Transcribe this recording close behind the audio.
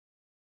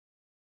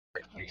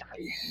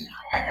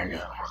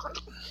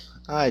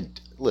I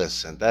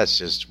listen. That's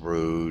just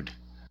rude.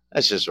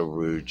 That's just a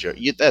rude joke.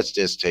 That's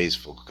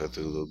distasteful,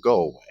 Cthulhu.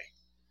 Go away.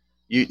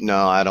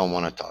 No, I don't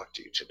want to talk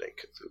to you today,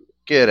 Cthulhu.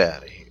 Get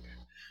out of here.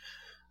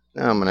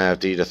 Now I'm gonna have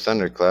to eat a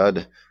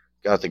thundercloud.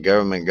 Got the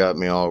government got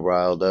me all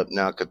riled up.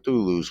 Now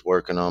Cthulhu's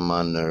working on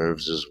my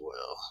nerves as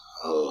well.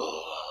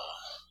 Oh.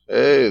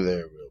 Hey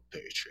there, real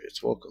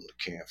patriots. Welcome to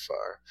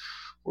Campfire.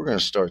 We're gonna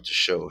start the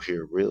show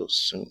here real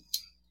soon.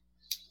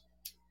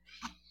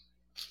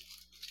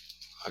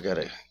 I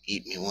gotta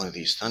eat me one of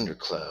these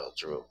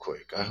thunderclouds real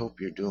quick. I hope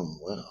you're doing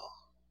well.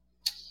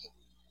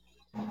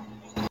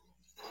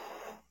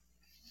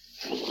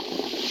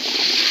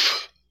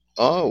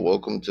 Oh,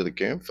 welcome to the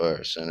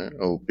Campfire Center.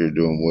 I hope you're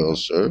doing well,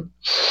 sir.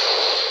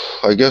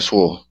 I guess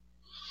we'll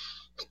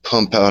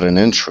pump out an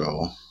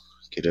intro,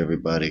 get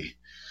everybody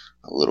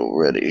a little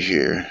ready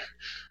here.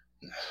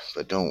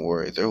 But don't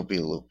worry, there'll be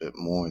a little bit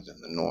more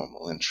than the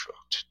normal intro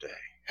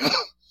today.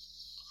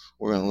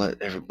 We're going to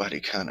let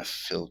everybody kind of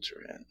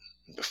filter in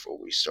before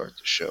we start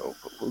the show,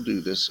 but we'll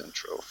do this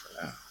intro for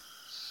now.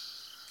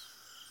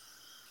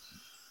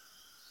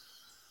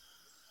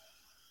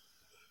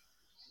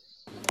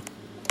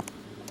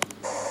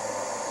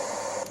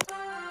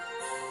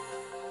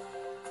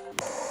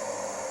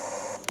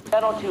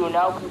 Channel 2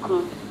 now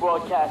concludes its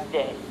broadcast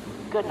day.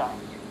 Good night.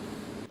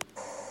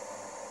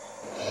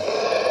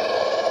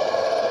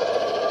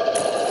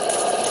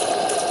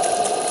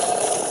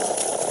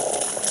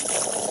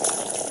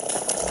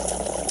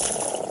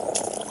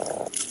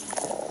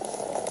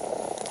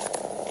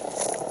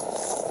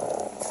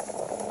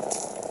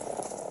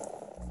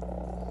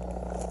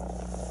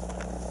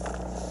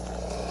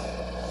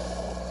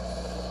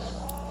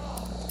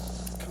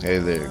 Hey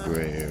there,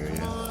 gray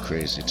area,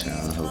 crazy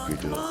town. Hope you're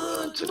doing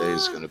well.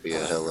 Today's going to be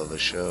a hell of a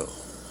show.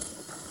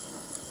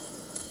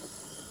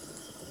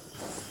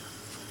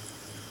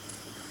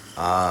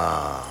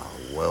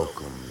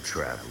 Welcome,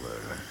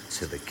 traveler,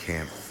 to the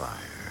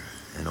campfire,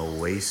 an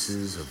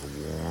oasis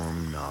of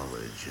warm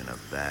knowledge in a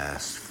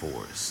vast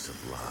forest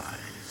of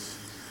lies.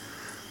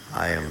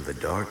 I am the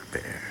Dark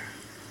Bear,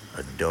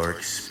 a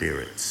dark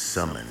spirit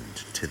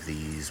summoned to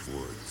these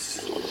woods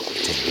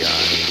to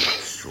guide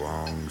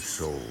strong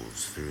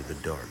souls through the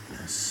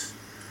darkness.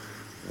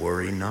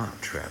 Worry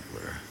not,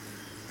 traveler.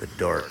 The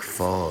dark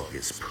fog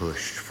is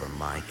pushed from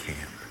my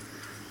camp,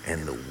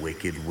 and the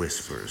wicked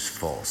whispers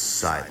fall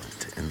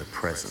silent in the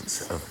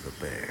presence of the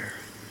bear.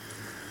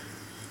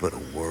 But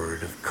a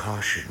word of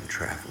caution,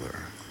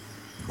 traveler.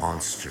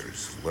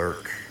 Monsters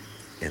lurk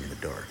in the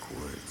dark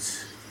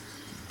woods.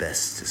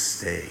 Best to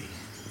stay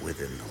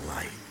within the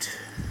light.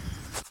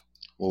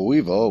 Well,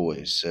 we've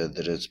always said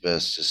that it's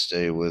best to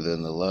stay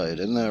within the light.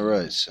 Isn't that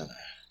right, Sinner?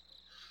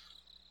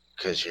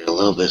 Because you're a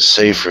little bit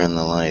safer in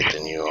the light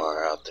than you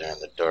are out there in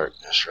the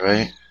darkness,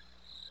 right?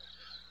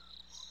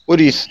 What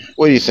do you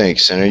think,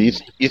 Sinner?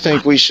 You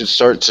think we should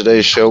start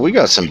today's show? We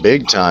got some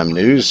big time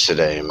news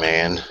today,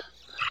 man.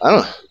 I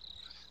don't.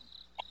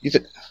 You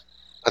think?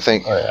 I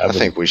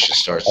think we should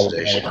start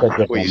today's show. I catch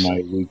up What do on you my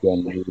think?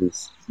 weekend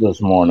news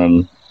this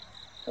morning.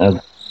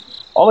 And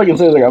all I can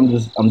say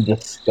is I'm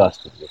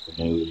disgusted with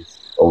the news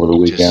over the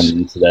weekend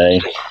and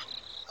today.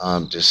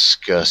 I'm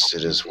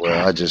disgusted as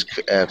well. I just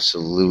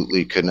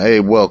absolutely couldn't. Hey,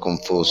 welcome,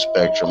 Full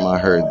Spectrum. I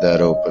heard that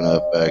open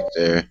up back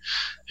there.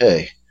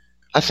 Hey,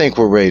 I think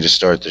we're ready to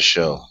start the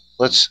show.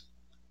 Let's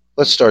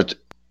start.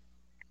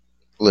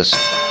 Listen,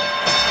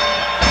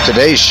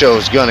 today's show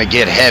is gonna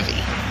get heavy,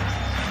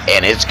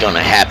 and it's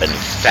gonna happen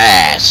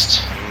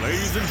fast.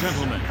 Ladies and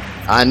gentlemen,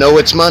 I know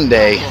it's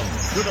Monday.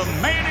 welcome to the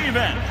main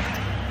event.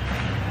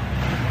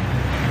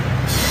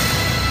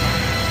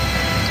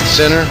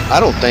 Sinner, I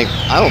don't think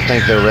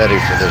they're ready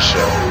for this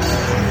show.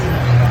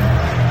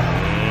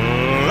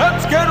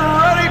 Let's get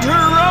ready to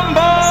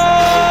rumble!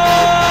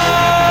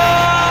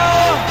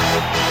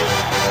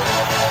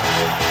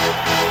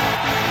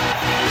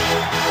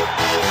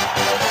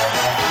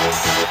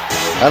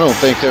 I don't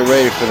think they're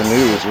ready for the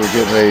news we're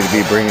getting ready to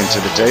be bringing to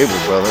the table,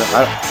 brother.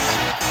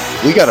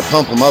 We got to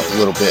pump them up a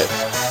little bit.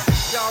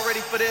 Y'all ready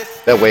for this?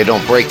 That way it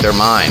don't break their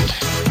mind.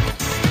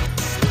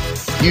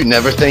 You'd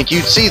never think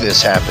you'd see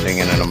this happening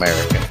in an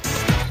American.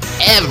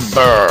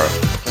 Ever.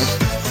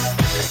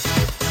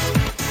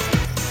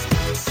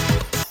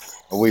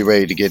 Are we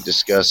ready to get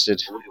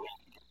disgusted?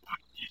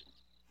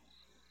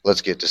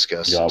 Let's get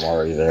disgusted. Yeah, I'm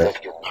already there.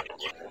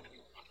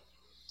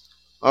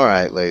 All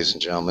right, ladies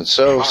and gentlemen.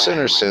 So,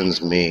 Sinner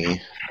sends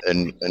me a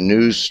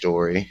news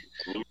story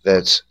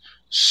that's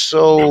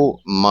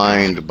so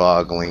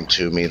mind-boggling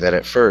to me that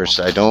at first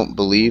I don't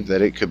believe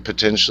that it could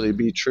potentially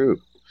be true.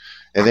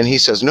 And then he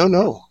says,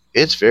 "No,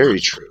 it's very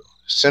true."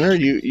 Sinner,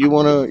 you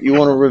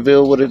wanna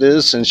reveal what it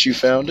is since you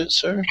found it,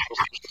 sir?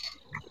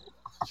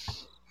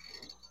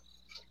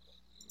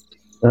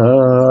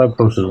 I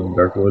posted in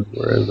Darkwood.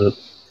 Where is it?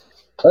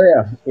 Oh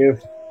yeah,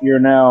 if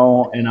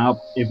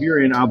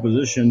you're in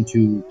opposition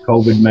to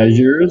COVID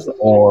measures,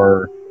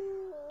 or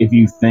if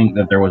you think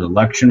that there was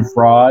election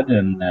fraud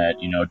and that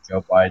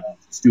Joe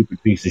Biden's a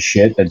stupid piece of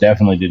shit that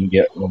definitely didn't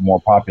get a more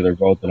popular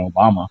vote than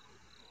Obama,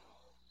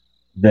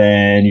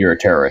 then you're a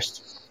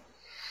terrorist.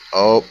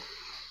 Oh,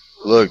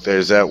 look,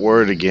 there's that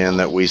word again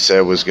that we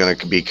said was going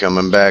to be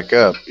coming back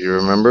up. You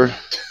remember?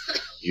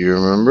 You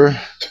remember?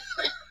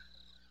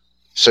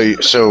 So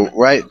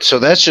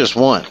that's just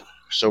one.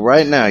 So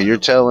right now you're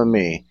telling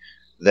me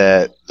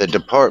that the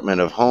Department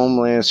of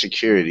Homeland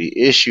Security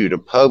issued a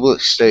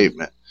public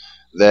statement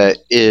that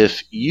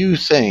if you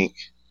think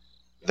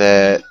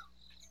that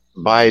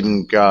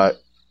Biden got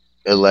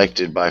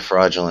elected by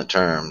fraudulent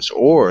terms,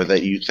 or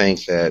that you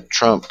think that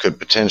Trump could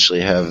potentially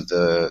have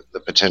the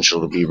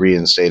potential to be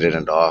reinstated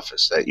into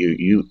office, that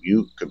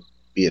you could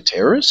be a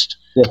terrorist?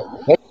 Yeah,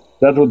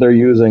 that's what they're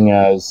using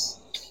as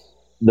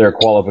their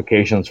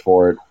qualifications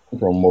for it.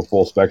 From what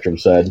Full Spectrum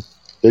said,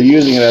 they're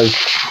using it as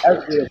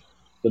if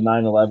the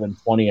 9/11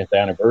 20th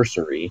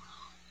anniversary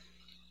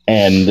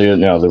and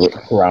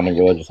the surrounding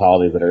religious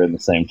holidays that are in the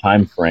same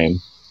time frame.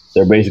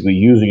 They're basically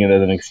using it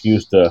as an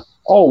excuse to,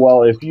 oh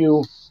well, if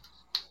you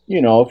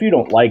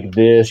don't like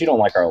this, you don't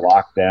like our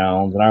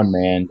lockdowns and our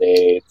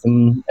mandates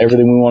and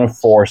everything we want to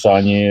force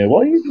on you,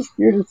 well, you're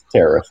just a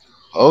terrorist.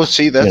 Oh,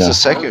 see, that's the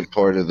second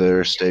part of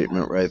their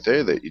statement right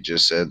there that you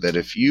just said, that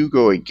if you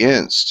go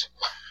against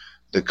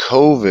the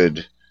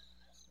COVID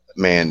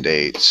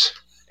mandates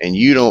and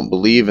you don't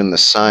believe in the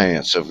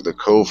science of the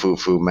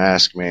Kofufu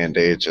mask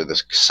mandates or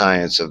the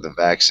science of the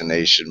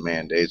vaccination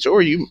mandates,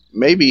 or you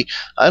maybe,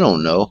 I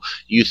don't know,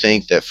 you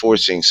think that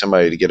forcing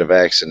somebody to get a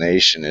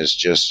vaccination is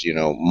just,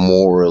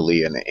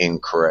 morally an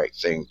incorrect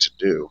thing to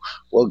do.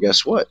 Well,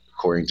 guess what?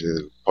 According to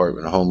the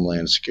Department of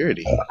Homeland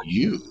Security,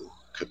 you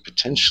could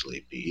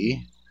potentially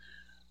be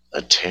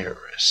a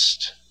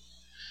terrorist.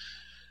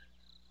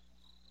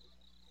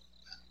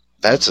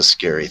 That's a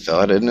scary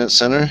thought, isn't it,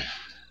 Senator?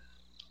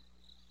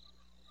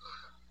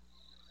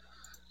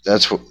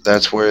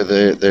 That's where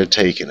they're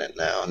taking it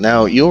now.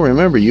 Now, you'll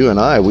remember you and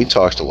I, we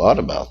talked a lot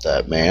about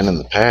that, man, in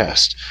the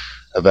past,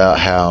 about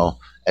how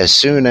as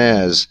soon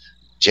as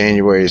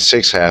January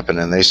 6th happened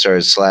and they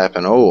started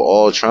slapping,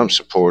 all Trump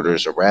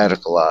supporters are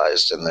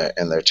radicalized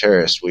and they're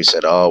terrorists, we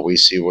said, oh, we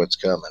see what's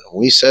coming. And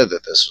we said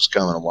that this was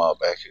coming a while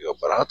back ago,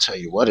 but I'll tell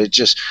you what,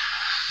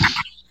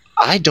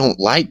 I don't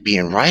like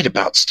being right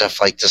about stuff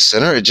like this,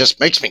 Senator. It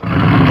just makes me...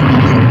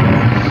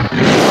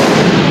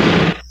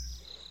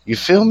 You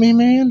feel me,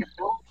 man?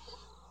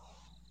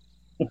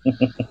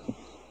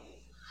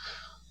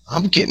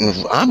 I'm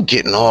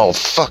getting all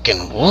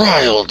fucking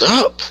riled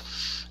up,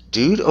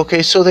 dude.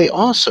 Okay, so they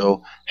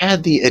also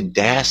had the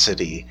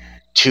audacity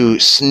to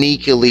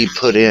sneakily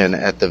put in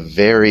at the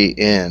very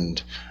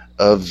end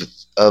of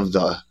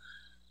the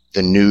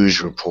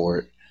news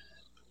report,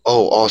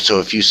 oh,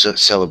 also if you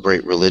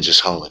celebrate religious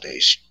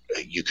holidays,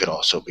 you could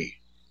also be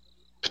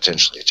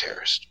potentially a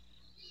terrorist.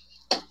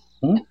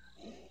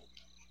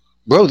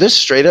 Bro, this is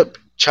straight up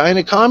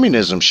China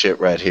communism shit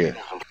right here.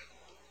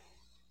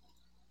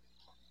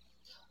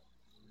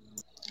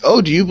 Oh,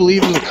 do you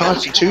believe in the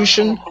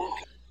Constitution?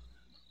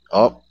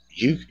 Oh,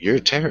 you're a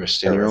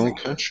terrorist in your own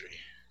country.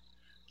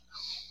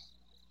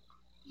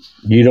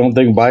 You don't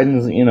think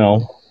Biden's,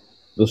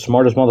 the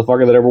smartest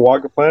motherfucker that ever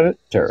walked the planet?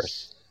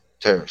 Terrorist.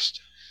 Terrorist.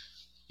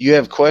 You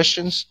have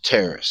questions?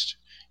 Terrorist.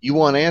 You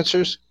want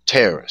answers?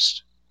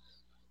 Terrorist.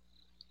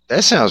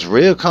 That sounds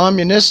real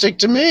communistic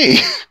to me.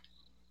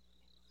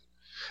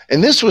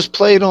 And this was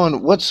played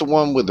on, what's the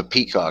one with the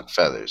peacock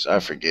feathers?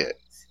 I forget.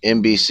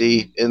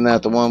 NBC, isn't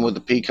that the one with the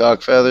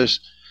peacock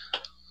feathers?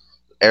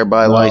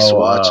 Everybody likes to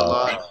watch a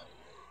lot.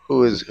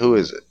 Who is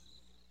it?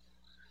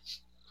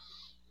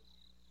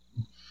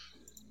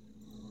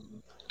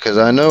 Because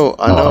I know.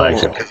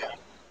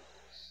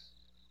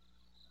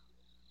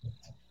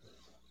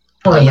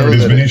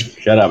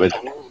 Shut up! It's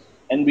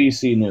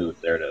NBC News.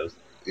 There it is.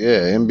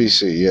 Yeah,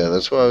 NBC. Yeah,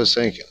 that's what I was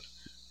thinking.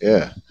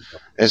 Yeah,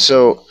 and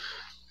so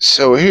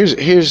here's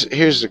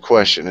the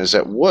question: is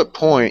at what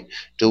point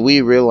do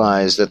we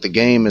realize that the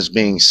game is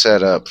being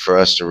set up for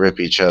us to rip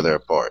each other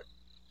apart?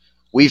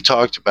 We've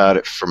talked about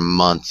it for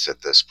months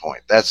at this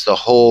point. That's the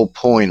whole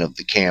point of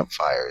the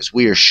campfires.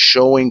 We are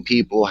showing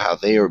people how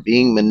they are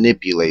being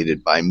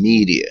manipulated by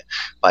media,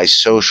 by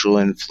social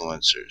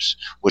influencers,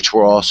 which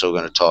we're also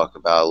going to talk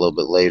about a little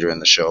bit later in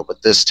the show.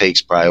 But this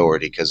takes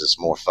priority because it's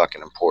more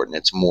fucking important.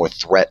 It's more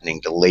threatening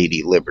to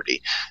Lady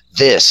Liberty.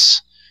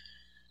 This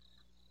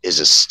is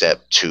a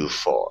step too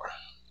far.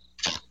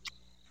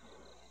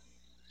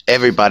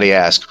 Everybody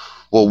asks,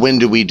 well, when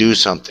do we do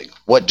something?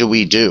 What do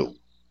we do?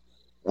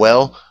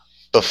 Well,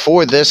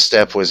 before this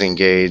step was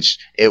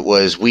engaged, it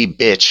was we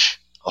bitch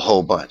a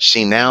whole bunch.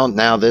 See,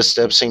 now this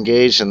step's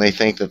engaged and they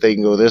think that they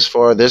can go this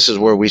far. This is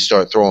where we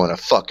start throwing a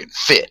fucking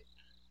fit.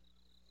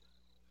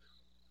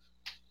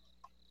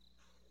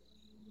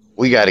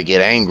 We got to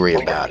get angry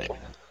about it.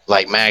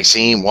 Like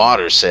Maxine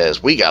Waters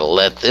says, we got to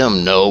let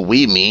them know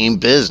we mean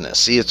business.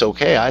 See, it's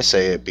okay I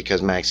say it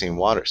because Maxine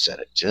Waters said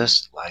it,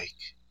 just like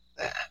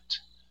that.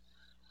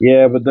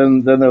 Yeah, but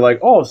then they're like,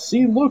 oh,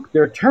 see, look,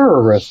 they're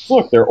terrorists.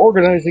 Look, they're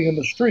organizing in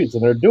the streets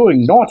and they're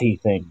doing naughty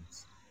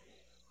things.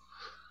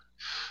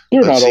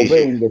 They're not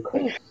obeying the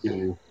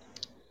curfew.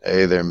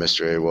 Hey there,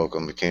 Mr. A.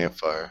 Welcome to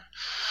Campfire.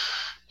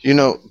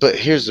 But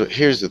here's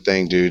the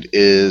thing, dude,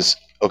 is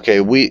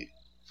okay, we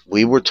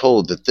were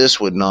told that this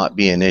would not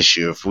be an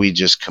issue if we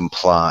just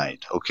complied,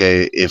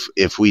 okay?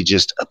 If we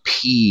just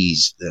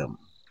appease them,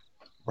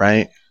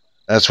 right?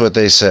 That's what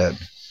they said.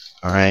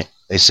 All right?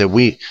 They said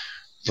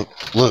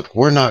look,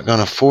 we're not going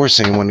to force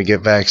anyone to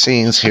get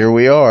vaccines. Here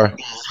we are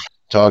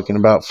talking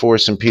about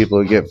forcing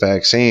people to get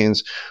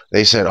vaccines.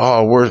 They said,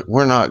 "Oh,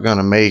 we're not going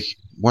to make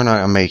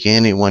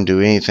anyone do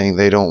anything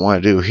they don't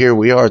want to do." Here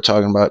we are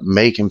talking about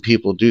making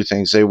people do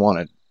things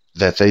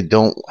that they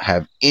don't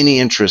have any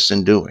interest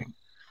in doing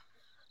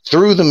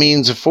through the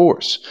means of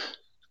force,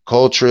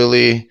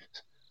 culturally,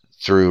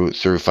 through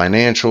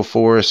financial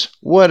force,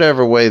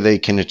 whatever way they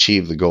can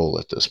achieve the goal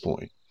at this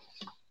point.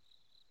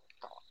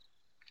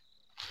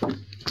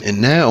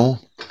 And now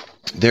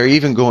they're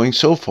even going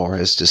so far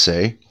as to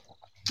say,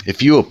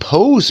 if you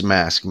oppose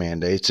mask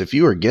mandates, if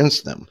you're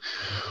against them,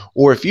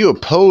 or if you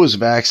oppose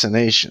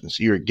vaccinations,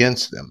 you're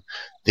against them,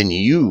 then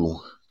you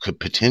could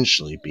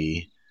potentially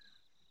be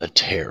a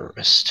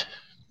terrorist.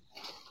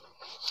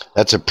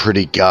 That's a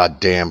pretty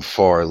goddamn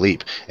far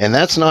leap. And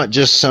that's not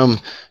just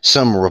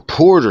some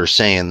reporter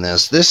saying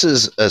this. This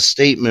is a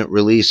statement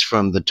released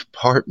from the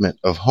Department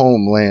of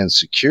Homeland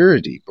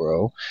Security,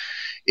 bro.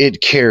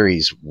 It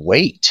carries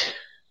weight.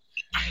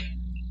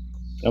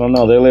 I don't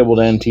know. They labeled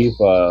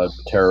Antifa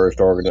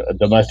a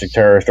domestic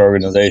terrorist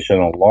organization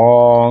a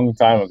long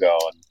time ago.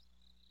 And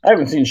I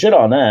haven't seen shit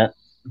on that.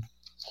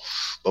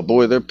 But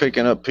boy, they're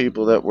picking up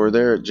people that were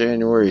there at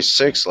January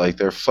 6th like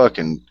they're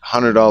fucking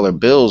 $100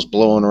 bills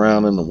blowing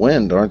around in the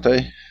wind, aren't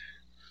they?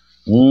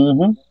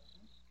 Mm-hmm.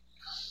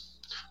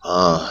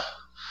 A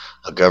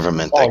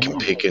government that can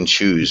pick and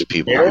choose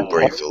people who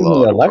break the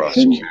law to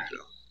prosecute them.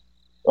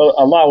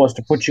 Allow us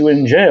to put you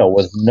in jail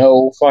with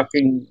no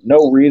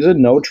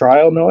reason, no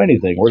trial, no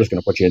anything. We're just going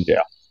to put you in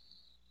jail.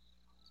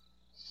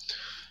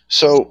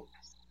 So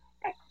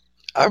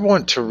I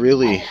want to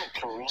really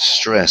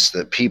stress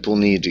that people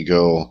need to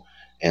go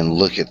and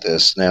look at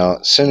this. Now,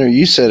 Senator,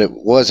 you said it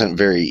wasn't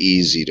very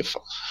easy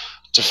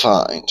to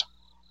find,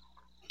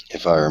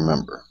 if I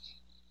remember.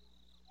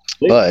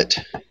 But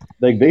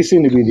they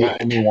seem to be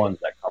the only ones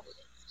that cover it.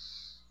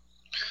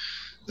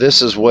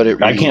 This is what it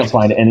reads. I can't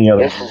find any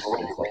other place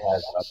that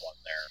has it up on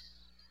there.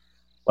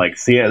 Like,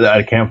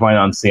 I can't find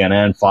on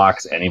CNN,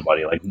 Fox,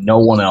 anybody. Like, no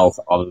one else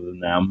other than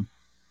them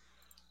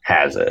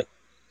has it,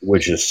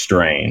 which is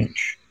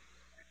strange.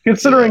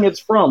 Considering it's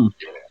from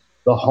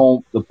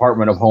the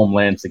Department of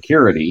Homeland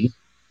Security,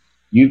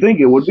 you think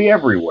it would be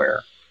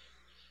everywhere.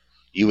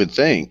 You would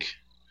think.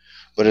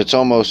 But it's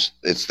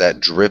that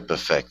drip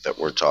effect that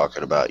we're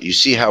talking about. You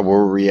see how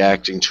we're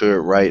reacting to it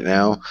right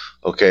now?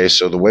 Okay,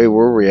 so the way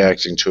we're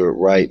reacting to it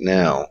right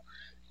now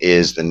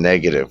is the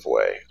negative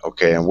way.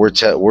 Okay, and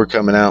we're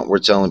coming out, we're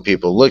telling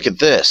people, look at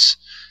this.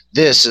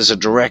 This is a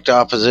direct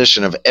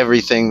opposition of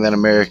everything that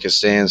America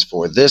stands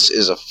for. This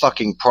is a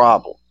fucking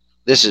problem.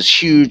 This is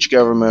huge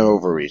government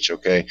overreach,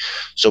 okay?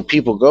 So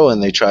people go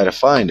and they try to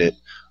find it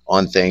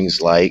on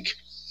things like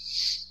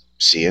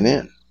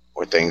CNN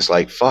or things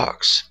like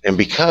Fox. And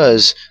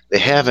because they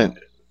haven't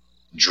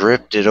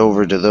dripped it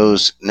over to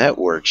those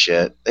networks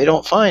yet, they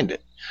don't find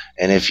it.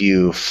 And if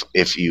you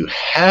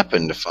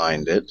happen to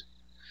find it,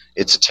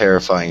 it's a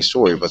terrifying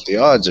story, but the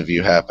odds of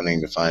you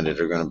happening to find it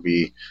are going to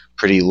be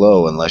pretty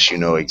low unless you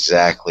know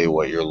exactly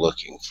what you're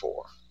looking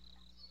for.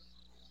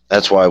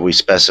 That's why we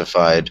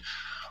specified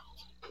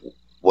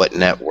what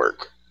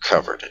network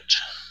covered it.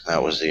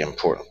 That was the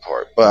important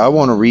part. But I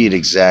want to read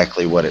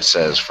exactly what it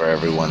says for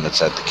everyone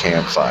that's at the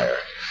campfire.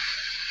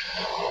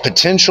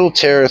 Potential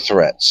terror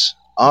threats,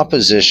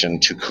 opposition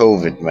to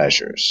COVID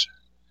measures,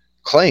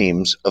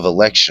 claims of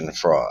election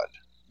fraud,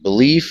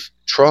 belief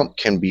Trump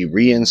can be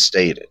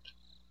reinstated,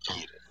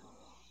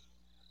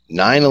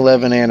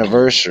 9/11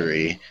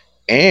 anniversary,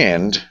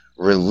 and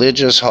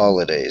religious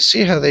holidays.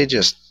 See how they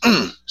just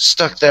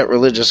stuck that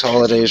religious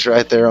holidays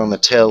right there on the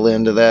tail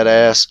end of that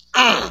ass?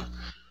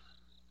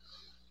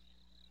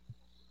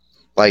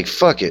 Like,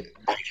 fuck it.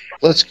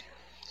 Let's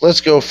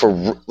go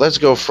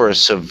for a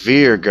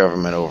severe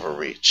government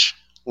overreach.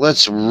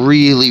 Let's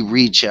really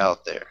reach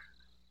out there.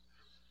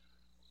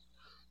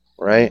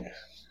 Right?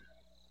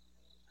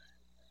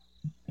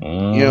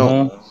 Mm-hmm. You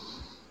know,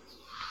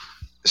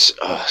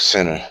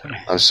 Sinner,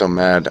 I'm so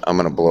mad. I'm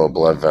going to blow a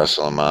blood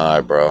vessel in my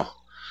eye, bro.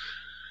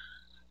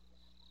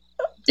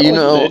 You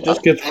know, it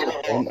just gets.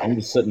 I'm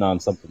just sitting on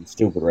something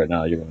stupid right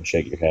now. You're going to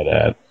shake your head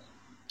at.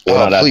 We're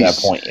not at that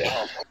point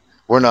yet.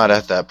 We're not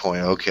at that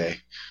point. Okay,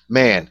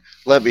 man.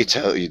 Let me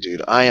tell you,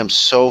 dude. I am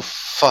so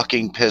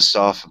fucking pissed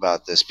off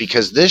about this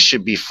because this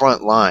should be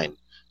frontline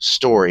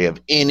story of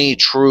any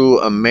true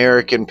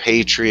American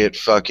patriot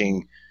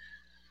fucking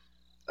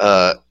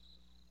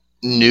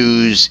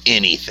news,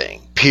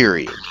 anything.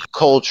 Period.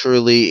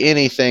 Culturally,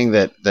 anything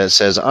that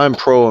says I'm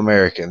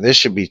pro-American. This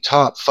should be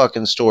top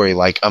fucking story.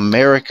 Like,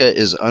 America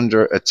is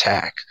under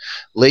attack.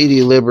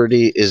 Lady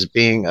Liberty is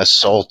being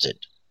assaulted.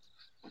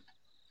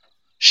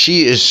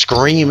 She is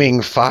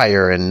screaming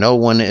fire and no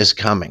one is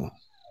coming.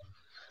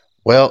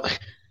 Well,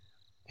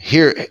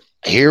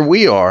 here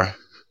we are.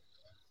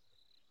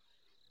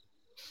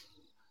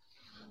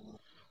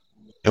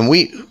 And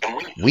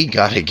we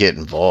got to get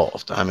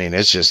involved. I mean,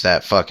 it's just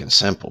that fucking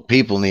simple.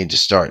 People need to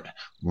start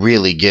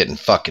really getting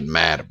fucking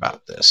mad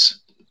about this.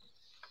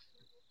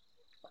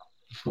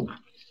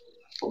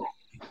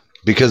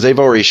 Because they've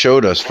already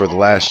showed us for the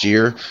last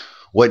year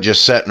what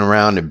just sitting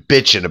around and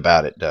bitching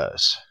about it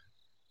does.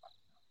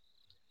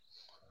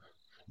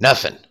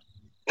 Nothing.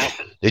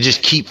 They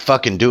just keep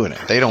fucking doing it.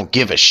 They don't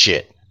give a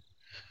shit.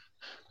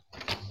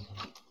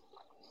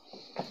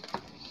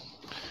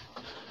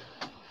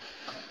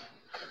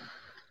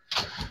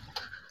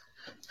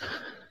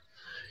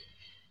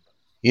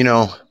 You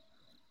know,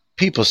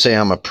 people say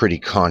I'm a pretty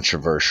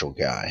controversial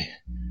guy.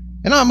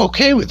 And I'm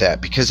okay with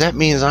that because that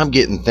means I'm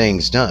getting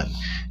things done.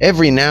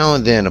 Every now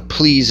and then a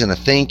please and a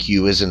thank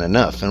you isn't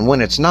enough. And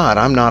when it's not,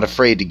 I'm not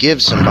afraid to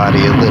give somebody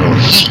a little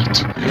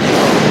heat.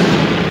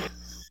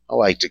 I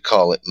like to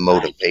call it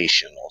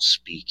motivational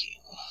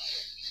speaking.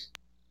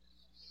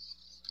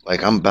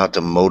 Like I'm about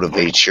to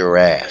motivate your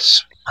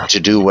ass to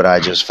do what I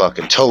just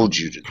fucking told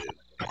you to do.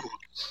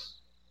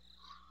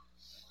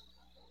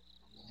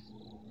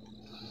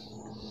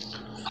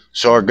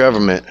 So our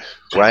government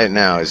right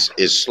now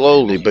is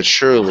slowly but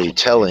surely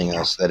telling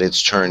us that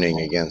it's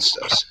turning against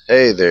us.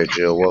 Hey there,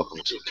 Jill. Welcome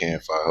to the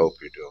campfire. I hope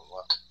you're doing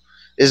well.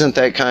 Isn't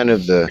that kind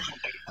of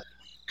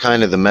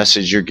the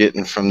message you're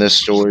getting from this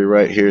story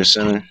right here,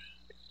 Senator?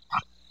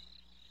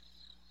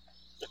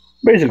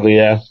 Basically,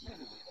 yeah.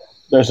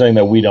 They're saying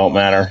that we don't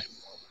matter.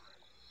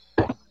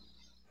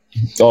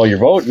 Oh, your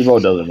vote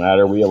doesn't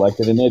matter. We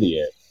elected an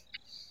idiot.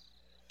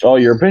 Oh,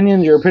 your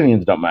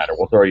opinions don't matter.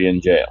 We'll throw you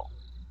in jail.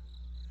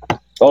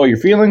 Oh, your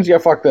feelings? Yeah,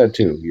 fuck that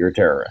too. You're a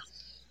terrorist.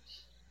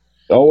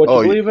 Oh, what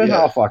you believe in?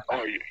 Yeah. Oh, fuck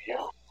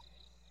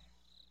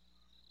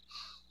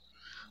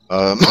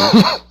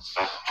that.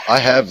 I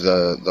have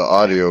the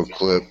audio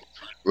clip,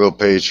 Real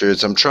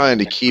Patriots. I'm trying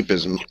to keep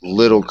as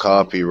little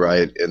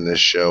copyright in this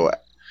show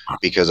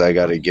because I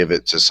got to give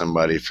it to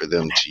somebody for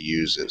them to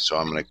use it. So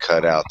I'm going to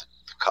cut out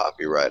the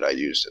copyright I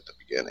used at the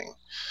beginning.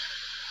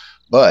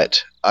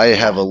 But I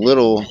have a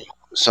little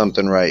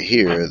something right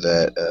here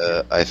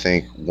that I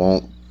think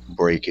won't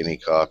break any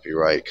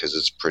copyright because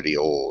it's pretty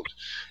old.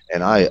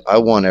 And I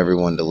want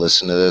everyone to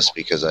listen to this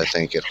because I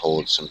think it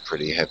holds some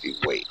pretty heavy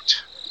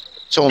weight.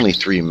 It's only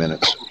 3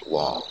 minutes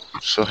long,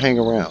 so hang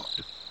around.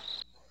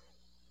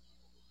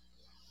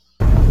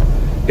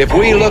 If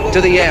we look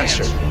to the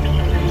answer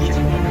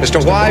as to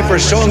why for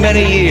so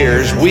many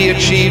years we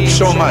achieved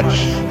so much,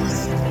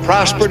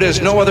 prospered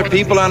as no other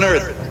people on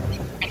earth,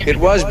 it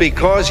was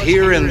because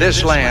here in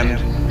this land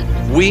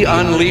we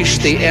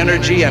unleashed the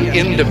energy and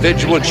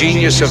individual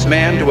genius of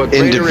man to a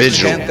greater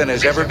extent than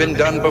has ever been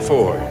done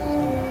before.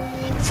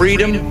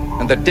 Freedom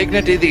and the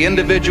dignity of the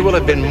individual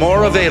have been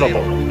more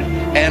available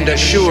and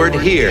assured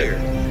here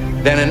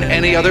than in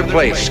any other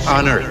place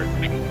on earth.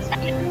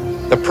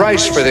 The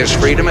price for this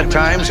freedom at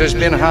times has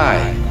been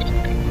high,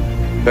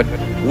 but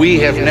we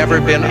have never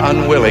been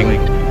unwilling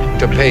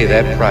to pay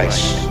that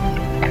price.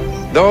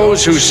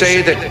 Those who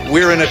say that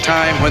we're in a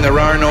time when there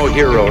are no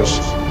heroes,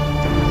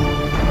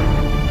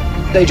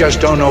 they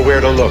just don't know where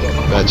to look.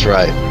 That's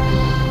right.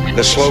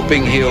 The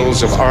sloping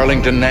hills of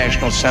Arlington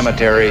National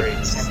Cemetery,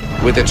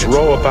 with its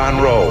row upon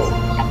row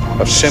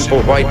of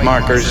simple white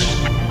markers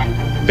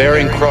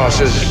bearing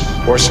crosses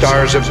or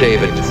stars of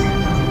David,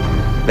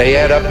 they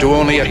add up to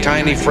only a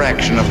tiny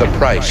fraction of the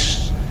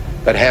price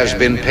that has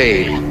been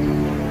paid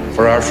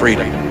for our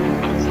freedom.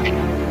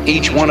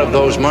 Each one of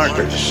those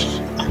markers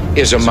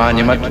is a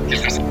monument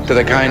to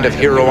the kind of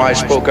hero I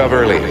spoke of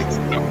earlier.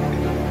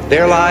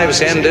 Their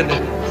lives ended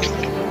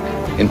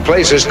in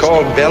places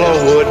called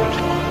Belleau Wood,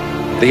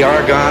 the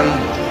Argonne,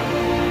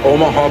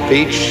 Omaha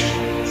Beach,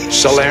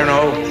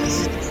 Salerno,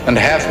 and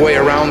halfway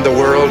around the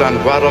world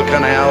on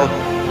Guadalcanal,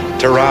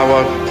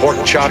 Tarawa,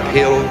 Pork Chop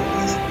Hill,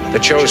 the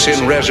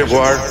Chosin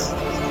Reservoir,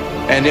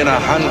 and in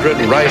 100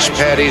 rice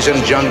paddies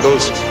and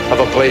jungles of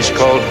a place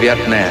called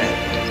Vietnam.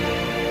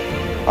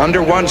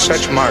 Under one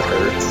such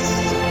marker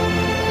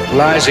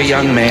lies a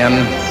young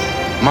man,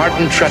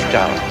 Martin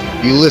Treptow.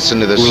 You listen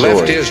to this who story.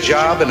 left his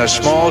job in a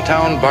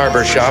small-town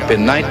barber shop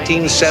in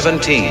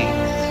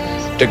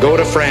 1917 to go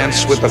to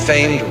France with the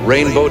famed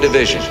Rainbow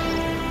Division.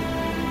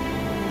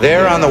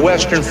 There on the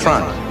Western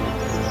Front,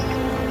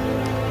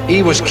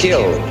 he was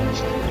killed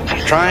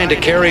trying to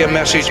carry a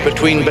message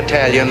between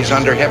battalions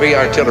under heavy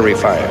artillery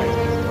fire.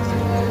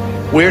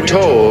 We're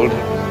told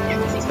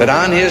that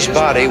on his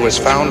body was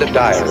found a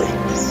diary.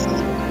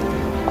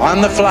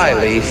 On the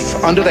flyleaf,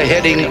 under the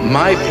heading,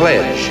 My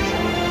Pledge,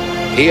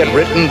 he had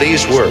written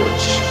these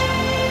words: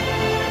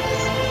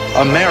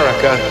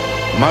 America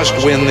must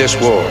win this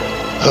war.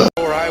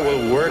 For I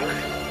will work,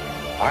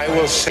 I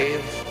will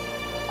save,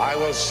 I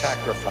will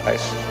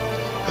sacrifice,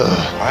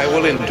 I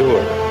will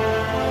endure.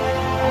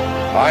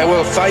 I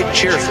will fight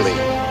cheerfully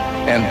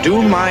and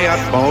do my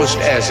utmost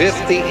as if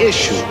the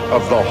issue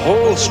of the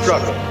whole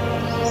struggle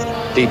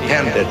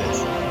depended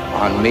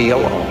on me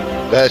alone.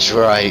 That's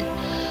right.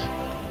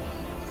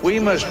 We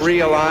must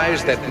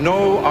realize that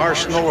no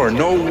arsenal or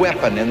no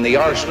weapon in the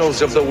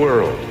arsenals of the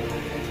world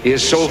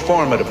is so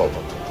formidable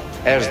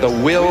as the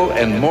will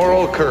and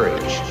moral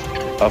courage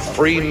of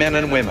free men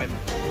and women.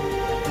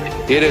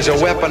 It is a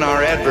weapon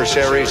our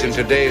adversaries in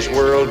today's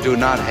world do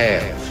not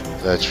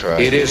have. That's right.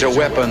 It is a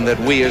weapon that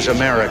we as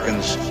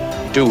Americans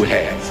do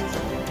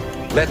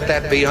have. Let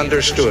that be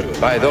understood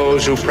by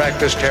those who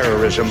practice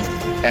terrorism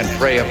and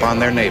prey upon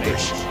their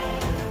neighbors.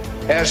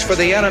 As for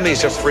the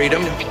enemies of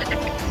freedom,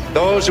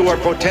 those who are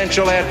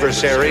potential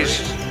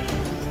adversaries,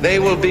 they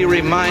will be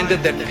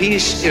reminded that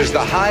peace is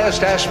the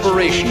highest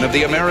aspiration of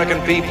the American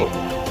people.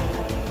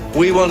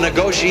 We will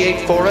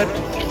negotiate for it,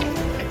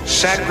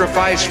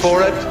 sacrifice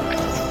for it.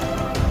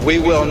 We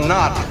will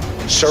not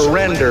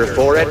surrender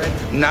for it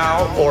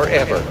now or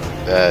ever.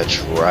 That's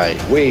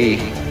right. We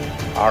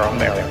are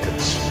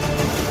Americans.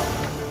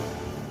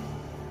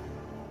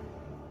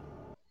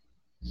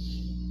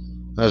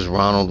 That's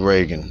Ronald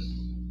Reagan.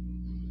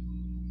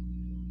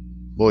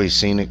 Boy, he's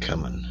seen it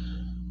coming.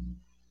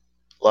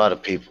 A lot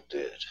of people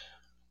did.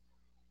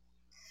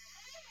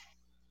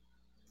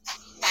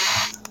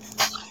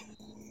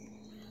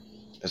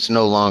 It's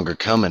no longer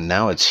coming.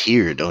 Now it's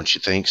here, don't you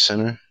think,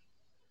 Senator?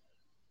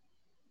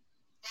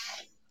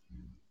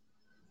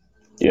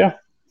 Yeah,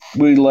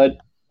 we let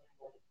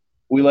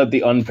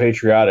the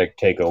unpatriotic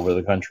take over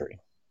the country.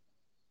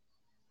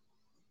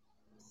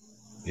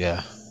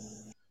 Yeah,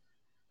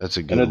 that's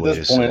a good And at way to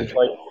this point, say it's it.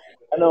 like,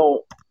 I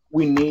know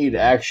we need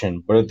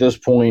action, but at this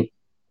point,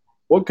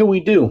 what can we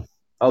do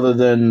other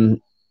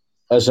than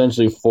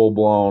essentially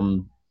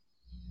full-blown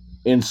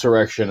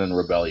insurrection and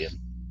rebellion,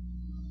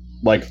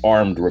 like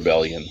armed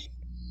rebellion?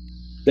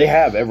 They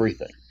have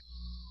everything.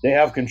 They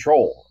have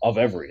control of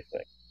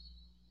everything.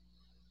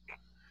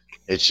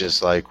 It's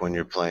just like when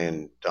you're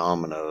playing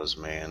dominoes,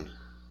 man.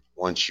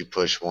 Once you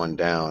push one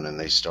down and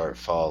they start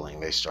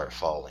falling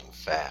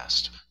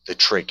fast. The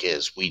trick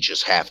is we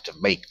just have to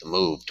make the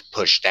move to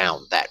push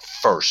down that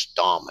first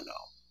domino.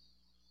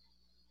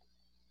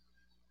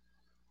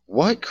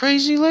 What,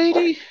 crazy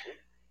lady?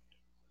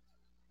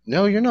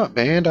 No, you're not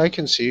banned. I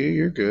can see you.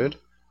 You're good.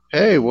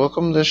 Hey,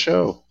 welcome to the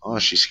show. Oh,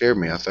 she scared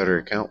me. I thought her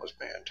account was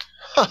banned.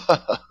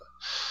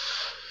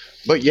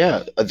 But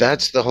yeah,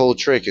 that's the whole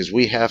trick is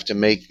we have to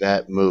make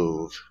that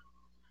move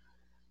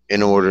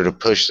in order to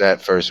push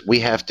that first. We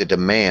have to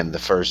demand the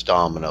first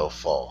domino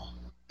fall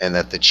and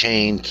that the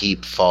chain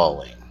keep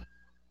falling.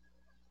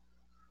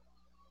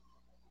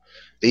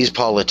 These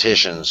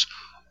politicians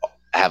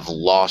have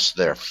lost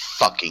their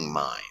fucking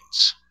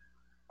minds.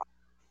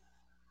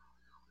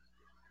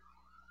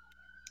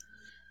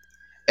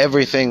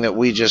 Everything that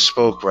we just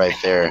spoke right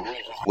there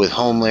with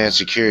Homeland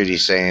Security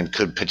saying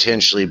could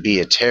potentially be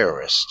a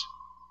terrorist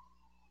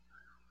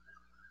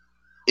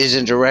is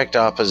in direct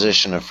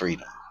opposition of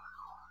freedom.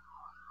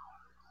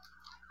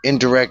 In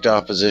direct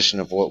opposition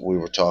of what we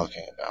were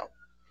talking about.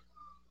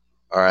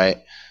 All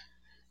right?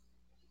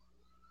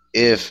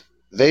 If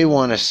they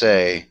want to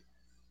say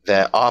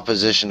that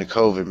opposition to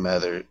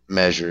COVID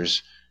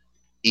measures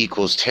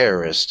equals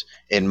terrorist,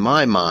 in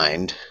my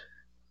mind,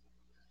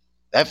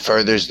 that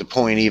furthers the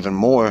point even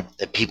more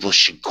that people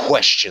should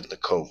question the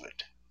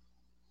COVID.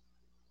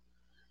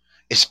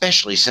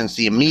 Especially since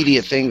the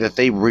immediate thing that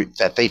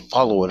they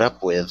follow it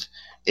up with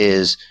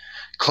is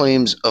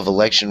claims of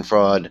election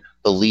fraud,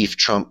 belief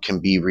Trump can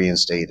be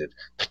reinstated,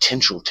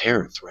 potential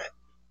terror threat,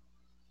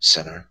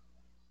 Senator.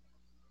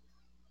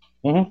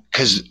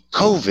 Because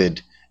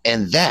COVID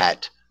and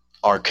that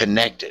are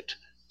connected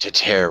to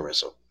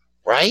terrorism,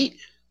 right?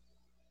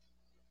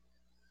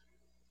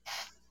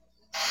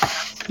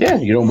 Yeah,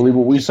 you don't believe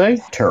what we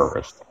say?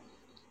 Terrorist.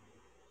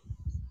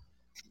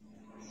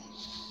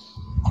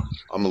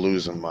 I'm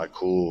losing my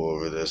cool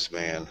over this,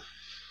 man.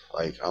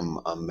 Like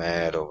I'm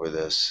mad over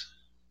this.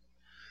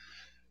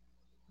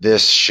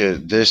 This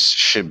should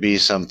be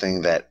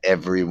something that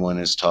everyone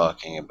is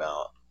talking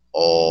about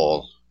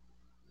all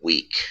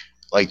week.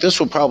 Like this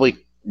will probably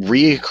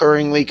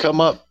reoccurringly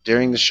come up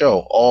during the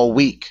show all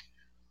week.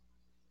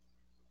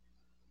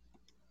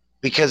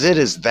 Because it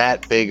is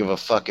that big of a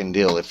fucking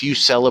deal. If you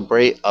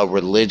celebrate a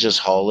religious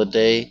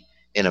holiday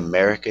in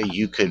America,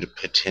 you could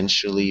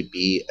potentially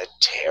be a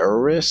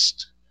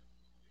terrorist.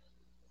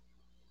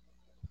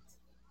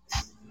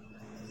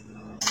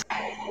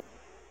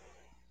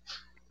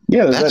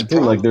 Yeah, there's That's that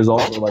too. Like, there's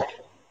also like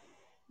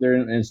they're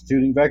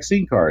instituting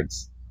vaccine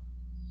cards.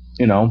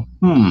 You know,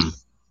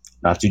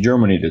 Nazi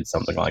Germany did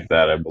something like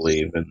that, I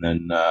believe, and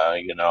then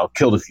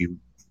killed a few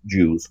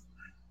Jews,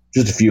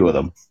 just a few of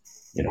them.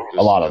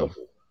 A lot of them.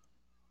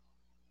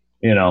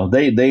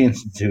 They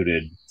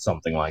instituted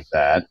something like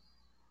that,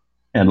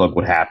 and look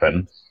what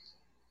happened.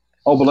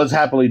 Oh, but let's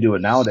happily do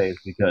it nowadays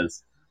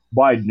because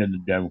Biden and the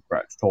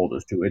Democrats told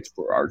us to. It's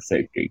for our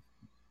safety.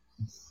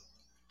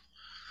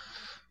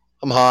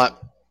 I'm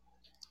hot.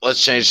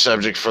 Let's change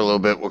subject for a little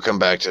bit. We'll come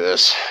back to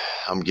this.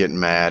 I'm getting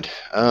mad.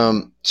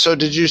 So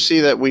did you see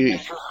that we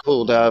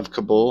pulled out of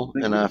Kabul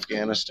in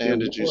Afghanistan?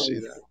 Did you see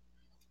that?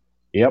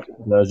 Yep.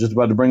 I was just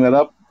about to bring that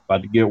up.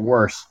 About to get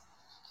worse.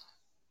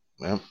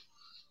 Yeah.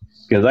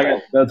 Because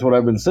that's what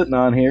I've been sitting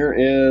on here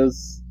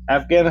is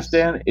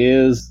Afghanistan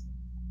is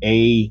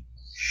a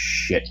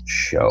shit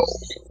show.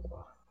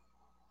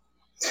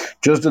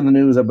 Just in the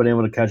news I've been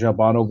able to catch up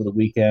on over the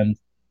weekend,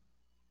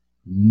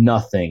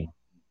 nothing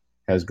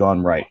has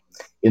gone right.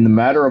 In the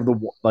matter of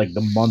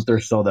the month or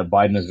so that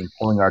Biden has been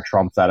pulling our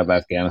trumps out of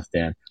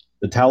Afghanistan,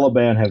 the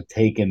Taliban have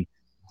taken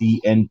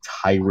the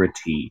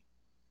entirety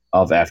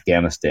of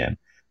Afghanistan.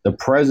 The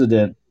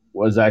president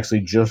was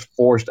actually just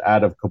forced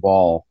out of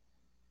Kabul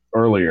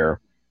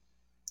earlier,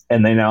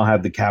 and they now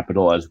have the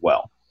capital as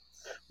well.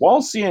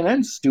 While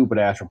CNN's stupid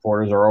ass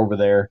reporters are over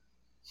there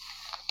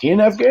in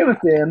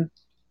Afghanistan,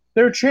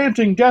 they're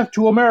chanting death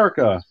to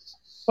America,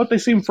 but they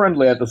seem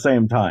friendly at the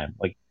same time.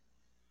 Like,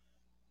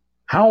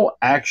 how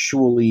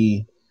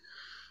actually...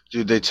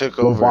 Dude, they took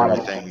over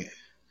everything.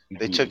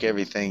 They took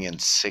everything in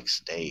 6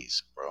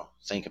 days, bro.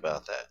 Think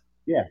about that.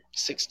 Yeah.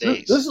 6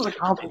 days. This is a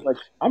conflict. Like,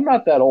 I'm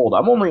not that old.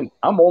 I'm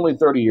only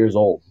 30 years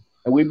old.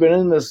 And we've been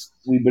in this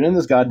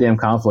goddamn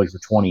conflict for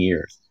 20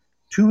 years.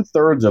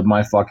 2/3 of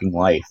my fucking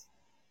life,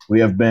 we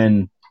have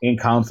been in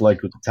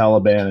conflict with the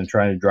Taliban and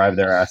trying to drive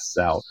their asses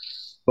out.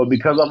 But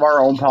because of our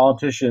own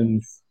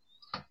politicians'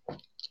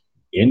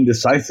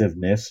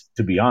 indecisiveness,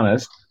 to be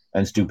honest,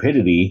 and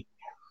stupidity,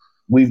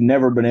 we've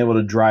never been able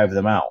to drive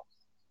them out.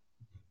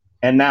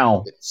 And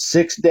now,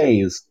 6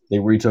 days, they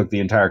retook the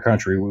entire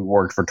country we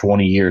worked for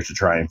 20 years to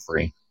try and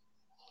free.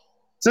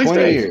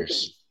 20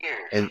 years.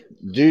 And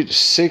dude,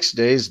 6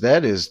 days,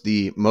 that is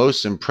the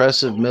most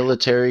impressive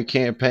military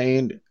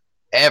campaign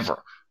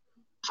ever.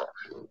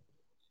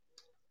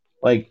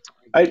 Like,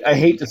 I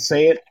hate to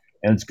say it,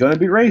 and it's going to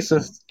be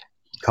racist.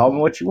 Call me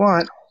what you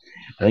want.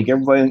 I think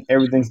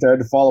everything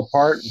started to fall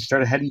apart and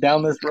started heading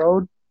down this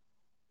road.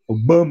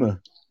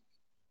 Obama.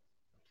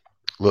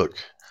 Look,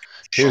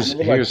 here's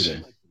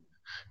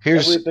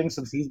everything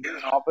since he's been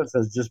in office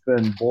has just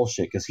been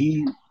bullshit. Because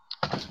he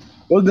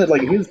wasn't it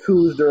like his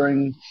coups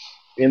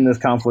in this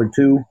conflict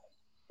too.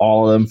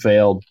 All of them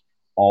failed.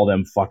 All of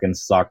them fucking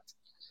sucked.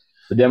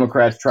 The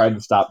Democrats tried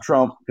to stop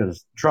Trump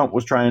because Trump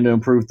was trying to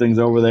improve things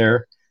over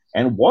there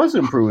and was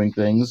improving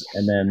things.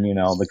 And then,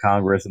 the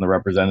Congress and the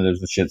representatives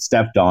and shit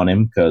stepped on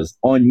him because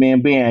on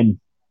man ban.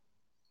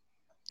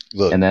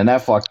 Look. And then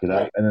that fucked it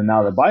up. And then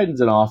now that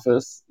Biden's in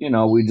office,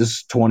 we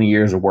just 20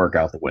 years of work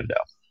out the window.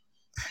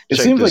 It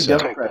seems like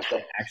Democrats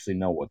don't actually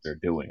know what they're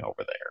doing over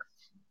there.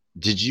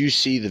 Did you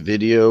see the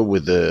video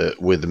with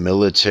the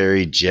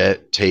military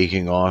jet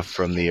taking off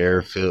from the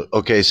airfield?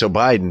 Okay, so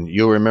Biden,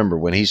 you'll remember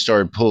when he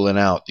started pulling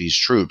out these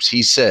troops,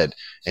 he said,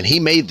 and he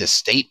made this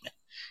statement.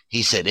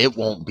 He said, it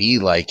won't be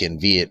like in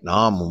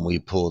Vietnam when we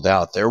pulled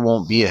out. There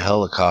won't be a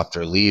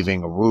helicopter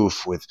leaving a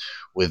roof with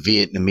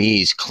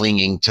Vietnamese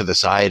clinging to the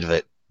side of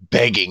it,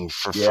 begging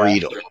for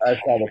freedom.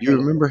 You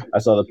remember? I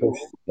saw the picture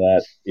of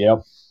that.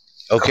 Yep.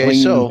 Okay,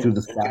 clinging so to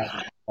the side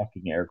of the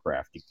fucking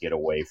aircraft to get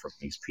away from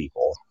these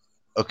people.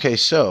 Okay,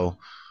 so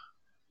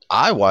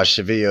I watched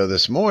a video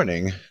this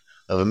morning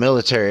of a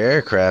military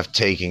aircraft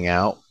taking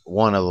out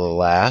one of the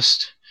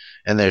last,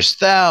 and there's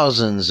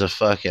thousands of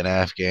fucking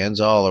Afghans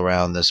all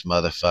around this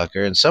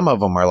motherfucker, and some of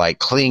them are like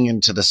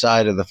clinging to the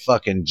side of the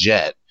fucking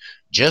jet,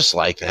 just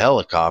like the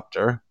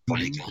helicopter.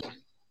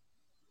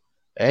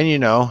 And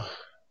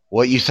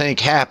what you think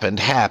happened.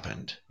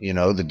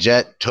 The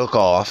jet took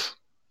off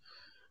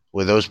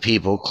with those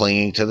people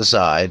clinging to the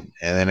side,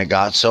 and then it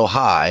got so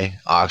high,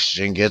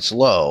 oxygen gets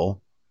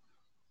low,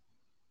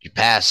 you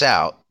pass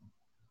out.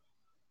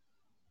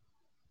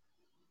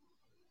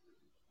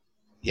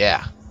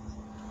 Yeah.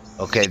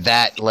 Okay,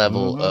 that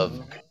level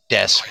of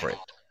desperate.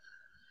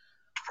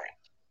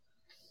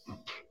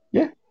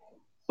 Yeah.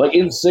 Like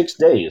in 6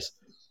 days,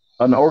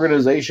 an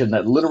organization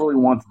that literally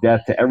wants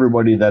death to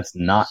everybody that's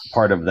not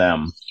part of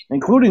them,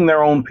 including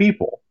their own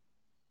people,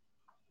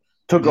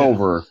 took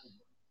over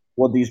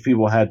what these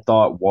people had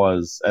thought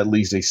was at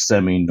least a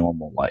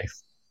semi-normal life.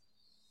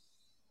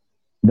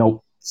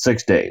 Nope.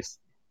 6 days.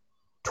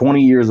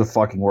 20 years of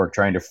fucking work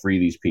trying to free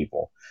these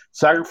people.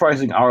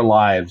 Sacrificing our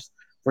lives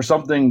for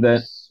something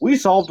that we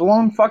solved a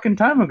long fucking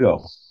time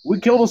ago. We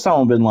killed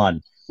Osama bin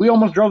Laden. We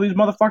almost drove these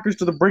motherfuckers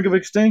to the brink of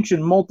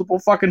extinction multiple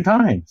fucking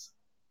times.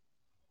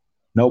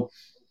 Nope.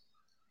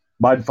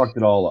 Biden fucked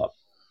it all up.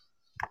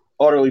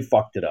 Utterly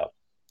fucked it up.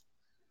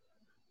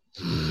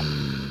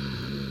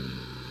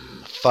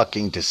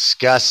 Fucking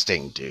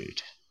disgusting,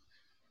 dude.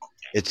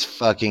 It's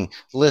fucking...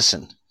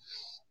 Listen,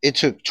 it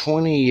took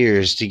 20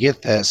 years to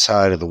get that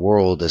side of the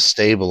world as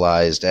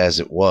stabilized as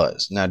it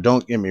was. Now,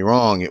 don't get me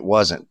wrong, it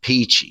wasn't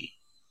peachy.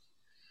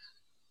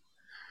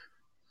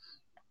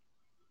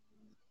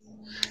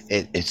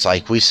 It's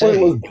like we say...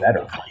 Well, it was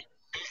better.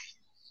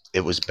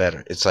 It was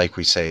better. It's like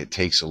we say, it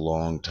takes a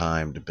long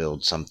time to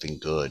build something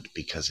good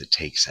because it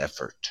takes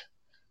effort.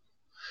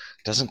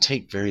 It doesn't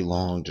take very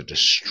long to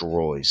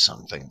destroy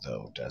something,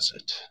 though, does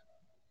it?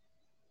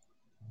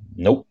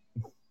 Nope.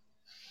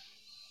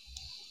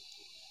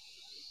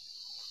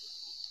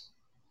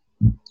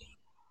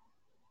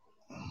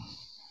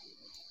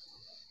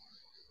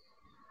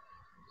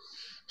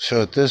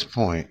 So at this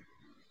point,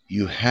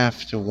 you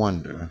have to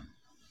wonder,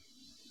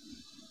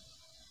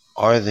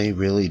 are they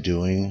really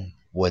doing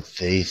what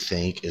they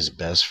think is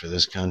best for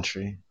this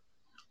country?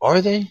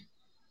 Are they?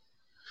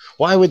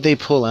 Why would they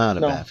pull out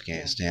of No.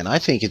 Afghanistan? I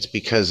think it's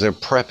because they're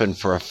prepping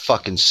for a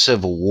fucking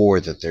civil war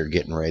that they're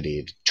getting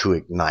ready to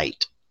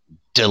ignite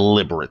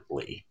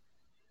deliberately.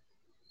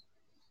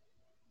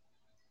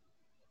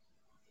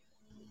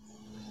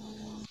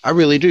 I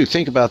really do.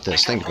 Think about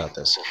this.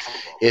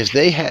 If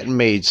they hadn't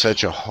made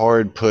such a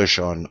hard push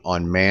on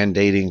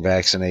mandating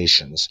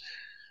vaccinations,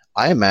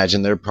 I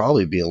imagine there'd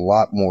probably be a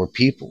lot more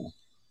people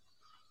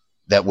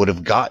that would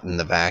have gotten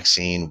the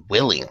vaccine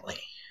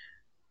willingly.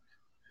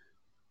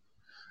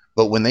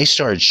 But when they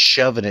started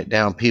shoving it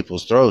down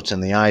people's throats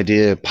and the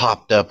idea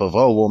popped up of,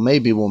 oh, well,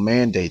 maybe we'll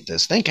mandate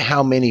this. Think of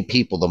how many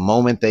people, the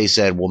moment they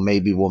said, well,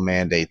 maybe we'll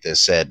mandate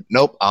this, said,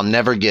 nope, I'll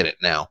never get it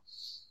now.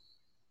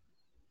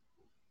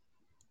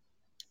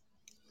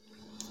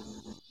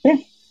 Yeah.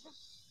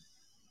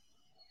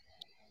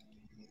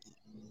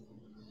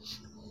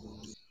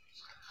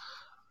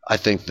 I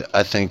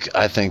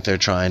think they're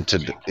trying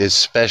to,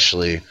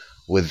 especially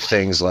with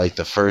things like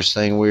the first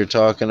thing we were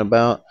talking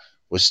about,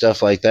 with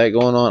stuff like that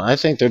going on, I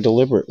think they're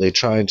deliberately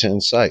trying to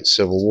incite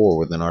civil war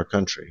within our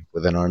country,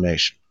 within our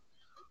nation.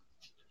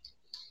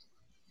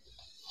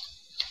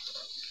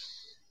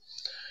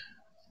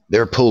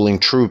 They're pulling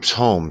troops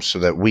home so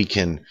that we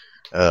can,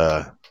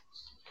 what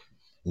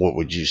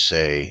would you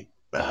say,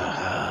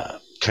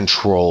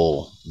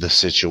 control the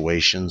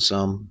situation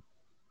some.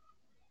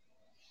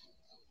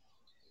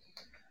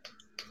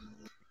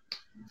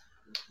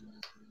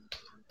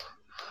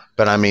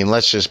 But I mean,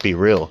 let's just be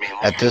real.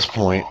 At this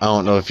point, I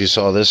don't know if you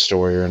saw this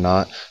story or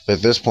not, but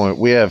at this point,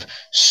 we have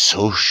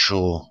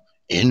social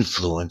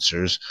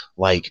influencers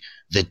like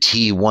the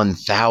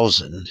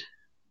T-1000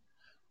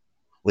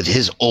 with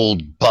his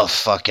old buff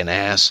fucking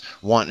ass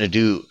wanting to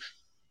do.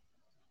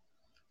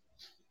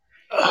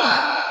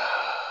 I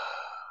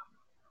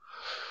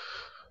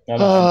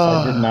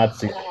did not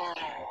see.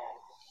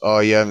 Oh,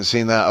 you haven't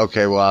seen that?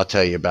 Okay, well, I'll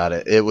tell you about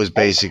it. It was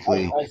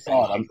basically. I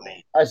saw it.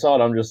 I saw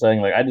it. I'm just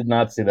saying, like, I did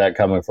not see that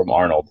coming from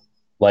Arnold.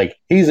 Like,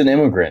 he's an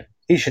immigrant.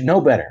 He should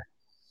know better.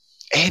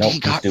 And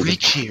he got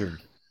rich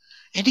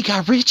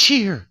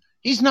here.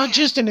 He's not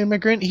just an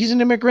immigrant. He's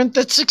an immigrant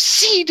that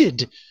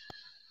succeeded.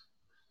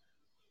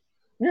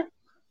 Yeah.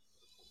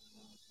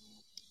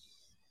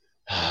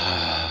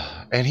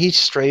 And he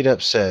straight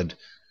up said,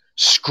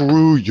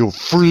 screw your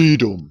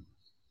freedom.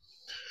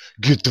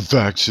 Get the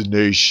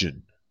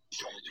vaccination.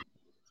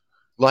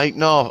 Like,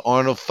 no,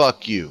 Arnold,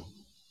 fuck you.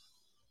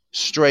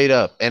 Straight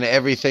up. And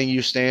everything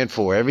you stand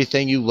for,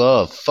 everything you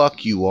love,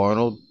 fuck you,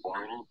 Arnold.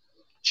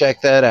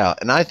 Check that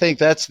out. And I think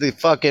that's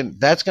going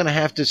to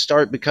have to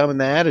start becoming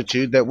the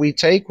attitude that we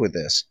take with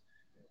this.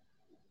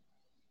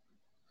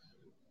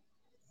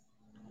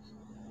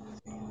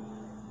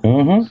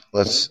 Mm-hmm.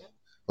 Let's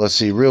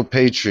see. Real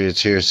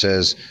Patriots here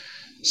says,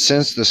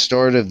 since the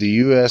start of the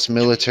U.S.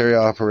 military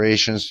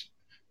operations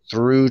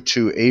through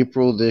to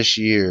April this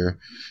year,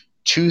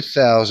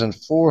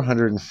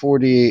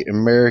 2,448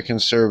 American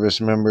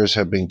service members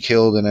have been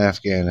killed in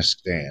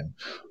Afghanistan,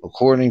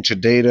 according to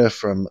data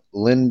from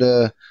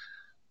Linda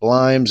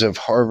Blimes of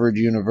Harvard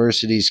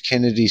University's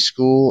Kennedy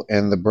School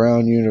and the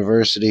Brown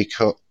University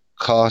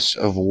Costs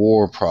of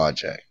War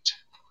Project.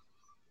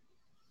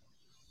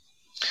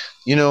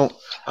 You know,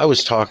 I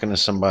was talking to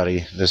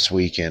somebody this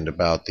weekend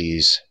about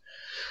these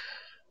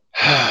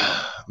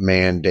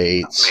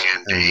mandates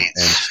and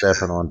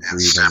stepping on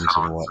freedoms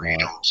and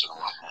whatnot.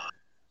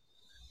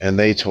 And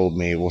they told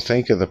me, well,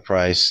 think of the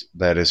price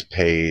that is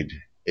paid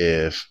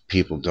if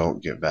people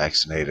don't get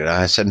vaccinated.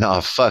 I said, no,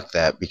 fuck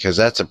that, because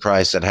that's a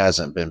price that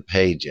hasn't been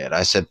paid yet.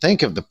 I said,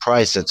 think of the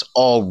price that's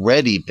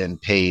already been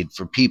paid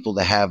for people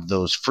to have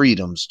those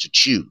freedoms to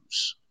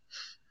choose.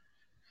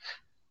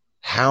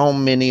 How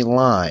many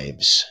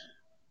lives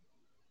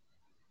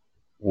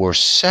were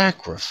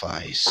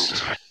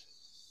sacrificed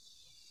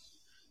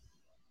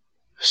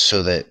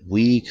so that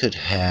we could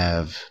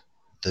have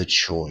the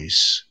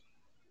choice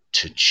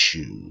to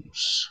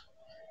choose?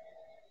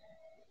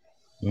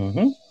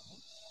 Mm-hmm.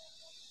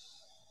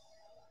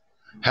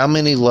 How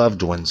many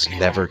loved ones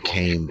never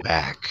came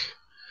back?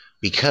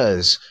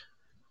 Because,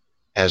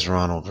 as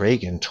Ronald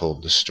Reagan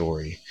told the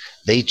story,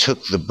 they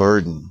took the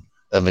burden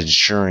of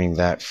ensuring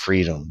that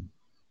freedom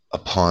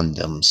upon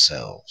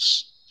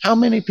themselves. How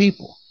many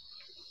people?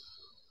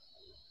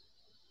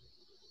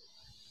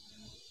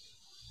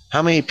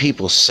 How many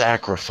people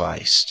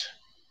sacrificed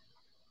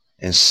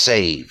and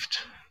saved?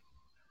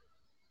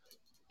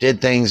 Did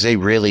things they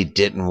really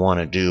didn't want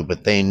to do,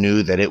 but they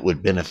knew that it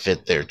would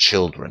benefit their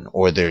children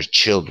or their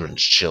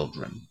children's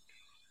children.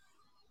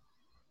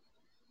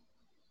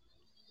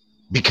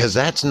 Because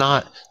that's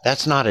not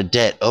a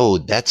debt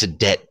owed, that's a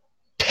debt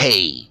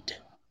paid.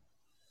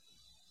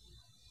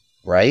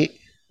 Right?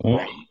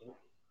 Mm-hmm.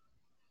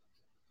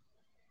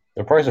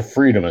 The price of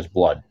freedom is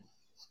blood.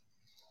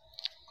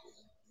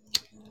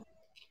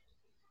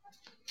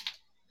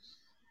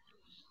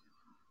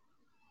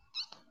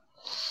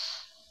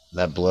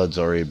 That blood's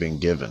already been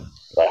given.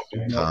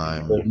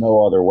 There's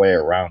no other way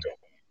around it.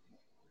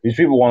 These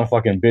people want to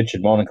fucking bitch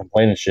and moan and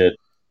complain and shit.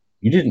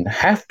 You didn't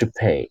have to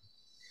pay.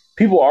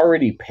 People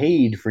already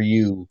paid for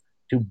you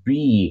to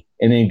be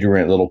an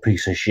ignorant little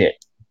piece of shit.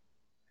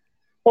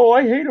 Oh,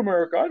 I hate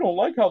America. I don't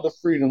like how the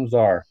freedoms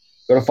are.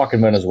 Go to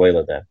fucking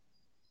Venezuela then.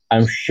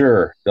 I'm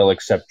sure they'll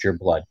accept your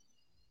blood.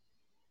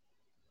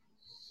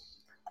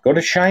 Go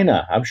to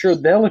China. I'm sure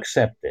they'll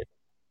accept it.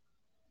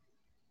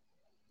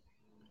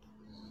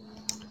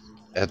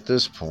 At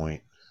this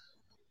point,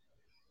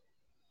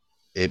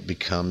 it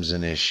becomes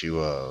an issue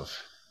of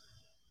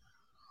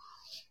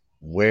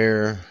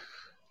where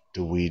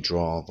do we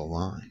draw the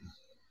line?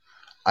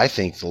 I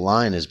think the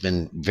line has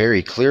been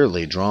very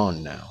clearly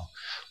drawn now.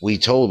 We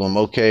told them,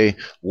 okay,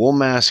 we'll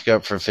mask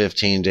up for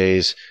 15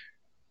 days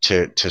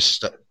to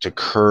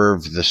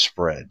curve the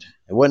spread.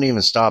 It wouldn't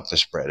even stop the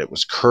spread. It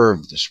was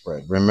curve the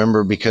spread.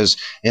 Remember, because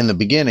in the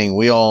beginning,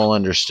 we all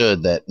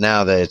understood that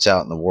now that it's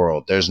out in the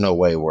world, there's no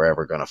way we're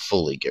ever going to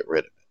fully get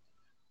rid of it.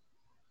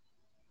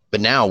 But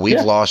now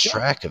we've lost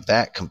track of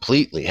that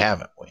completely,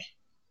 haven't we?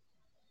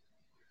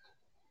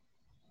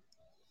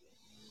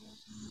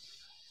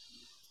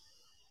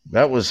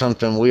 That was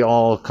something we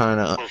all kind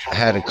of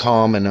had a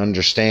common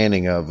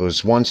understanding of,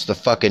 was once the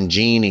fucking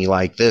genie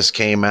like this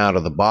came out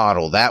of the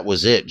bottle, that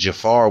was it.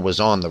 Jafar was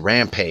on the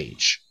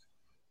rampage.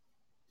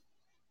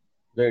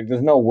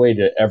 There's no way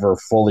to ever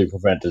fully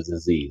prevent a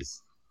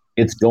disease.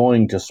 It's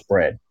going to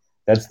spread.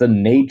 That's the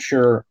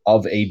nature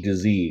of a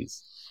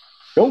disease.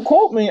 Don't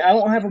quote me. I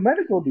don't have a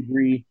medical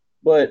degree,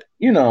 but,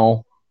 you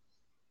know,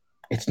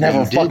 it's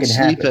never fucking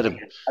happened.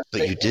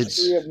 But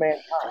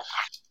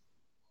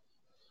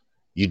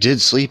you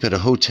did sleep at a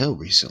hotel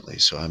recently,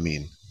 so I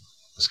mean,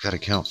 it's got to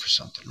count for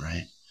something,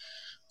 right?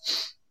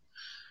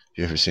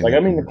 You ever seen? Like, I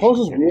mean, the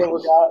closest we ever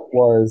got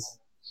was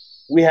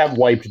we have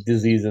wiped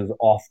diseases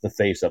off the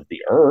face of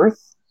the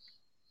earth,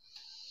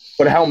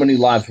 but how many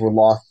lives were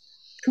lost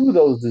to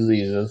those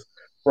diseases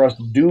for us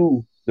to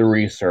do the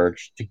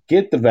research, to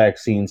get the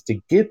vaccines, to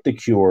get the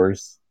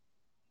cures,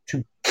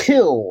 to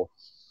kill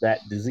that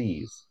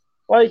disease,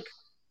 like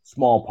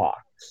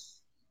smallpox,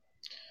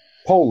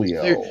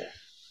 polio.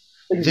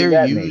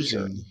 They're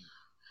using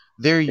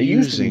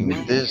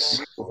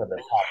this.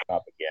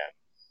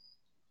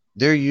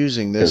 They're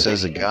using this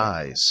as a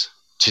guise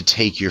to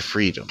take your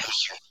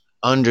freedoms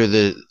under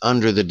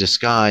the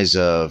disguise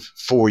of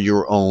for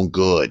your own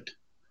good.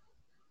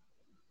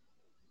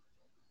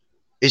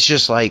 It's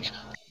just like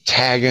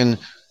tagging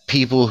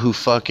people who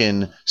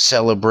fucking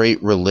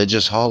celebrate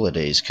religious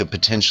holidays could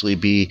potentially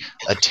be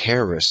a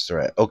terrorist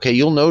threat. Okay,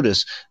 you'll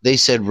notice they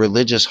said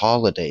religious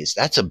holidays.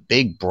 That's a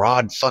big,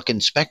 broad fucking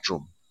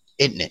spectrum,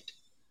 isn't it?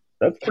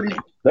 That's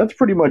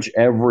pretty much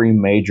every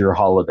major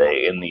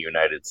holiday in the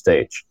United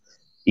States.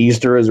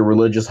 Easter is a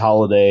religious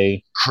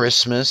holiday.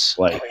 Christmas,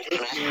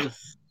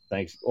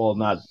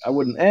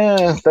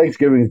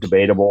 Thanksgiving is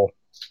debatable.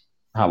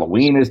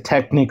 Halloween is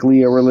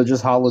technically a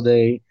religious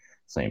holiday.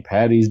 St.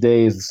 Paddy's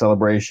Day is a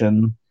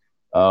celebration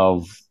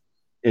of.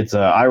 It's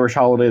an Irish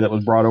holiday that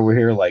was brought over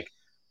here. Like,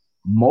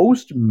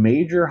 most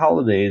major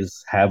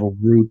holidays have a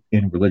root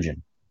in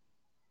religion,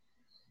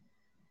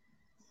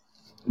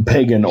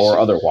 pagan or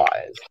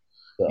otherwise.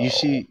 So.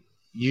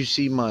 You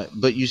see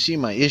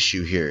my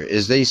issue here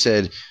is they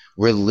said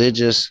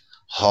religious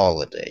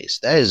holidays.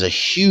 That is a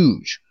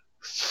huge,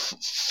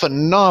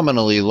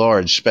 phenomenally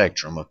large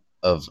spectrum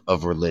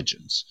of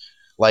religions.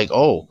 Like,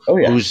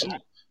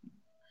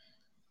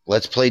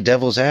 let's play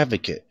devil's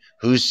advocate.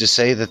 Who's to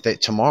say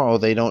that tomorrow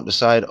they don't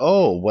decide,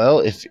 oh,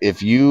 well,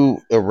 if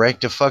you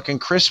erect a fucking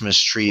Christmas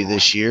tree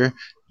this year,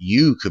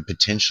 you could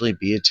potentially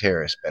be a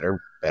terrorist.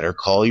 Better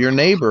call your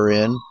neighbor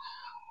in.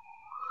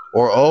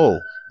 Or,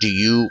 do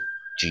you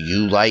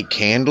like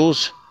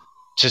candles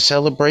to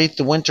celebrate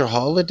the winter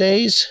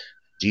holidays?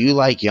 Do you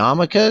like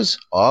yarmulkes?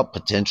 Oh,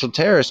 potential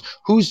terrorists.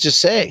 Who's to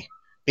say?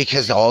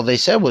 Because all they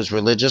said was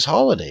religious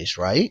holidays,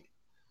 right?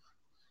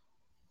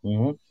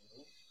 Mm-hmm.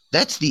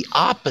 That's the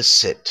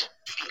opposite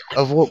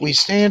of what we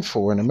stand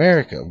for in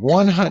America.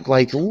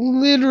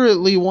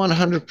 Literally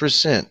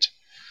 100%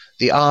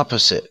 the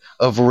opposite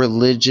of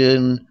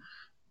religion,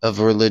 of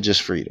religious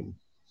freedom.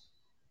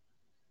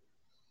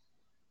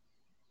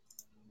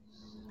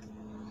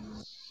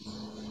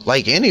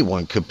 Like,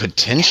 anyone could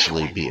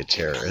potentially be a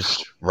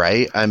terrorist,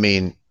 right? I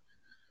mean,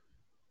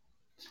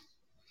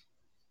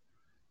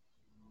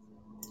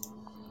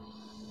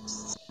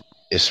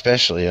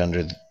 especially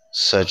under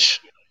such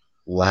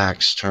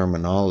lax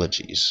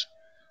terminologies.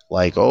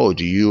 Like, oh,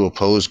 do you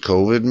oppose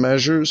COVID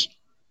measures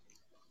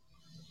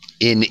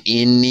in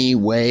any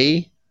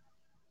way?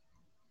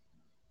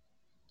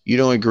 You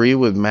don't agree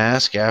with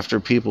masks after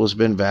people has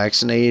been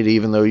vaccinated,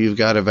 even though you've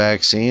got a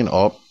vaccine?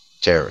 Oh,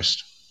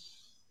 terrorist.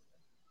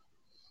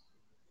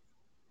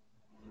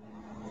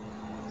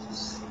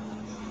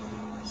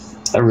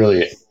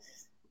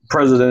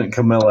 President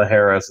Kamala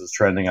Harris is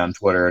trending on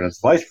Twitter, and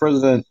it's Vice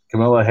President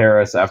Kamala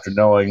Harris after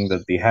knowing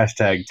that the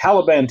hashtag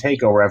Taliban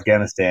takeover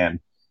Afghanistan.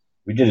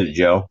 We did it,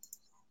 Joe.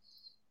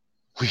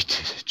 We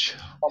did it, Joe.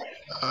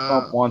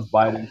 Trump wants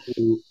Biden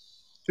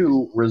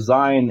to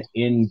resign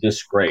in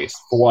disgrace.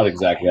 For what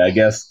exactly? I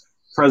guess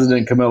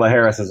President Kamala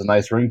Harris has a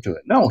nice ring to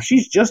it. No,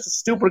 she's just as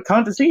stupid a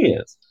cunt as he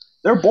is.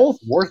 They're both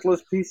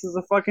worthless pieces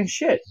of fucking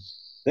shit.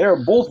 They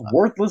are both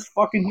worthless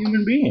fucking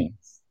human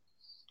beings.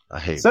 I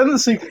hate. Send the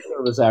Secret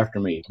Service after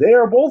me. They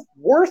are both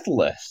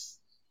worthless.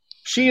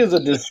 She is a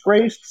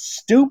disgraced,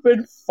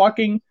 stupid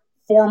fucking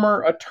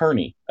former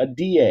attorney, a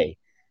DA.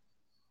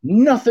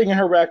 Nothing in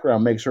her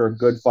background makes her a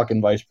good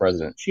fucking vice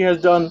president. She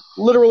has done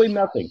literally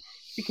nothing.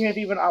 She can't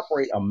even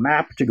operate a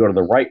map to go to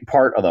the right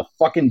part of the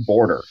fucking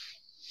border.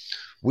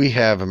 We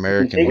have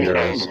American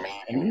heroes.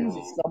 And he's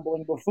a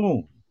stumbling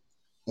buffoon.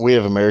 We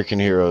have American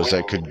heroes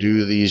that could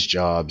do these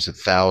jobs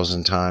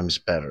 1,000 times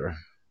better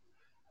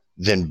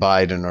than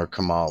Biden or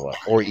Kamala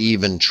or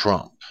even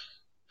Trump.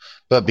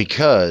 But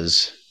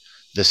because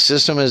the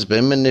system has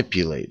been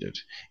manipulated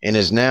and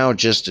is now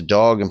just a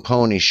dog and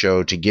pony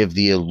show to give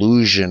the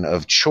illusion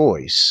of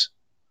choice,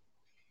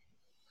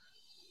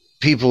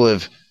 people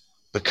have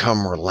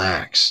become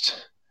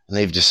relaxed and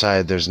they've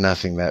decided there's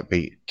nothing that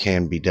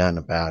can be done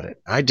about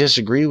it. I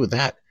disagree with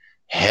that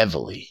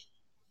heavily.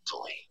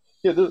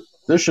 Yeah,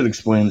 this should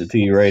explain it to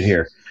you right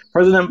here.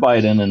 President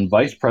Biden and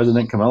Vice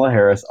President Kamala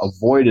Harris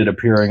avoided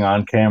appearing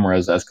on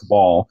cameras as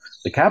Kabul,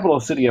 the capital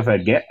city of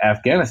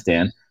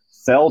Afghanistan,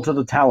 fell to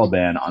the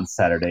Taliban on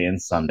Saturday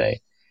and Sunday.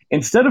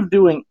 Instead of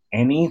doing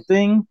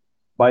anything,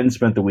 Biden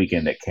spent the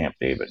weekend at Camp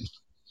David.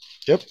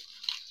 Yep.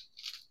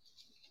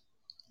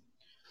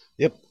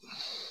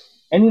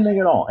 Anything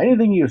at all.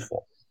 Anything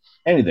useful.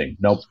 Anything.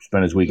 Nope.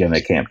 Spent his weekend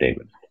at Camp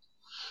David.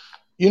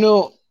 You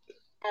know,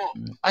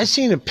 I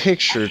seen a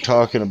picture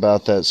talking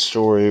about that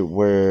story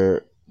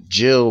where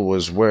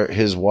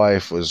his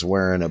wife was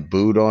wearing a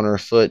boot on her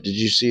foot. Did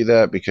you see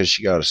that? Because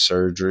she got a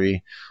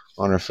surgery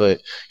on her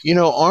foot. You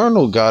know,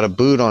 Arnold got a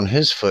boot on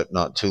his foot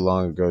not too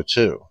long ago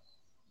too.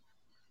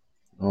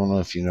 I don't know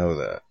if you know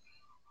that,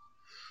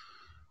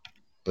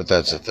 but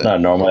that's a thing.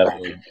 Not normal.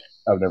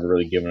 I've never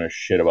really given a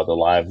shit about the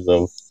lives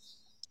of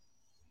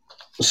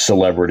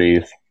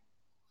celebrities.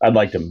 I'd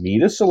like to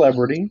meet a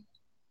celebrity.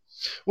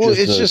 Well,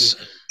 it's just.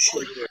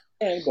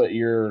 But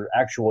your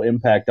actual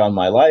impact on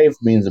my life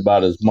means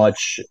about as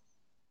much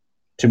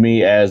to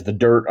me as the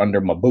dirt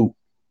under my boot.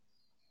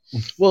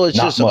 Well, it's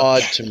just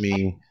odd to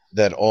me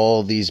that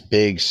all these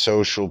big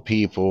social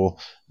people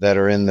that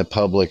are in the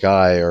public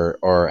eye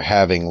are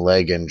having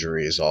leg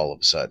injuries all of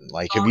a sudden.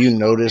 Like, have you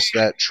noticed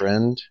that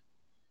trend?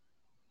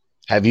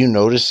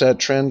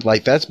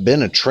 Like, that's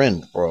been a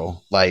trend,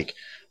 bro. Like,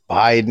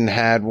 Biden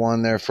had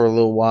one there for a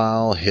little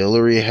while.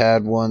 Hillary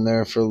had one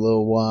there for a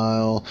little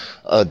while.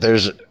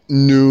 There's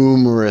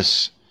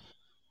numerous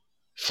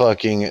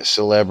fucking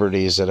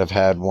celebrities that have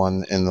had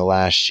one in the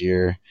last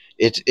year.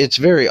 It's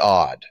very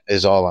odd,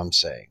 is all I'm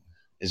saying.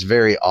 It's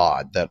very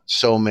odd that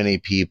so many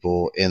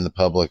people in the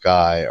public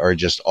eye are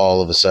just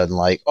all of a sudden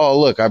like, oh,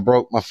 look, I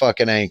broke my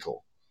fucking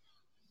ankle.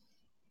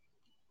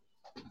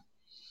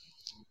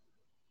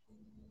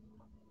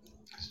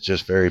 It's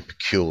just very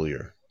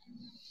peculiar.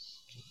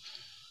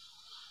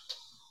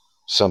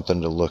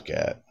 Something to look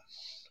at.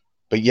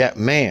 But yet,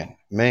 man,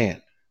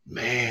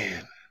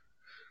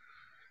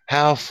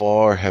 how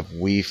far have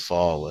we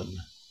fallen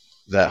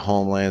that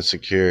Homeland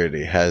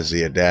Security has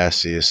the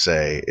audacity to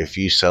say, if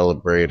you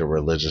celebrate a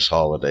religious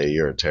holiday,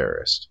 you're a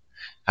terrorist?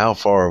 How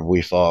far have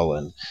we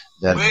fallen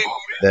that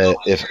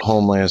if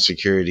Homeland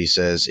Security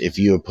says, if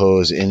you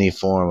oppose any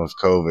form of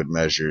COVID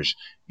measures,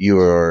 you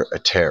are a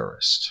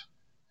terrorist?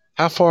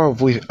 How far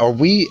are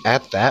we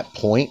at that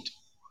point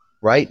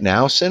right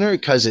now, Senator?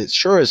 Because it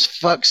sure as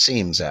fuck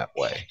seems that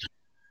way.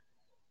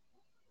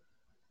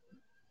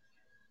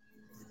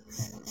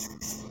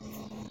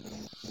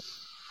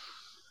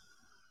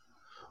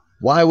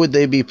 Why would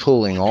they be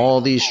pulling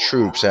all these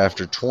troops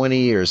after 20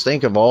 years?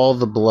 Think of all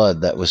the blood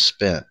that was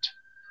spent.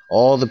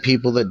 All the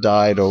people that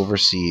died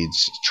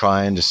overseas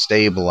trying to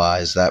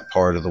stabilize that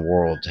part of the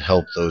world to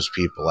help those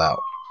people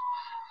out.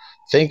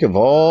 Think of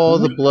all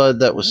the blood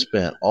that was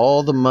spent,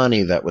 all the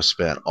money that was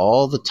spent,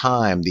 all the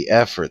time, the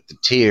effort, the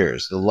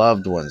tears, the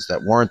loved ones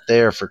that weren't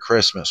there for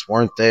Christmas,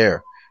 weren't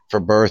there for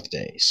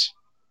birthdays.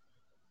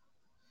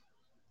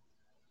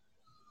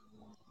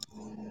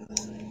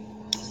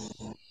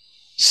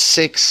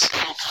 Six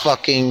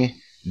fucking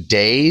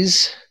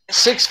days,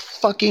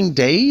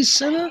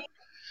 Senator?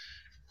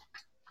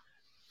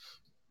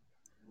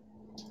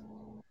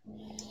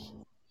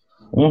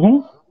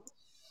 Mm-hmm.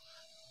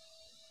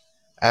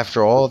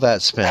 After all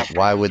that spent,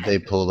 why would they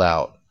pull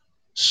out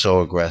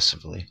so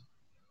aggressively?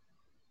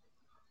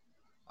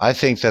 I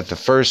think that the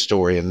first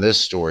story and this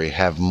story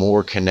have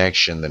more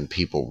connection than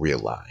people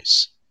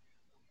realize.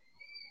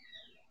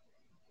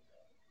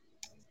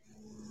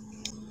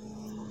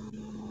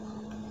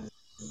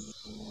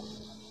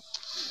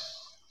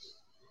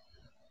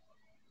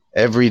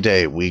 Every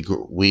day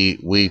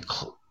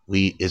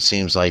it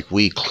seems like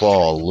we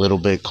claw a little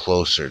bit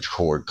closer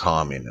toward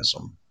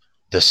communism,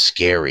 the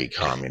scary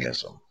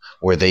communism,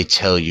 where they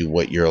tell you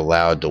what you're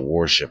allowed to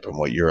worship and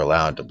what you're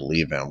allowed to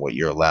believe in, what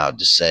you're allowed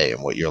to say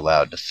and what you're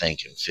allowed to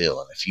think and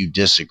feel. And if you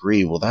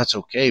disagree, well, that's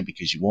okay,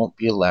 because you won't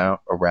be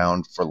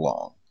around for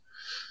long.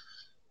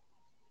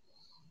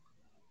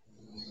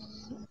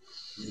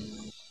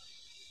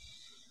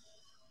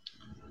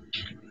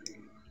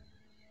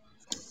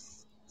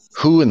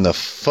 Who in the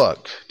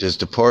fuck does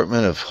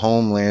Department of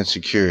Homeland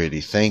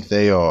Security think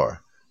they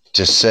are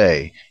to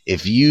say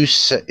if you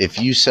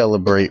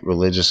celebrate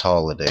religious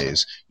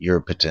holidays, you're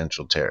a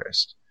potential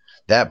terrorist?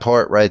 That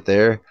part right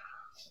there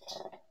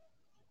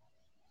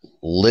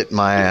lit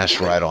my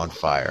ass right on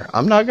fire.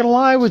 I'm not gonna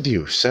lie with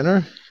you,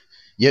 sinner.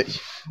 You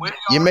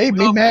made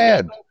me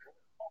mad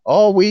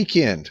all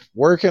weekend.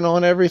 Working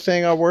on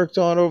everything I worked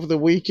on over the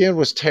weekend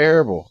was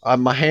terrible.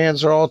 My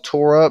hands are all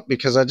tore up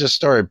because I just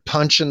started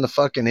punching the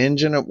fucking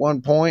engine at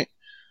one point.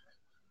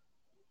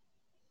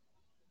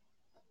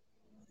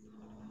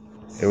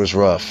 It was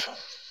rough.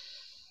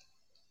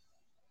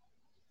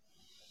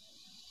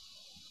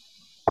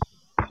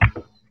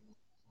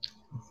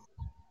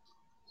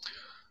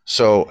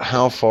 So,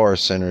 how far,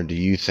 Senator, do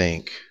you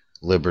think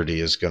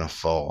liberty is going to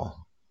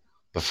fall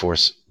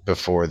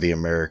before the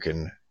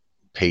American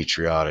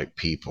patriotic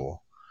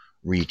people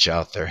reach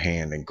out their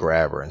hand and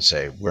grab her and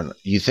say,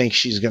 you think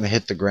she's going to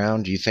hit the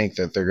ground? Do you think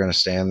that they're going to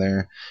stand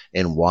there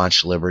and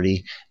watch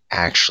liberty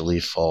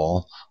actually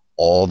fall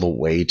all the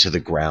way to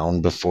the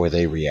ground before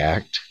they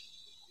react?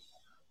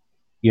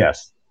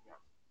 Yes.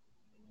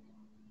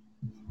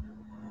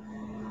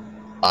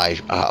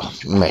 Oh,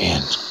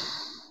 man.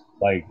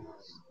 Like,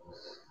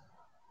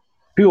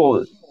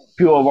 people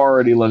have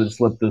already let it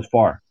slip this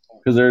far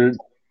because they're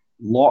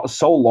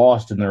so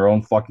lost in their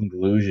own fucking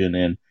delusion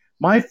and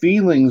my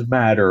feelings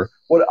matter.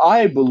 What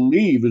I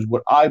believe is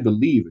what I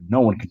believe, and no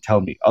one can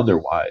tell me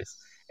otherwise.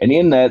 And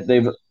in that,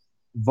 they've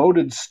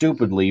voted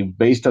stupidly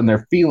based on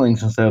their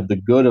feelings instead of the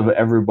good of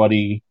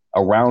everybody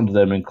around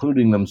them,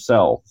 including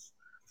themselves.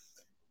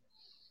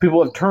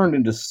 People have turned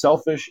into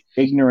selfish,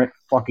 ignorant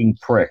fucking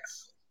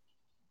pricks.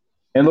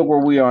 And look where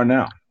we are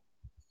now.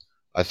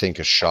 I think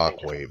a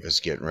shockwave is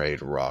getting ready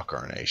to rock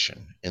our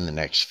nation in the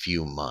next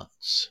few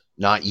months.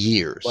 Not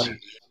years.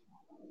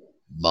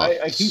 Months.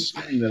 I keep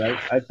saying that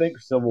I think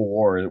Civil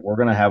War, we're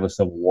going to have a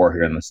Civil War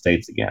here in the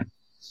States again.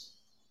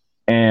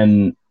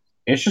 And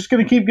it's just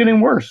going to keep getting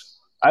worse.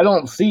 I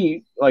don't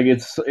see, like,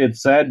 it's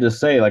sad to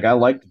say, like, I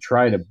like to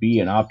try to be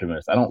an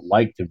optimist. I don't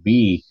like to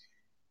be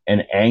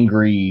an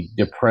angry,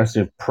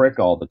 depressive prick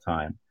all the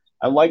time.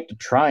 I like to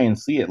try and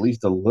see at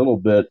least a little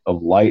bit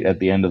of light at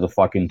the end of the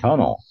fucking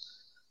tunnel.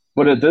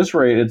 But at this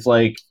rate, it's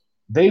like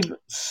they've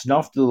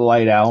snuffed the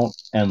light out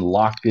and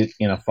locked it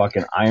in a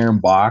fucking iron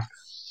box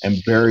and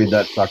buried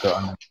that sucker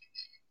under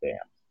the dam.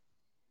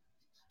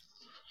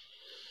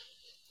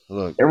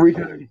 Look, every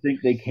time you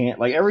think they can't,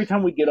 like every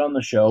time we get on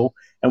the show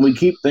and we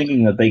keep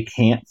thinking that they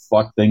can't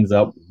fuck things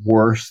up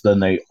worse than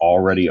they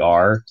already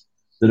are,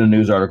 then a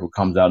news article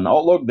comes out and,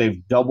 oh, look,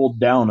 they've doubled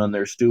down on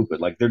their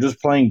stupid. Like they're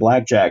just playing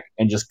blackjack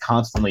and just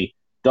constantly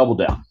double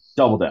down,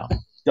 double down,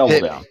 double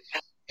down.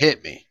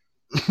 Hit me.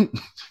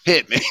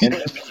 Hit me. And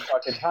every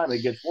fucking time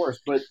it gets worse.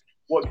 But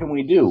what can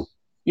we do?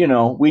 You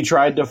know, we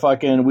tried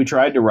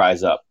to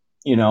rise up.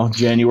 You know,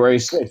 January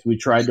 6th, we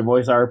tried to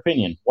voice our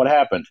opinion. What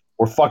happened?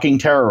 We're fucking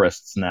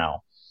terrorists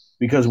now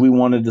because we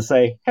wanted to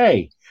say,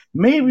 hey,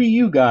 maybe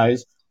you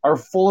guys are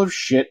full of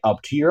shit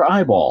up to your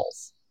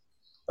eyeballs.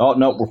 Oh,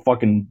 no, we're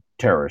fucking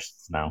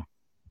terrorists now.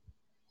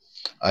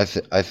 I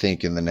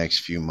think in the next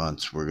few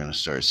months, we're going to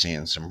start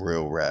seeing some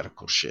real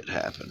radical shit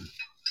happen.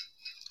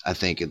 I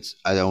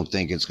don't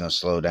think it's going to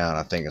slow down.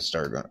 I think it's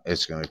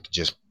going to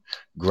just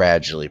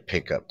gradually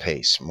pick up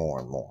pace more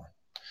and more.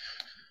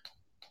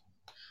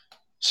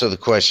 So the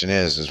question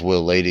is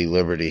will Lady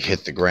Liberty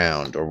hit the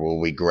ground or will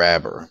we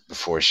grab her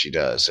before she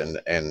does?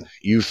 And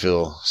you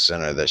feel,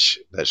 Senator,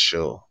 that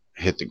she'll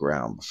hit the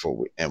ground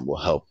before we'll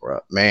help her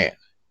up. Man.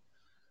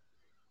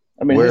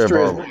 I mean,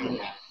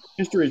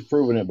 history has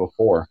proven it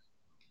before.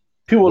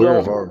 People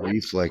don't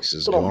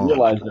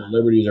realize their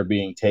liberties are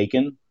being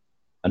taken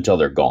until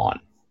they're gone.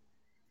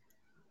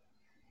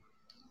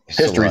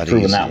 History's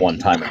proven that one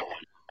time.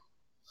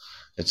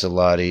 It's a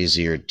lot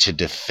easier to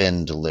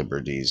defend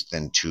liberties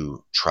than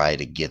to try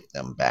to get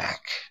them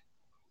back.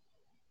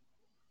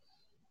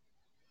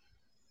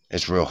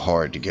 It's real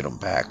hard to get them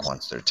back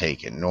once they're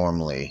taken.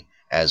 Normally,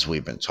 as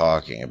we've been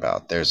talking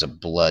about, there's a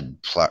blood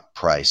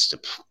price to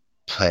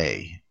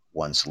pay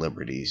once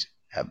liberties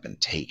have been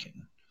taken.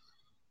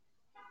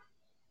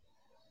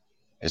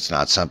 It's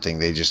not something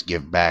they just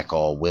give back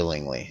all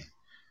willingly.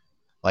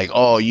 Like,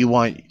 you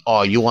want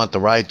the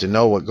right to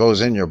know what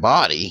goes in your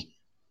body,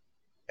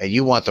 and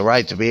you want the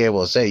right to be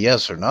able to say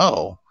yes or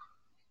no.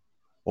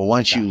 Well,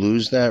 once you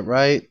lose that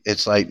right,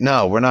 it's like,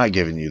 no, we're not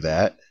giving you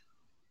that.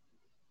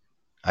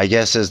 I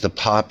guess as the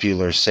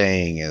popular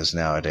saying is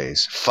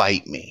nowadays,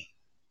 fight me.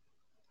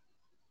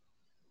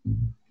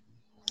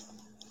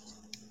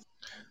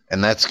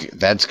 And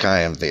that's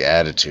kind of the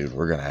attitude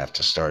we're going to have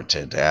to start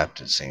to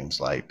adapt, it seems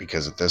like,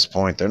 because at this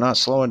point, they're not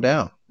slowing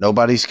down.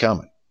 Nobody's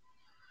coming.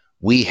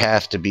 We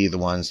have to be the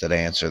ones that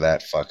answer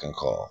that fucking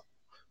call.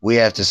 We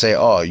have to say,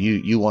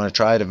 you want to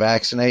try to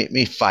vaccinate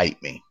me?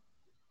 Fight me.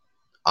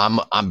 I'm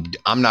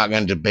not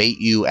going to debate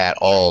you at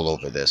all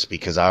over this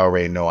because I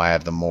already know I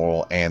have the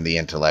moral and the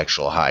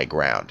intellectual high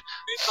ground.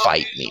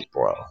 Fight me,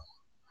 bro.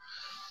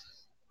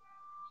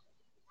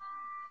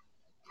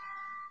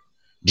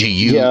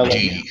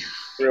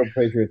 Real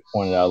Patriots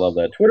pointed out, I love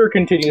that. Twitter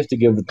continues to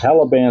give the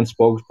Taliban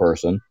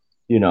spokesperson,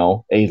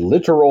 a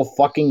literal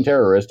fucking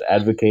terrorist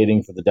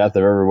advocating for the death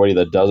of everybody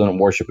that doesn't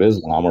worship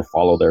Islam or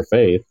follow their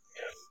faith,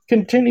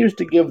 continues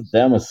to give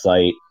them a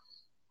site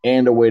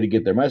and a way to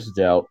get their message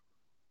out.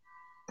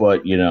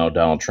 But,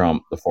 Donald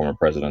Trump, the former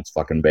president's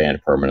fucking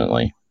banned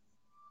permanently.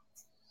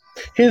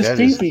 His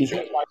teepees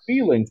hurt my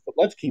feelings, but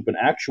let's keep an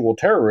actual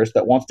terrorist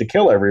that wants to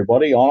kill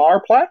everybody on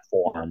our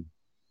platform.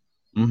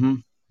 Mm-hmm.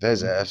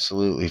 That's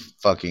absolutely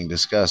fucking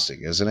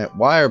disgusting, isn't it?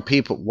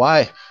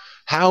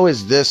 How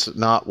is this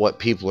not what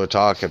people are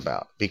talking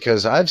about?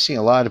 Because I've seen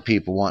a lot of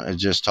people want to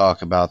just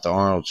talk about the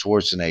Arnold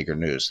Schwarzenegger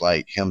news,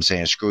 like him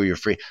saying, screw your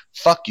free.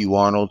 Fuck you,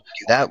 Arnold.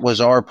 That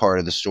was our part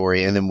of the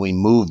story. And then we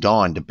moved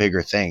on to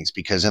bigger things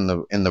because in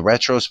the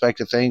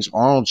retrospect of things,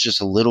 Arnold's just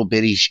a little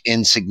bitty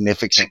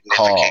insignificant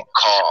call.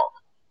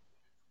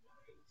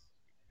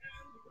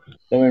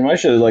 I mean, my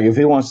shit is like, if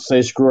he wants to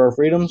say screw our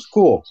freedoms,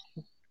 cool.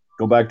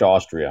 Go back to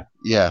Austria.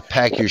 Yeah,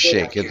 pack your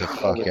shit. Get the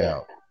fuck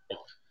out.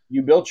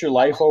 You built your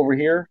life over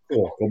here?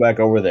 Cool. Go back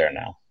over there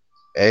now.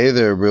 Hey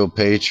there, Real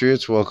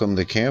Patriots. Welcome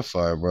to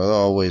Campfire, brother.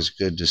 Always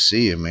good to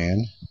see you,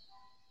 man.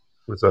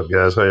 What's up,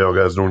 guys? How y'all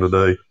guys doing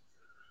today?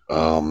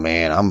 Oh,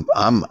 man.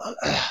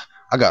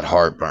 I got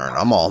heartburn.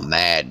 I'm all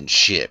mad and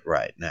shit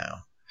right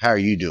now. How are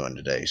you doing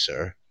today,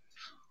 sir?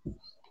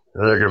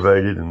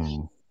 Aggravated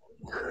and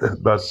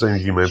about the same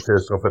as you, man.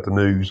 Pissed off at the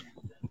news.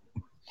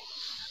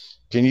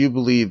 Can you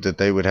believe that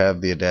they would have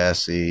the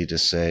audacity to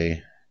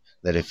say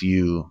that if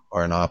you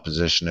are in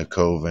opposition to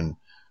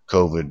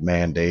COVID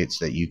mandates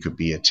that you could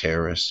be a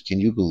terrorist? Can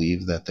you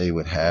believe that they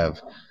would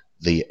have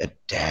the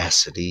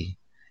audacity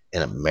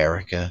in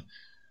America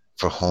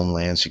for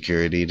Homeland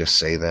Security to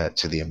say that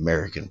to the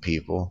American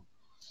people?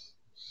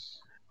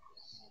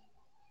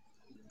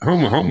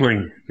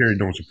 Homeland Security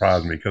don't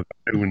surprise me because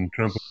when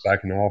Trump was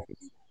back in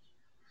office,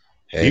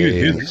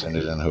 hey,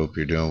 Senator, I hope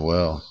you're doing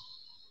well.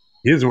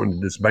 He was wanting to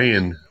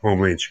disband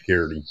Homeland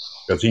Security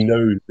because he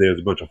knows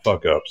there's a bunch of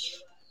fuck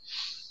ups.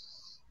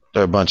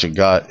 They're a bunch of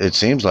it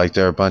seems like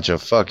they're a bunch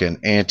of fucking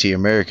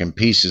anti-American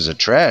pieces of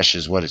trash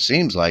is what it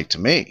seems like to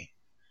me.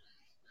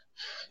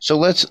 So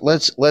let's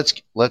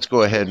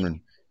go ahead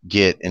and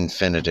get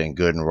Infinitin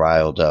good and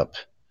riled up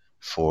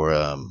for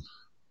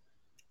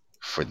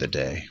the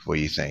day. What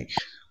do you think?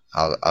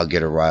 I'll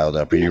get her riled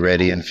up. Are you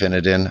ready,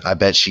 Infinitin? I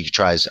bet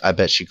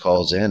she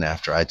calls in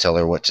after I tell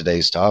her what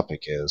today's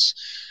topic is.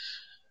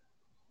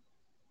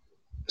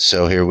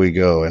 So here we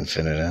go,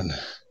 Infinitin.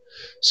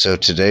 So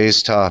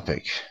today's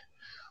topic,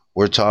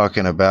 we're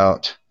talking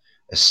about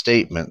a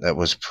statement that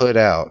was put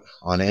out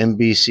on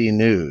NBC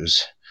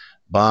News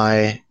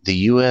by the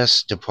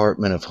U.S.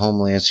 Department of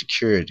Homeland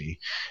Security.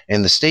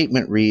 And the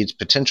statement reads,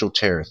 potential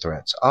terror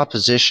threats,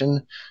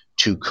 opposition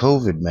to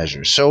COVID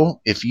measures.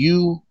 So if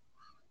you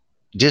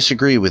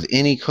disagree with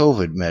any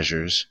COVID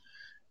measures,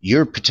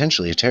 you're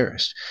potentially a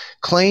terrorist.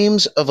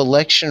 Claims of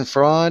election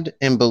fraud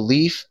and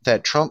belief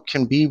that Trump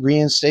can be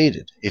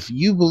reinstated. If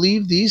you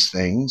believe these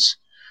things,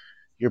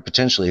 you're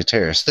potentially a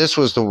terrorist. This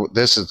is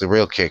the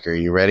real kicker.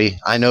 You ready?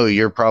 I know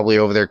you're probably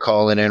over there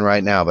calling in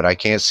right now, but I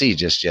can't see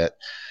just yet.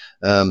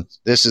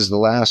 This is the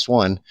last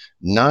one.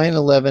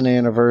 9/11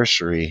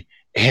 anniversary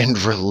and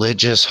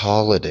religious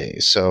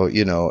holidays. So,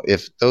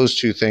 if those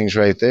two things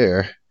right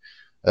there,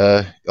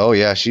 oh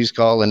yeah, she's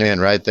calling in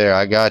right there.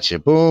 I got you.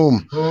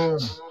 Boom.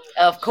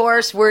 Of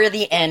course, we're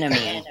the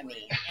enemy.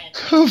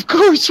 Of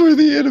course, we're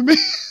the enemy.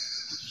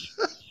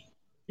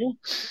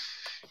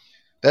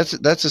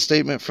 That's a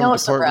statement from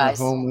Department of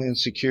Homeland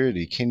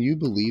Security. Can you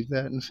believe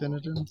that,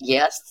 Infinitin?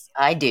 Yes,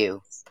 I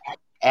do.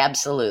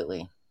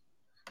 Absolutely.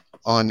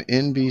 On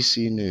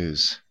NBC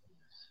News.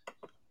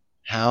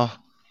 How?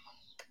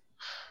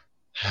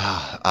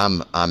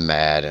 I'm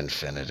mad,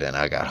 Infinitin.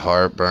 I got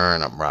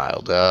heartburn. I'm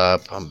riled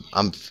up. I'm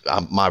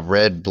my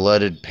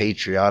red-blooded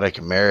patriotic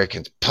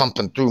American's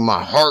pumping through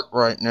my heart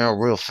right now,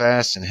 real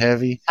fast and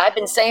heavy. I've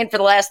been saying for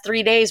the last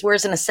 3 days,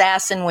 where's an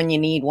assassin when you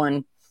need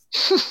one?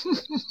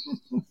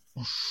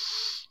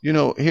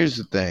 Here's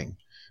the thing.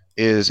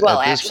 Well,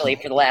 actually,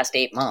 for the last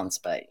 8 months,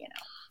 but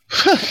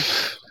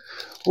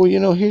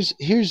Well, here's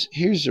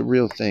the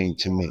real thing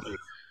to me.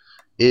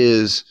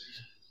 Is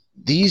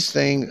these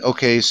things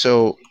okay?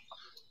 So.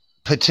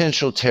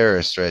 Potential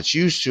terrorist threats.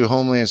 Used to,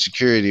 Homeland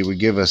Security would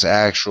give us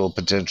actual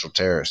potential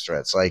terrorist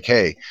threats. Like,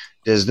 hey,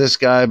 does this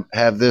guy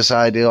have this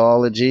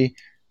ideology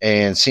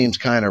and seems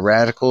kind of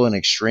radical and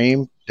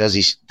extreme? Does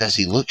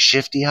he look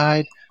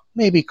shifty-eyed?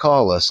 Maybe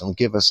call us and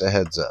give us a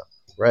heads up,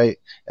 right?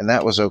 And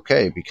that was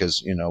okay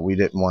because, we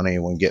didn't want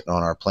anyone getting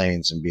on our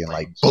planes and being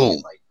like,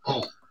 boom,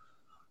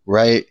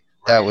 right?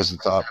 That was the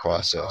thought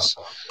process.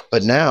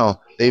 But now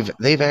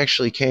they've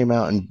actually came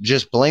out and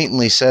just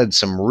blatantly said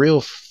some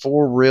real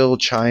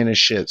China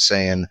shit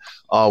saying,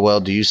 oh, well,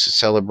 do you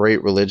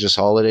celebrate religious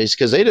holidays?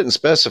 Because they didn't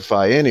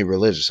specify any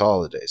religious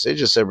holidays. They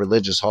just said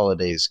religious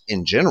holidays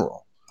in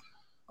general.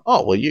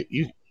 Oh, well,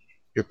 you're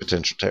a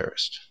potential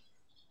terrorist.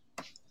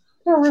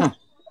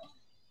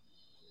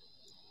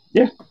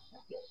 Yeah.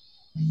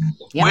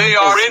 We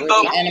are in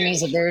the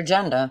enemies of their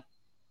agenda.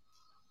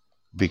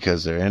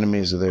 because they're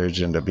enemies of their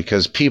agenda,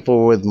 because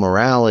people with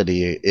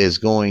morality is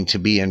going to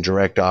be in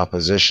direct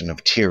opposition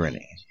of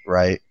tyranny,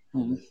 right?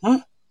 Mm-hmm.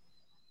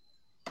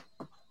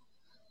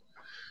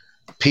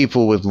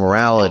 People with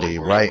morality,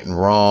 right and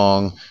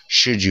wrong,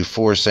 should you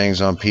force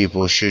things on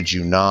people, should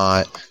you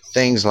not,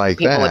 things like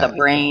People that. with a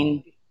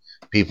brain.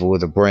 People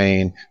with a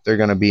brain, they're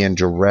going to be in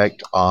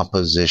direct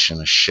opposition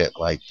of shit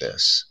like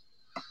this.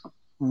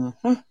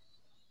 Mm-hmm.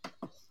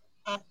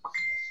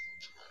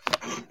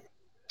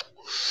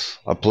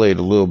 I played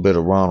a little bit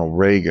of Ronald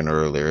Reagan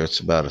earlier. It's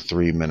about a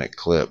 3-minute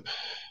clip.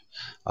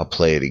 I'll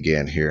play it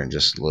again here in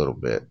just a little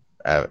bit,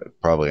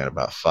 probably in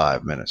about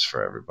 5 minutes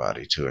for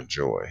everybody to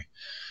enjoy.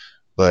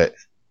 But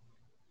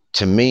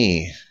to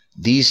me,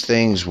 these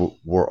things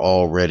were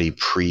already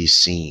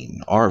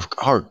pre-seen. Our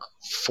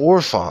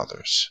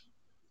forefathers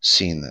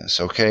seen this,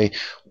 okay?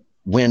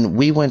 When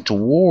we went to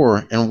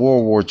war in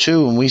World War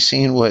II and we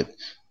seen what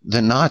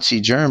the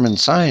Nazi German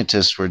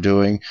scientists were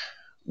doing,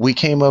 we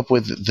came up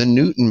with the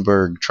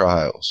Nuremberg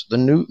trials, the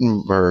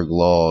Nuremberg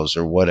laws,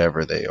 or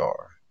whatever they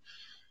are.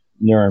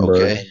 Nuremberg.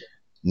 Okay?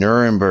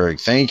 Nuremberg,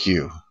 thank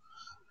you.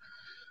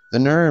 The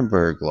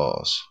Nuremberg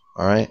laws,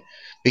 all right?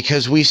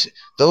 Because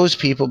those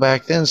people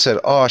back then said,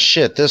 oh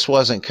shit, this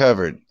wasn't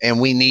covered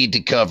and we need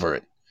to cover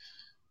it.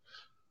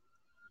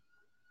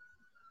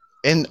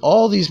 And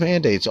all these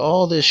mandates,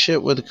 all this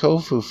shit with the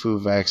Kofufu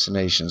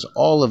vaccinations,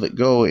 all of it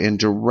go in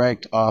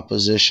direct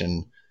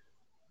opposition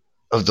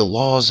of the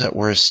laws that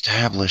were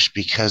established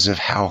because of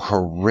how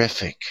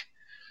horrific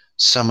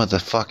some of the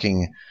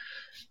fucking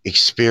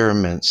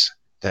experiments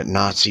that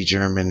Nazi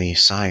Germany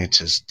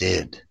scientists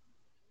did.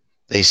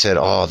 They said,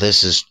 oh,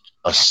 this is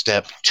a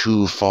step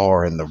too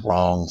far in the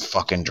wrong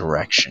fucking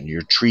direction.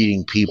 You're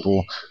treating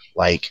people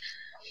like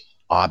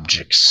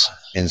objects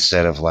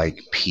instead of like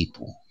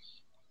people.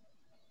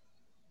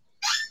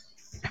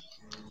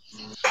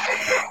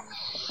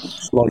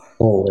 Slow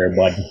roll there,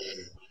 bud.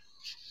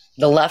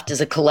 The left is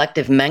a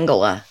collective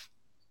Mengele.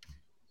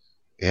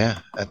 Yeah,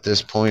 at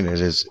this point it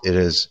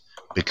has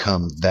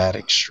become that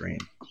extreme.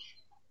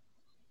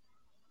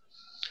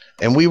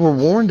 And we were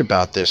warned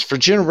about this. For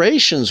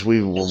generations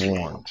we were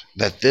warned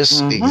that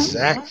this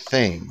exact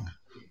thing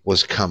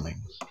was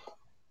coming.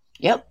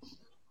 Yep.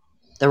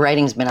 The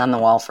writing's been on the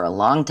wall for a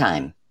long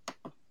time.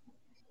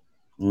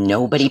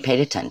 Nobody paid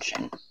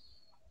attention.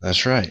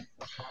 That's right.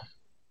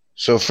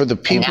 So for the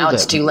people and now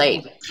it's too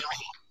late.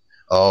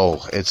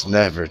 Oh, it's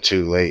never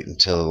too late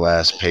until the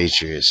last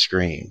patriot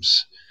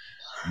screams.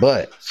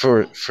 But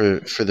for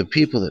the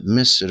people that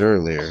missed it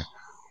earlier,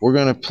 we're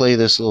going to play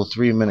this little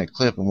 3-minute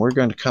clip and we're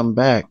going to come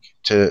back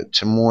to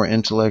more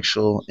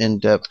intellectual,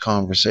 in-depth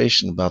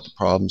conversation about the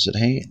problems at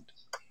hand.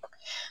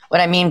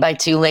 What I mean by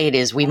too late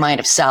is we might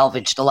have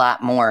salvaged a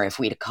lot more if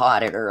we'd have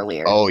caught it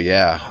earlier. Oh,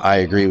 yeah. I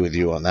agree with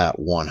you on that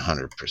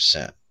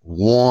 100%.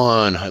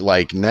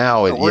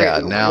 Now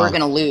we're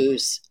going to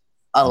lose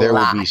a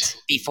lot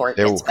before it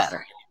gets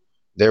better.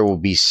 There will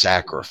be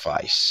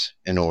sacrifice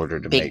in order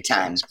to Big make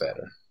time. things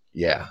better.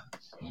 Yeah,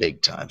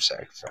 big time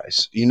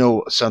sacrifice. You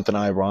know something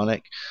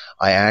ironic?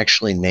 I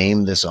actually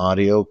named this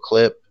audio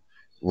clip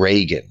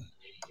Reagan.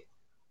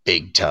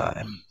 Big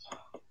time.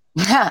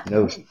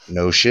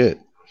 No shit.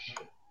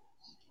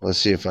 Let's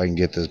see if I can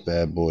get this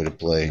bad boy to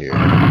play here.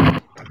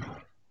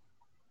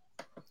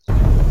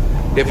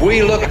 If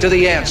we look to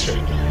the answer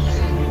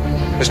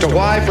as to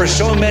why for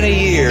so many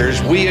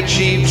years we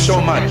achieved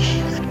so much.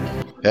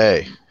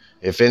 Hey,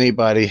 if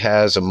anybody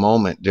has a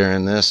moment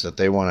during this that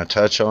they want to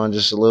touch on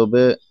just a little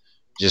bit,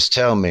 just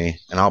tell me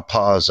and I'll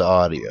pause the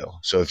audio.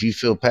 So if you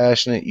feel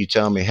passionate, you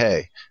tell me,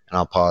 hey, and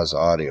I'll pause the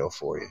audio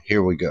for you.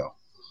 Here we go.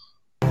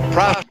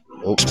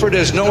 Prospered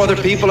as no other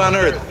people on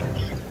earth.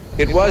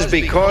 It was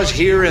because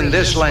here in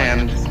this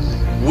land,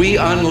 we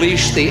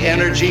unleashed the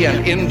energy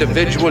and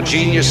individual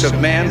genius of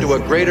man to a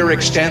greater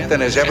extent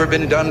than has ever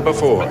been done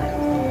before.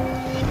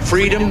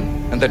 Freedom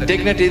and the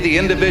dignity of the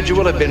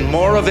individual have been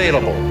more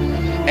available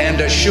and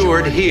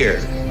assured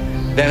here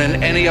than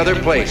in any other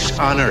place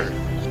on earth.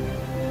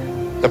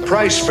 The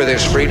price for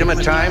this freedom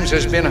at times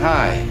has been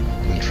high.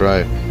 That's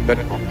right. But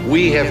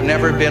we have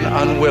never been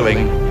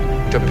unwilling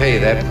to pay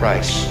that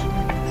price.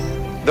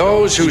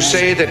 Those who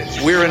say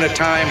that we're in a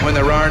time when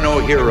there are no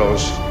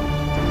heroes,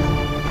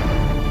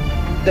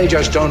 they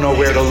just don't know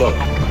where to look.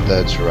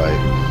 That's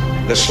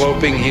right. The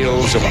sloping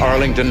hills of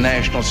Arlington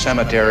National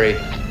Cemetery,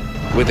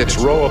 with its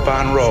row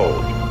upon row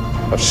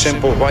of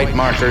simple white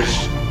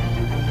markers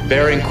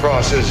bearing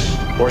crosses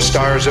or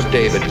stars of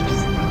David,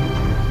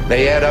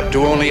 they add up to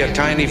only a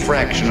tiny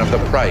fraction of the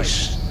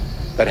price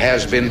that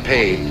has been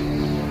paid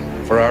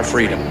for our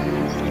freedom.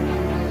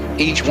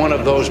 Each one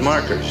of those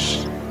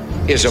markers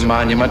is a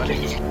monument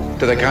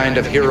to the kind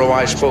of hero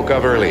I spoke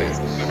of earlier.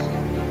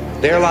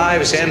 Their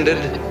lives ended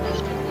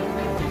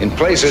in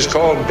places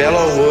called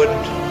Belleau Wood,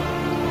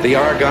 the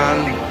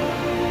Argonne,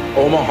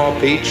 Omaha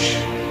Beach,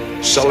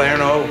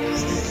 Salerno,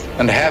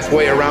 and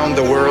halfway around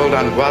the world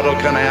on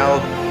Guadalcanal,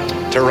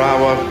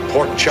 Tarawa,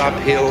 Pork Chop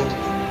Hill,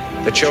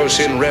 the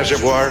Chosin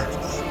Reservoir,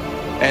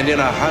 and in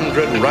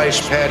 100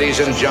 rice paddies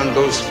and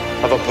jungles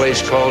of a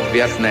place called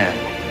Vietnam.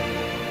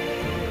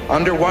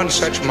 Under one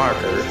such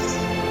marker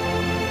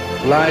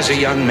lies a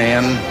young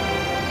man,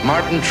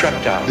 Martin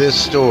Treptow. This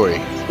story.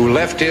 Who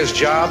left his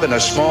job in a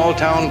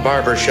small-town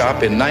barber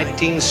shop in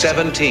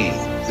 1917.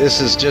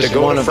 This is just to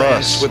go one to of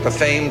France us. with the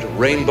famed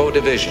Rainbow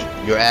Division.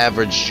 Your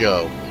average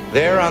Joe.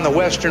 There on the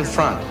Western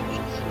Front,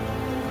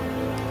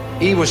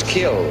 he was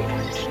killed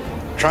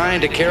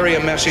trying to carry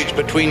a message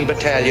between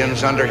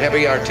battalions under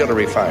heavy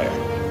artillery fire.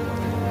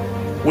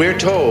 We're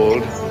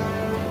told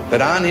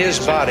that on his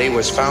body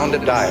was found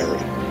a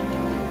diary.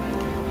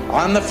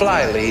 On the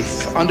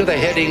flyleaf, under the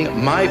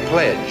heading, My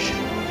Pledge,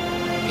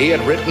 he had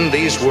written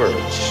these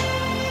words: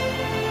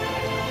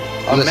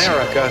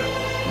 America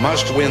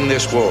must win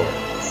this war.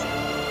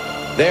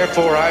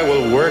 Therefore I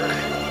will work,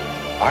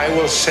 I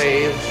will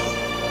save,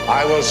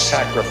 I will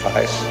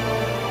sacrifice,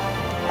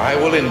 I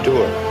will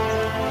endure.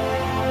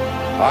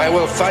 I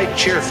will fight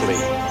cheerfully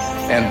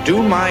and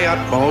do my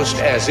utmost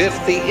as if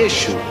the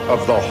issue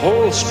of the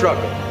whole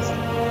struggle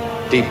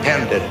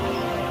depended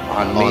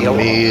on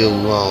me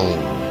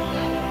alone.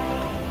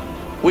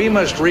 We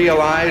must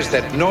realize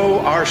that no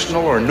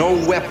arsenal or no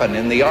weapon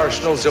in the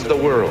arsenals of the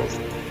world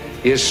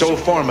is so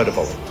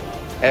formidable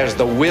as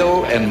the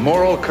will and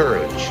moral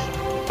courage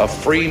of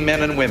free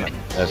men and women.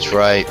 That's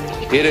right.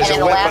 It is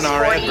a weapon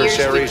our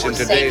adversaries in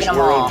today's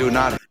world do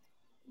not have.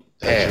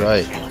 That's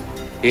right.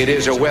 It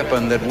is a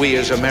weapon that we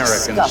as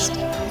Americans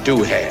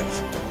do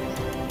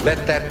have.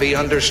 Let that be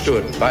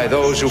understood by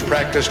those who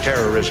practice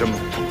terrorism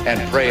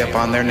and prey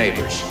upon their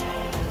neighbors.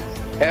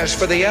 As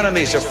for the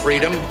enemies of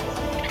freedom,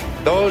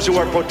 those who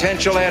are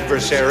potential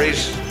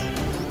adversaries,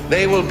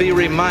 they will be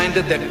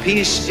reminded that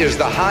peace is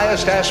the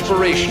highest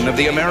aspiration of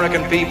the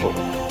American people.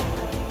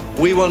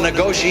 We will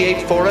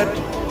negotiate for it,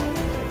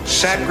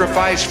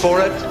 sacrifice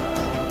for it.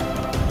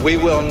 We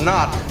will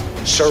not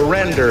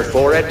surrender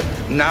for it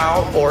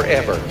now or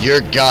ever.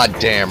 You're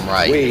goddamn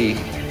right. We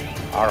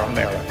are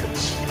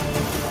Americans.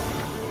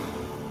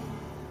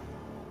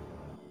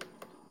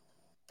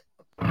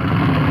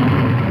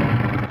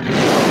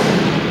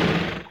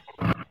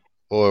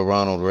 Boy,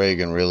 Ronald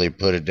Reagan really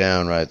put it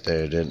down right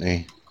there, didn't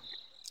he?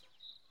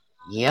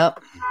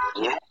 Yep.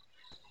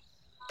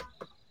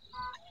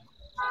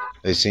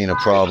 They seen a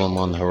problem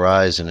on the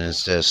horizon, and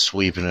instead of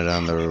sweeping it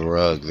under the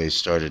rug, they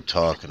started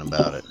talking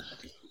about it.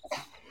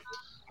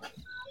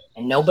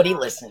 And nobody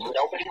listened.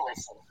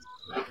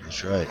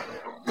 That's right.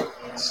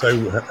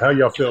 So, how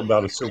y'all feel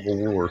about a civil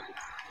war?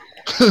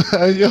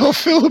 How y'all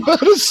feel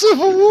about a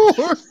civil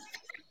war?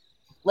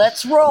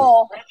 Let's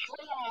roll.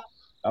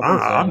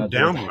 I'm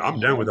down. I'm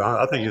down with that.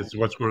 I think it's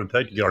what's going to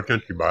take to get our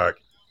country back.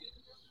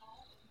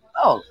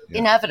 Oh,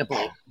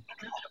 inevitably.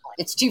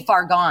 It's too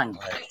far gone.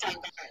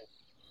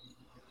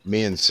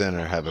 Me and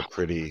Sinner have a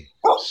pretty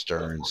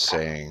stern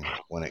saying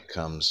when it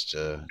comes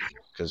to,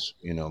 because,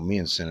 you know, me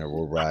and Sinner,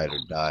 we're ride or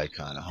die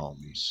kind of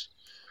homies.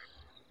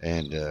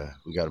 And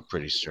we got a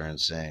pretty stern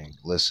saying.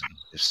 Listen,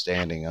 if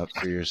standing up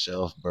for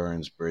yourself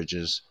burns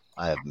bridges,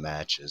 I have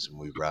matches and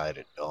we ride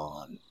at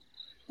dawn.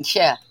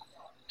 Yeah.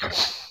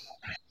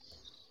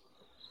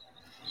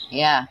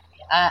 Yeah.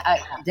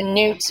 The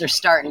newts are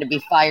starting to be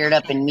fired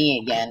up in me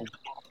again.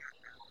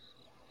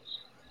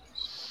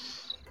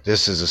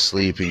 This is a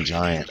sleeping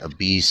giant, a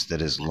beast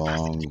that is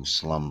long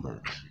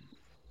slumbered.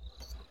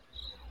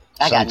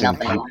 I got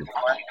nothing on it.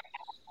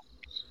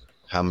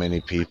 How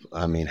many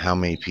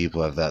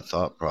people have that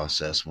thought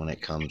process when it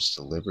comes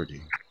to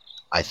liberty?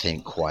 I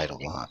think quite a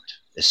lot,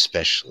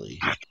 especially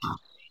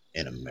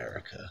in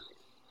America.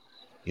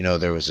 You know,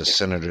 there was a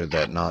senator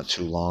that not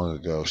too long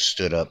ago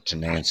stood up to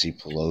Nancy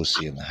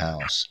Pelosi in the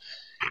House,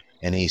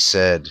 and he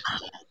said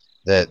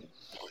that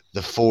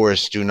the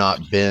forests do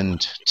not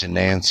bend to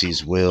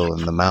Nancy's will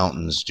and the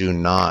mountains do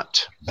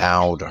not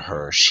bow to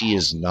her. She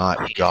is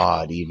not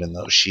God, even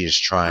though she is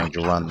trying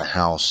to run the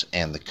House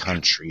and the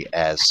country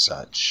as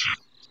such.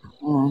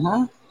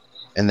 Mm-hmm.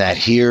 And that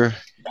here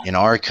in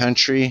our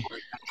country,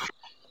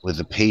 with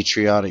the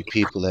patriotic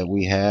people that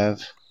we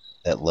have,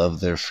 that love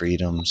their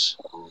freedoms,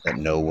 that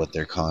know what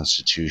their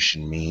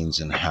Constitution means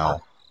and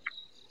how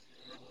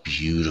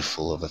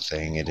beautiful of a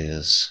thing it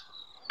is,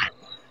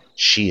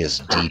 she is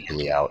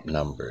deeply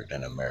outnumbered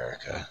in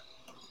America.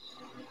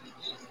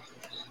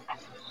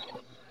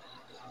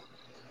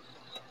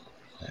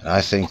 And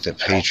I think that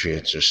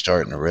patriots are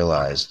starting to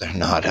realize they're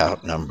not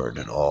outnumbered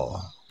at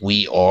all.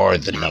 We are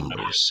the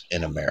numbers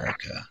in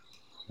America.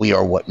 We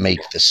are what make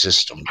the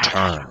system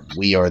turn.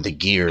 We are the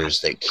gears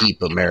that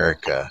keep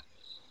America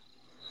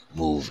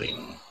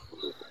moving.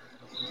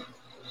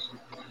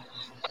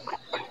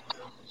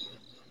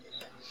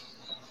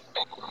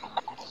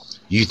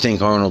 You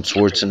think Arnold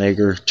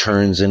Schwarzenegger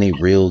turns any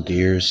real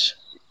gears?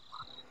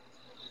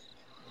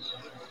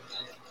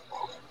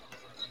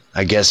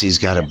 I guess he's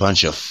got a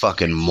bunch of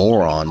fucking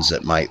morons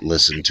that might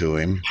listen to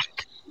him.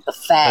 The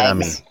fags. But I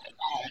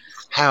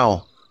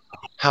mean,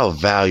 how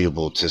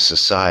valuable to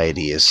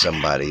society is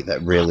somebody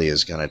that really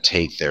is going to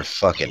take their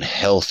fucking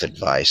health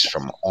advice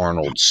from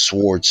Arnold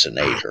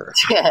Schwarzenegger?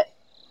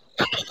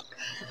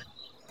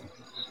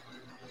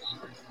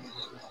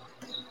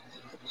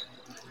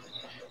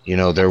 You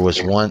know, there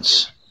was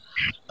once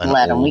an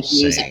Let them. old We can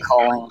use it saying.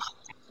 calling.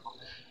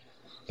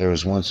 There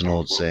was once an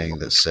old saying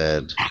that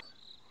said,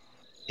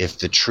 if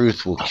the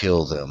truth will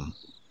kill them,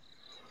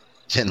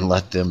 then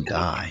let them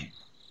die.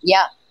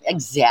 Yeah,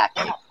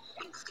 exactly.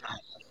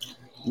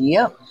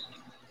 Yep.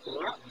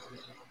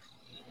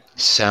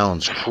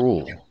 Sounds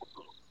cruel,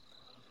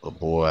 but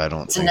boy, I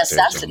don't It's a think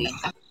necessity.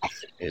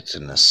 it's a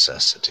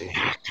necessity.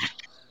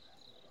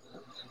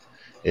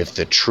 If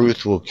the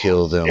truth will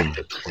kill them,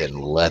 then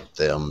let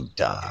them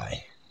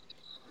die.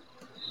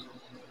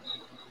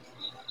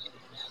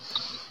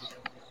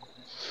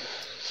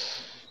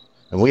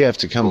 And we have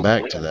to come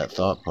back to that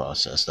thought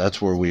process.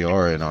 That's where we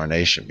are in our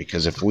nation,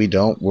 because if we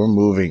don't, we're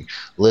moving.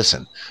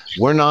 Listen,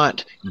 we're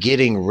not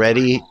getting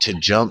ready to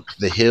jump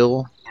the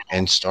hill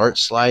and start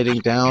sliding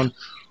down.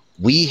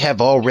 We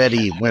have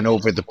already went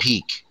over the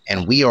peak,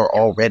 and we are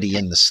already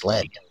in the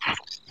sled.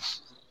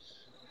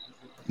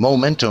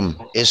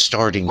 Momentum is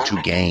starting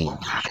to gain.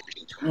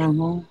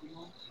 Mm-hmm.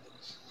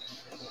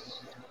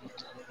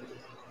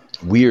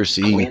 We are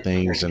seeing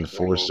things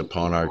enforced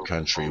upon our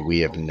country we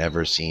have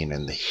never seen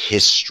in the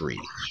history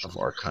of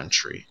our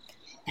country.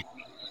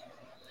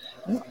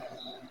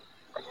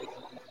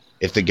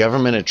 If the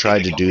government had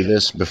tried to do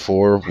this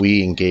before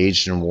we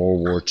engaged in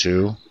World War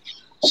II,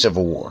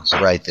 Civil War,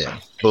 right then,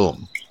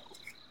 boom.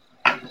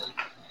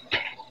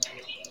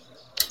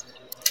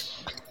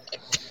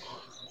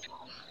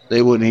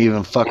 They wouldn't have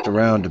even fucked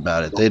around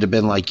about it. They'd have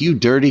been like, you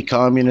dirty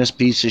communist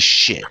piece of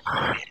shit.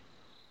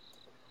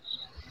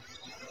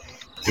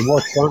 And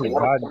what's funny,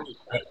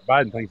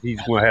 Biden thinks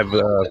he's going to have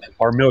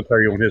our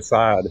military on his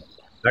side.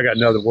 I got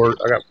another word.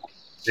 It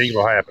ain't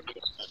going to happen.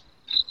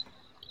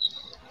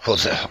 Well,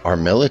 our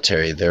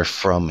military, they're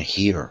from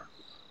here.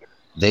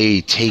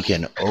 They take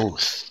an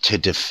oath to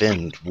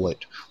defend what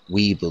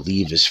we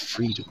believe is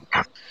freedom,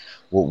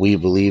 what we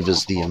believe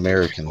is the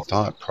American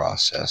thought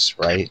process,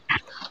 right?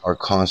 Our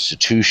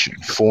Constitution,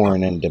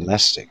 foreign and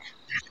domestic.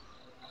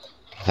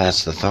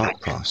 That's the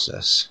thought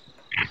process.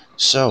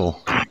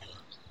 So,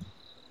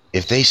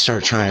 if they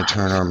start trying to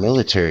turn our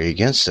military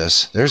against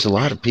us, there's a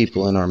lot of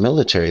people in our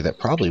military that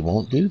probably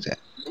won't do that.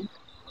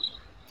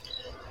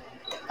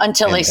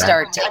 Until they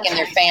start taking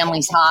their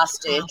families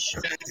hostage.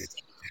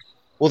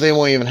 Well, they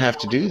won't even have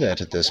to do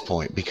that at this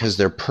point because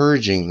they're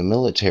purging the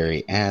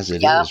military as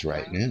it is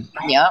right now.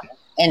 Yep.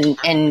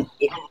 And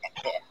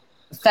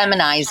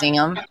feminizing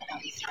them.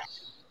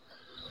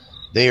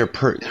 They are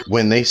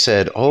when they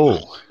said,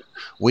 "Oh,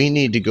 we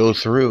need to go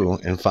through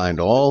and find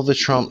all the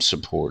Trump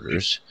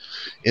supporters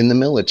in the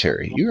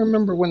military." You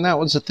remember when that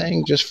was a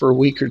thing just for a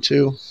week or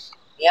two?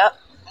 Yep.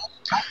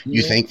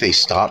 You think they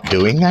stopped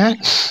doing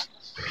that?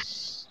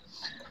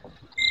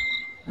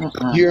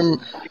 You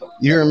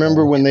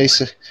remember when they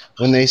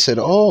said,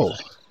 "Oh,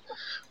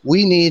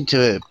 we need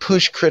to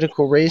push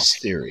critical race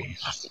theory."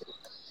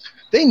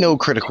 They know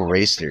critical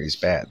race theory is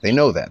bad. They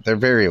know that. They're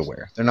very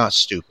aware. They're not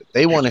stupid.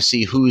 They want to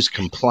see who's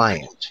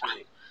compliant,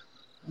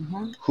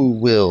 who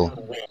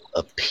will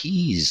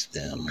appease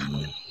them.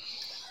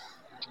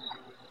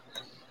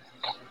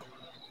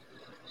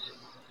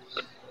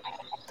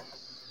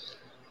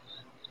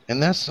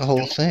 And that's the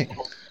whole thing,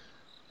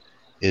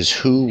 is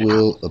who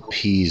will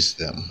appease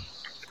them.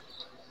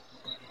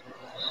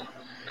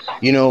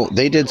 You know,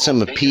 they did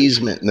some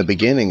appeasement in the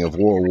beginning of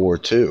World War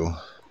II.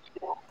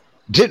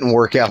 Didn't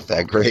work out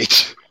that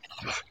great.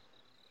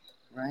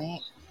 Right.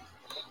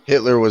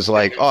 Hitler was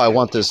like, "Oh, I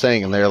want this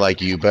thing." And they're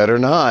like, "You better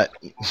not."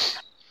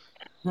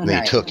 And they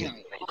took it.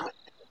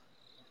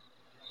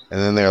 And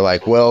then they're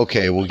like, "Well,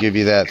 okay, we'll give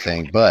you that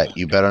thing, but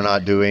you better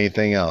not do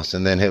anything else."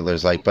 And then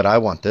Hitler's like, "But I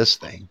want this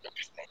thing."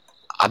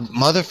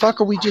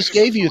 Motherfucker, we just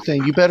gave you a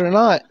thing. You better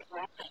not.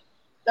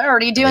 They're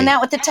already doing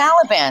that with the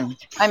Taliban.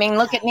 I mean,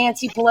 look at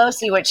Nancy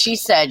Pelosi, what she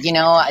said,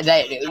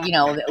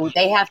 that,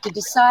 they have to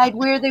decide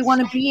where they want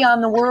to be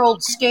on the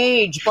world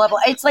stage, blah, blah.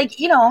 It's like,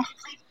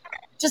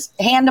 just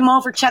hand them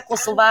over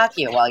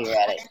Czechoslovakia while you're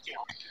at it.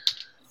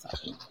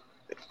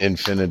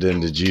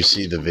 Infinidin, did you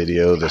see the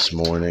video this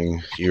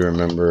morning? You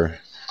remember?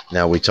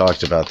 Now, we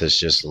talked about this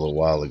just a little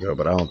while ago,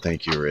 but I don't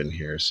think you were in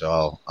here,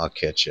 so I'll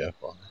catch you up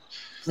on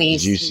it.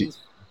 Please.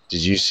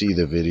 Did you see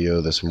the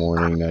video this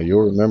morning? Now,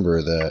 you'll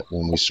remember that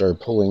when we started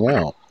pulling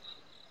out,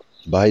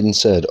 Biden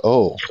said,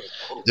 "Oh,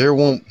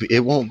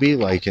 it won't be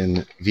like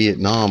in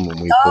Vietnam when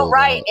we pulled out." Oh,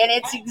 right, and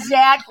it's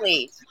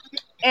exactly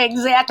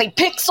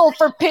pixel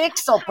for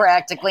pixel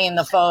practically in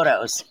the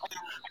photos.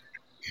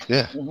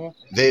 Yeah.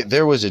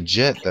 There was a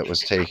jet that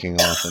was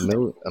taking off,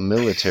 a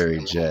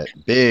military jet,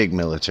 big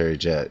military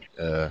jet,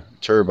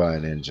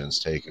 turbine engines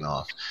taking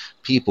off,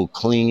 people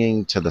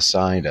clinging to the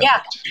side of it.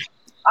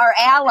 Our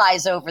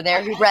allies over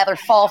there who'd rather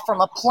fall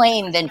from a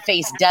plane than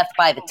face death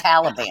by the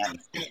Taliban.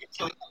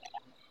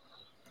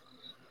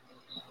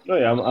 Oh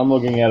yeah, I'm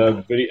looking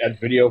at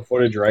video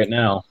footage right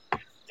now.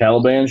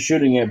 Taliban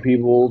shooting at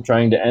people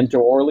trying to enter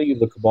or leave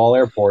the Kabul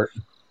airport.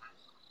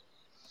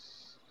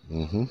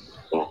 Mm-hmm.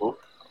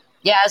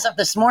 Yeah, as of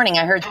this morning,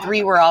 I heard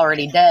 3 were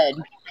already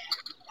dead.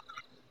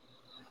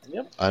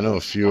 Yep. I know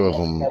a few of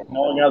them.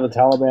 Knowing how the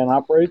Taliban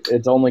operates,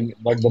 it's only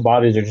like the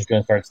bodies are just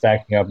going to start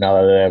stacking up now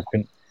that they have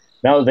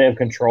Now that they have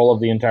control of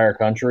the entire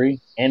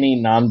country, any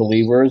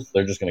non-believers,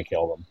 they're just going to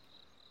kill them.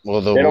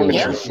 Well, they'll They don't rule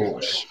even through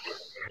force.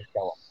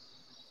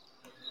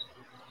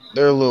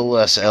 They're a little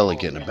less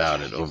elegant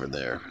about it over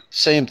there.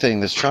 Same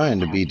thing that's trying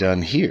to be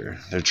done here.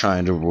 They're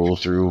trying to rule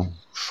through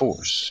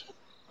force.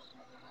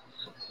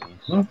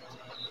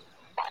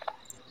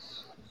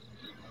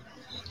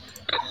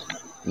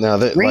 Now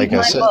that, Read like I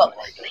my said, book.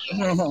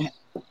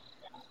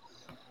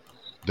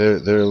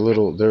 they're a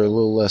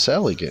little less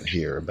elegant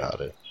here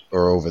about it,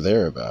 or over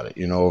there about it.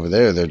 You know, over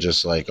there they're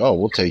just like, oh,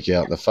 we'll take you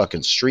out in the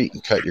fucking street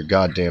and cut your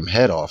goddamn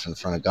head off in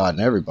front of God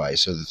and everybody,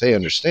 so that they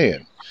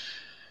understand.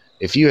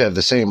 If you have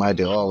the same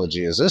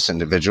ideology as this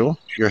individual,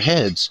 your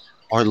heads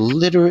are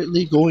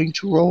literally going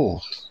to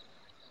roll.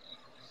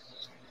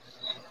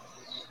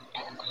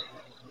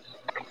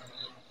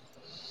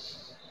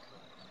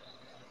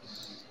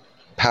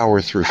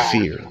 Power through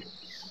fear.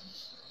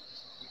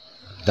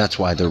 That's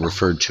why they're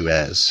referred to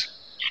as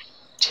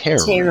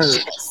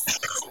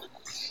terrorists.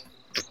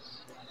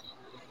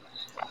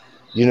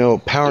 You know,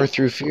 power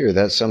through fear,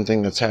 that's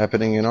something that's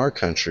happening in our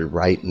country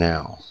right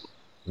now.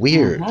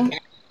 Weird.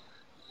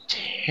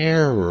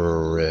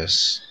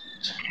 Terrorist.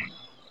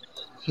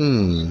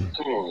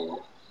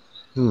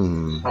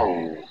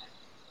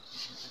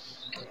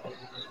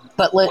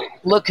 But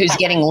look who's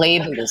getting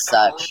labeled as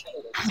such.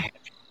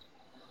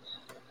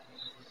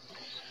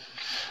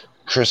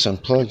 Chris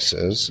Unplugged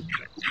says,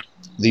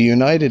 the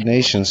United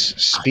Nations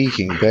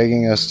speaking,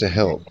 begging us to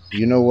help.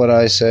 You know what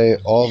I say?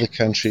 All the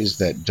countries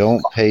that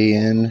don't pay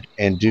in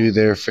and do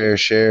their fair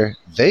share,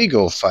 they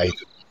go fight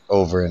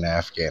over in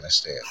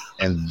Afghanistan.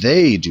 And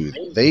they do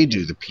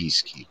the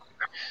peacekeeping.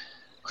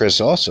 Chris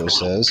also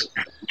says,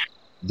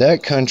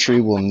 that country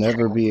will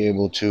never be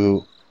able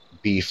to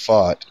be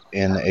fought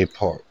in a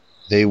part.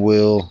 They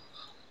will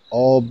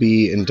all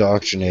be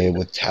indoctrinated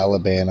with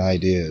Taliban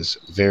ideas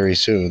very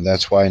soon.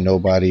 That's why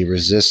nobody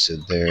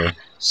resisted their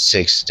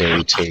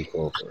 6-day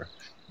takeover.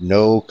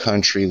 No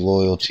country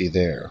loyalty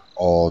there.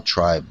 All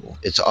tribal.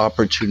 It's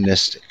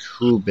opportunistic.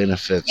 Who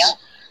benefits?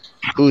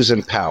 Who's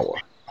in power?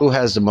 Who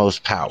has the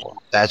most power?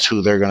 That's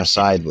who they're going to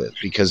side with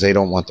because they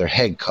don't want their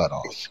head cut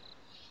off.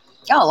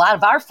 Oh, a lot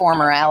of our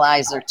former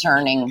allies are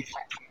turning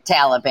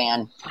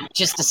Taliban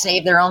just to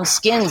save their own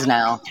skins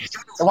now.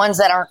 The ones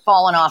that aren't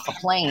falling off of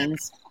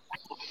planes.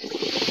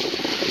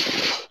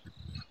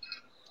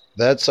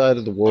 That side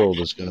of the world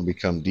is going to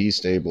become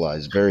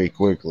destabilized very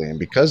quickly, and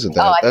because of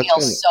that, I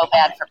feel so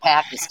bad for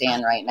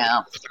Pakistan right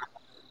now.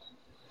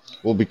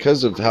 Well,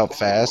 because of how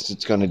fast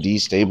it's going to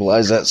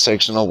destabilize that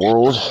section of the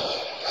world,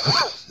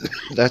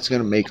 that's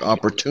going to make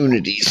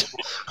opportunities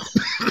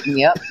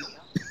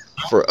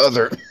for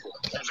other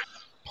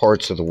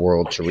parts of the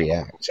world to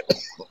react,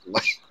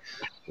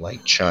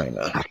 like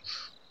China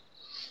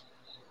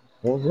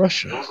or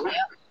Russia.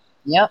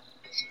 Yep.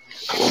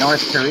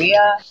 North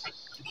Korea,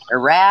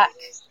 Iraq.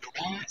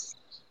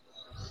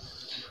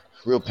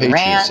 Real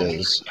Patriot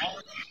says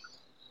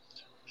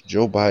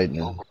Joe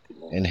Biden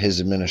and his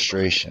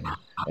administration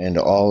and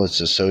all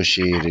its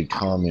associated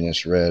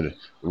communist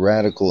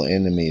radical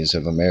enemies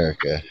of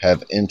America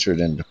have entered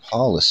into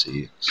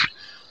policies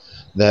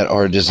that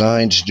are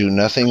designed to do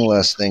nothing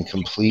less than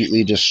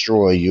completely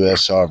destroy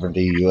U.S.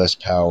 sovereignty, U.S.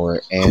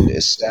 power, and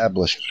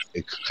establish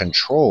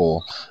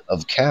control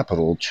of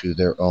capital to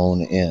their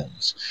own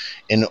ends.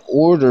 In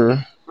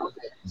order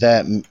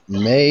that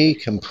may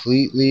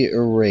completely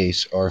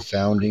erase our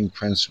founding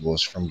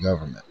principles from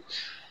government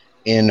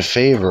in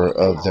favor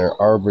of their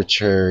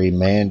arbitrary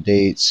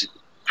mandates,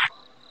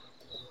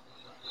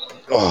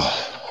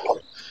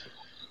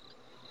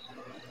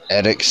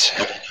 edicts,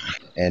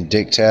 and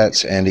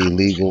diktats and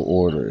illegal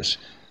orders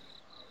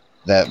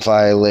that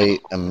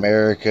violate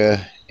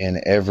America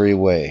in every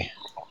way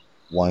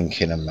one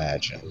can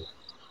imagine.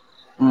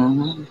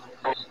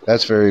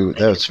 That's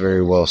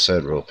very well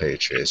said, Real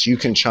Patriots. You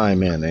can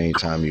chime in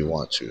anytime you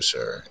want to,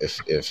 sir.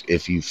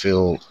 If you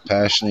feel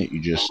passionate,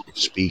 you just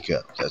speak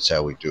up. That's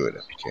how we do it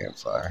at the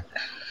campfire.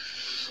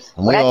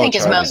 And what I think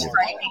is most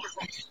frightening.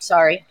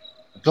 Sorry.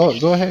 Go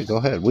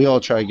ahead. We all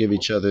try to give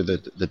each other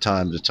the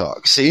time to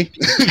talk. See?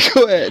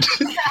 Go ahead.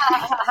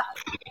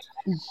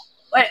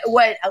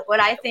 What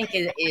I think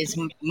is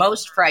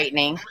most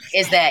frightening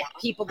is that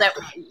people that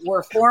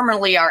were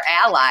formerly our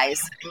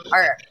allies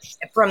are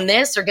going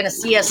to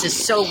see us as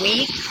so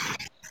weak.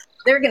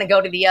 They're going to go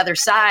to the other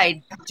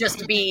side just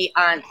to be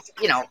on,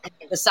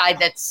 the side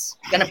that's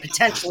going to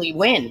potentially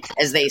win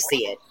as they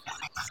see it.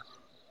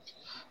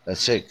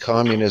 That's it.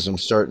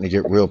 Communism's starting to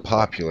get real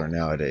popular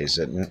nowadays,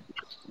 isn't it?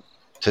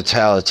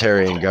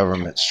 Totalitarian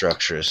government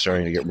structure is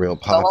starting to get real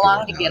popular. Go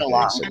along to get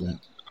along. Isn't it?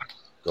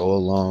 Go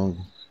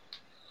along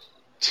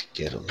to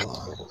get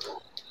along.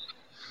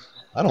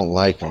 I don't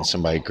like when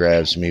somebody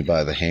grabs me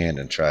by the hand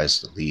and tries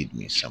to lead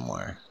me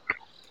somewhere.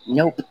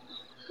 Nope.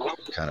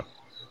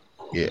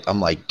 I'm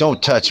like,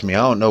 don't touch me.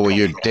 I don't know where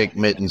your dick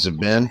mittens have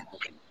been.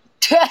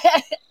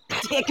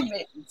 Dick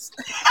mittens.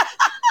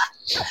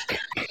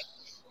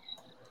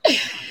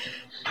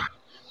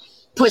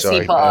 Pussy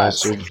Sorry,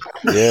 paws. bastard.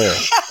 Yeah.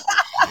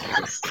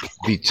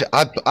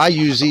 I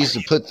use these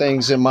to put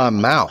things in my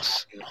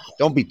mouth.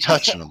 Don't be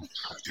touching them.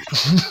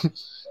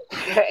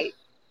 Right.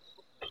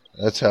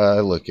 That's how I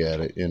look at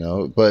it,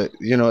 But,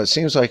 it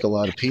seems like a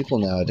lot of people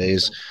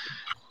nowadays,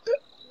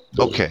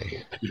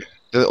 okay,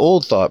 the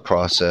old thought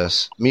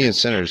process, me and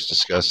Sinners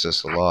discuss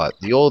this a lot.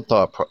 The old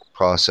thought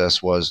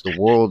process was the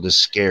world is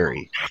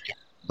scary,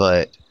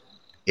 but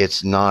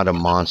it's not a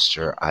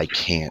monster I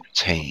can't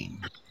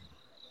tame.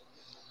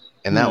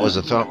 And that was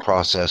a thought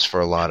process for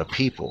a lot of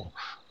people.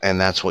 And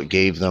that's what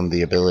gave them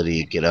the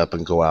ability to get up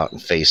and go out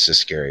and face the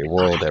scary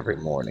world every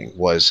morning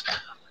was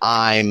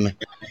I'm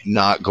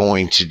not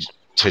going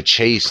to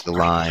chase the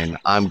line.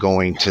 I'm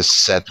going to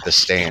set the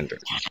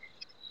standard.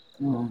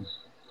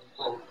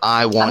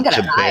 I want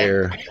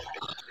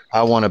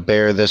to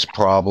bear this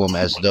problem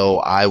as though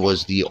I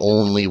was the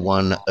only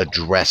one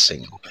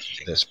addressing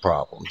this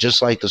problem.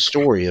 Just like the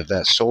story of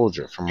that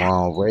soldier from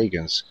Ronald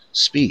Reagan's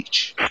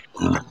speech.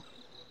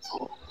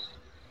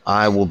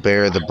 I will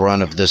bear the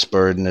brunt of this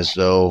burden as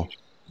though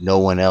no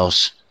one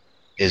else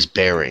is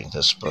bearing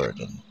this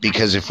burden.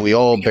 Because if we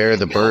all bear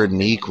the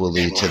burden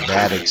equally to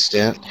that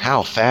extent,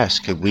 how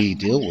fast could we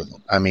deal with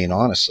it? I mean,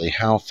 honestly,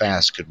 how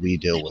fast could we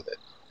deal with it?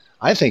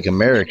 I think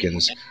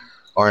Americans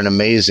are an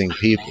amazing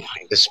people,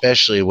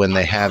 especially when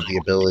they have the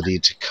ability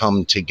to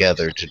come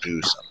together to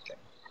do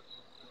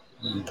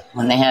something.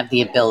 When they have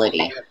the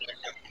ability.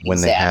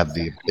 They have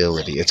the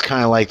ability. It's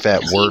kind of like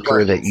that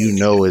worker that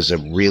is a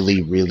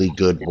really, really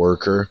good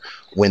worker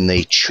when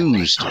they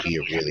choose to be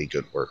a really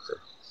good worker.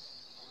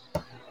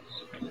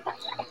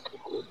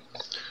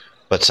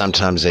 But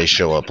sometimes they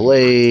show up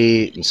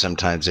late, and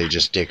sometimes they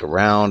just dick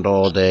around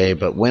all day.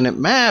 But when it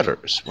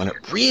matters, when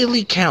it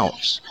really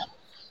counts,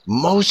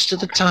 most of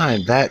the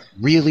time, that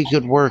really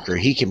good worker,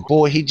 he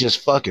just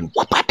fucking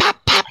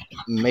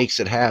makes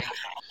it happen.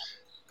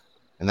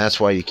 And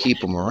that's why you keep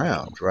them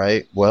around,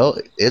 right? Well,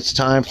 it's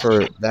time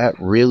for that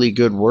really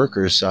good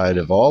worker side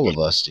of all of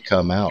us to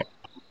come out.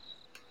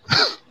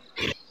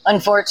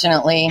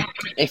 Unfortunately,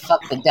 they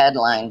fucked the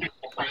deadline.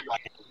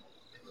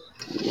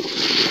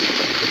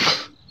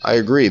 I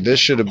agree. This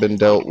should have been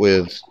dealt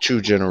with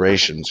 2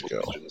 generations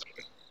ago.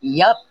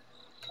 Yep.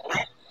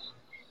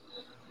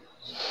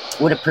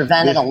 Would have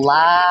prevented a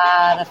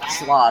lot of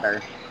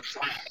slaughter.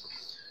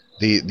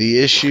 The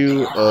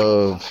issue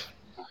of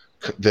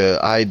the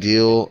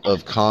ideal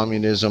of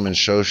communism and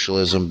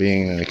socialism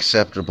being an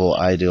acceptable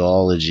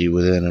ideology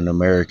within an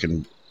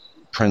American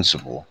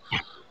principle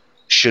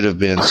should have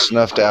been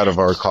snuffed out of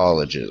our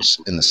colleges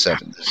in the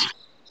 70s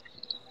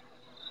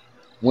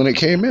when it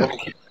came in.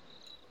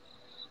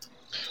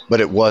 But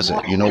it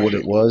wasn't. You know what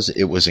it was?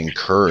 It was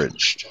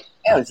encouraged.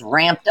 It was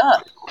ramped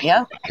up.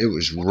 Yeah. It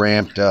was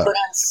ramped up. Put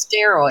on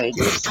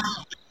steroids.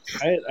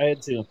 I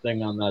had seen a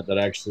thing on that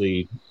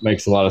actually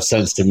makes a lot of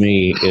sense to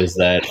me, is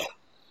that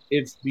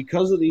it's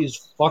because of these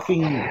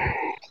fucking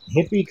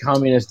hippie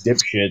communist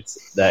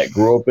dipshits that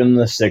grew up in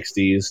the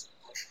 60s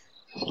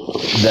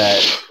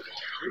that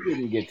they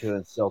didn't get to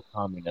instill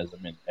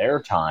communism in their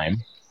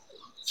time,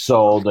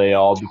 so they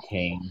all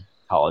became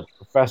college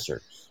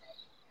professors.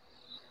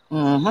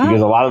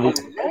 Because a lot of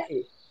these,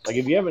 like,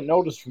 if you haven't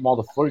noticed from all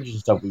the footage and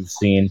stuff we've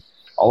seen,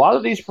 a lot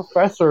of these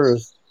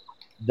professors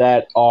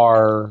that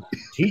are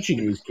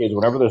teaching these kids,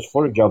 whenever there's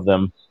footage of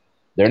them,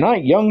 they're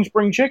not young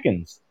spring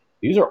chickens.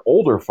 These are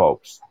older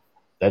folks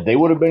that they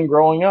would have been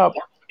growing up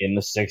in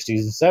the 60s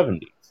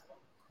and 70s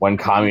when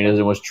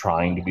communism was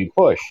trying to be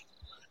pushed.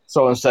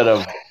 So instead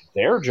of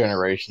their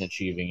generation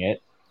achieving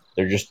it,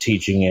 they're just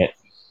teaching it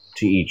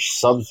to each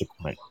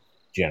subsequent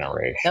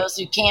generation. Those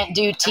who can't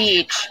do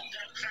teach.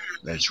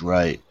 That's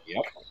right.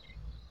 Yep.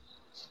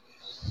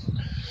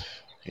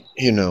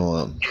 You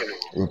know,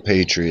 we're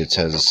Patriots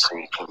has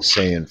a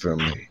saying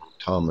from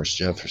Thomas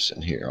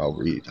Jefferson here. I'll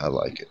read. I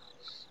like it.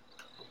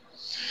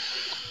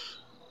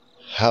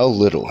 How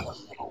little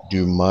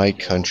do my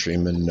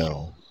countrymen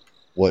know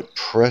what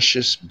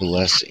precious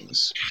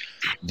blessings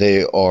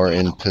they are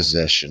in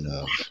possession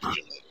of,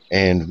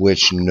 and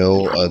which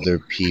no other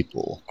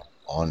people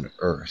on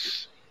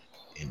earth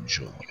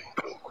enjoy.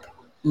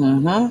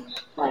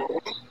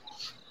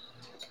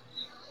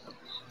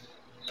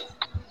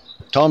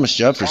 Thomas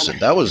Jefferson,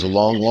 that was a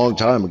long, long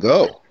time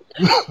ago.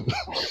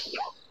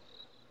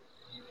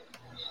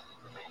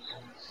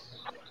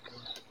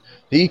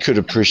 He could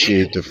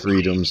appreciate the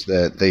freedoms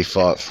that they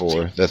fought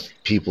for, that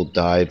people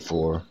died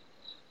for,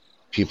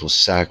 people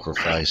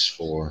sacrificed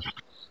for.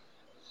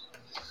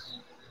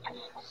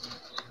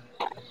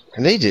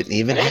 And they didn't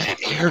even have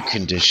air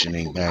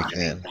conditioning back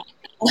then.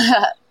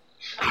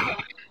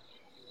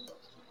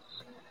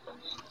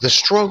 The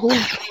struggle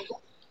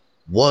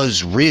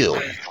was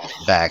real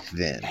back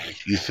then.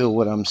 You feel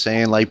what I'm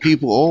saying? Like,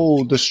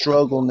 people, the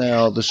struggle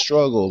now, the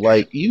struggle.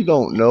 Like, you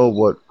don't know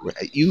what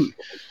you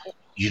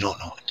don't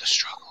know what the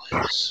struggle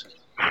is.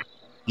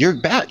 You're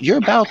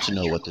about to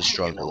know what the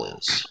struggle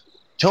is.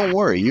 Don't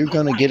worry, you're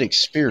gonna get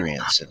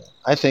experience in it.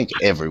 I think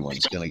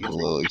everyone's gonna get a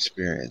little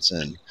experience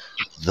in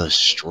the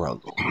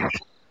struggle.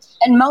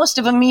 And most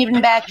of them, even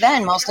back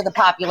then, most of the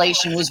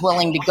population was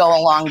willing to go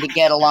along to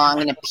get along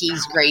and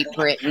appease Great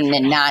Britain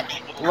and not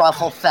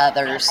ruffle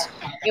feathers.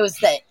 It was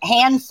the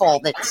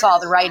handful that saw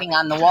the writing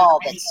on the wall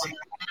that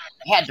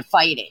had to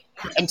fight it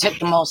and took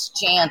the most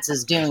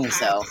chances doing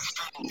so.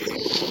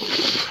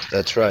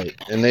 That's right.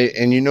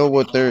 And you know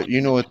what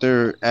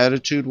their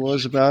attitude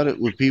was about it?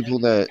 With people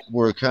that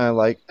were kind of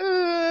like,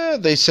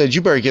 they said,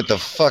 you better get the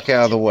fuck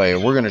out of the way or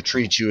we're going to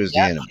treat you as the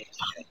enemy.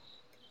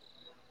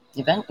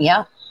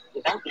 Yeah.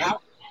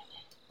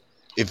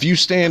 If you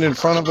stand in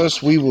front of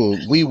us, we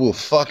will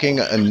fucking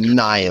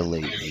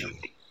annihilate you.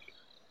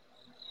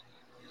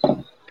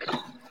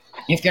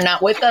 If you're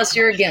not with us,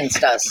 you're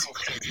against us.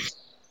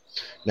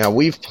 Now,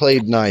 we've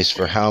played nice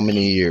for how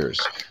many years?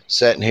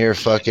 Sitting here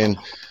fucking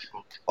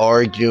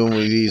arguing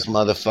with these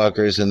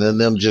motherfuckers and then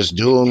them just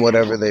doing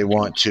whatever they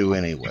want to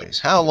anyways.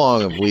 How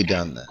long have we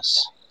done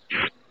this?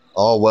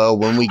 Oh, well,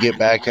 when we get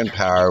back in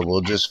power,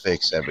 we'll just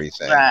fix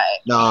everything. Right.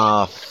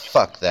 Nah,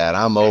 fuck that.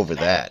 I'm over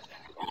that.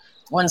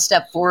 1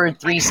 step forward,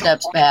 3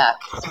 steps back.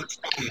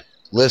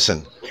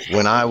 Listen,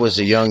 when I was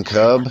a young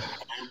cub,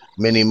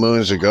 many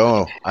moons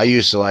ago, I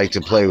used to like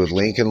to play with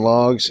Lincoln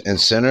Logs, and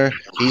Sinner,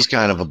 he's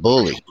kind of a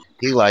bully.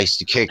 He likes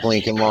to kick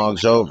Lincoln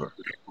Logs over.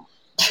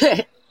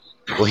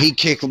 Well, he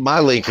kicked my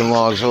Lincoln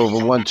Logs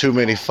over one too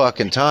many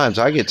fucking times.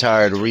 I get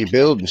tired of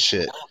rebuilding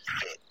shit.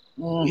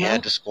 Mm-hmm. We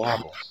had to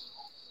squabble.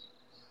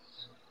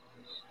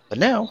 But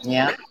now,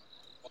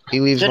 he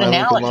leaves Good my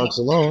analogy. Lincoln Logs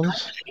alone,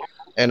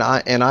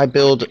 and I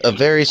build a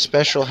very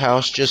special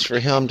house just for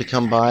him to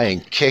come by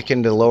and kick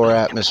into lower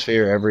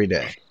atmosphere every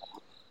day.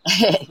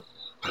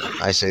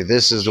 I say,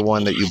 this is the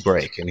one that you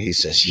break, and he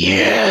says,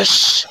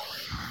 yes.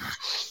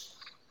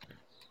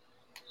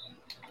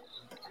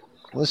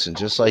 Listen,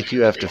 just like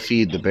you have to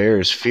feed the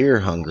bear's fear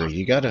hunger,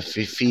 you got to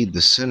feed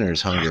the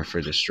sinner's hunger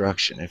for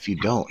destruction. If you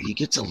don't, he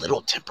gets a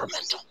little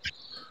temperamental.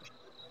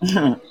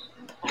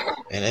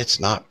 And it's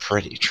not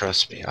pretty,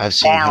 trust me. I've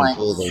seen him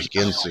pull those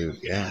Ginsu.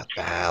 Yeah,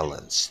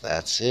 balance.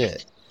 That's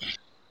it.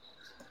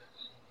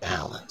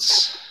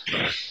 Balance.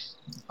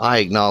 I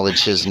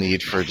acknowledge his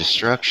need for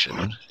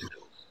destruction.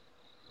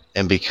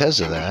 And because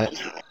of that,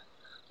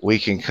 we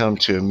can come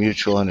to a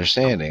mutual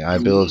understanding. I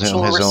build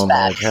him his own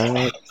log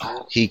helmet.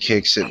 He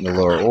kicks it in the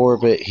lower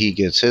orbit. He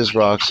gets his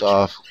rocks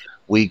off.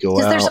 We go out.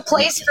 Because there's a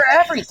place for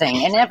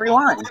everything and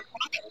everyone.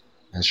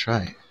 That's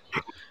right.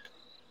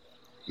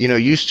 You know,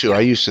 I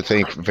used to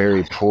think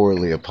very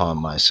poorly upon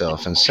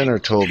myself, and Sinner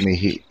told me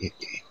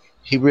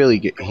he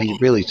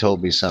really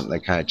told me something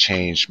that kind of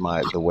changed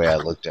the way I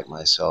looked at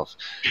myself,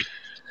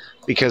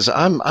 because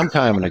I'm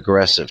kind of an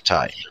aggressive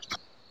type.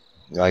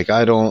 Like,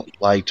 I don't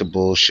like to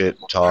bullshit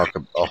and talk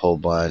a whole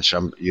bunch.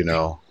 When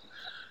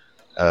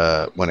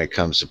it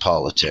comes to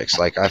politics,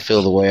 like, I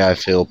feel the way I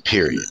feel.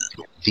 Period.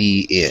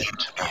 The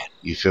end.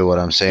 You feel what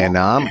I'm saying?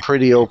 Now, I'm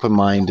pretty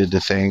open-minded to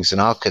things,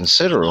 and I'll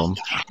consider them.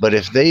 But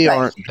if they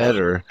aren't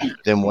better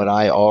than what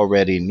I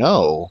already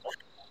know,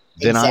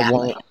 then I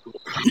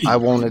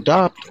won't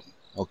adopt them.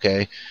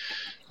 Okay.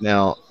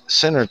 Now,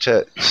 Sinner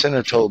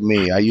told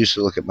me I used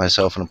to look at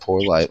myself in a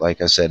poor light, like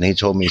I said, and he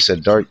told me, he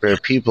said, Dark Bear,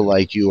 people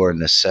like you are a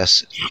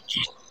necessity.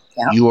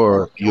 Yeah. You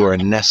are a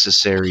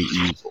necessary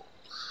evil.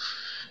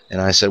 And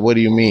I said, what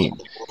do you mean?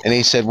 And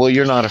he said, well,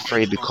 you're not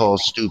afraid to call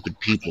stupid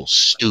people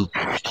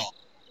stupid.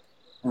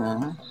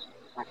 Mm-hmm.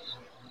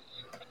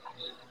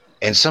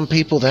 And some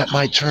people, that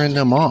might turn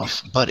them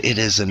off, but it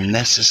is a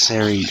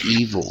necessary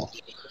evil,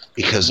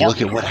 because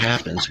look at what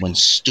happens when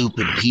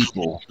stupid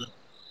people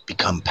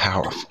become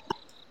powerful.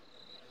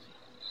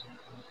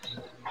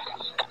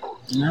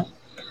 Yep.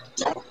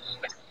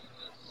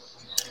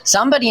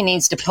 Somebody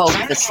needs to poke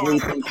the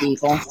sleeping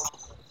people.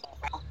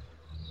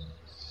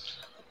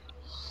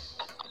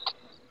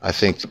 I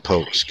think the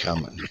poke's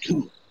coming.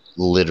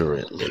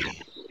 Literally.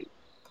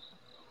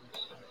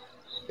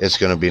 It's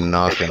going to be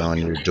knocking on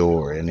your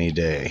door any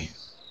day.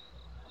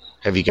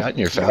 Have you gotten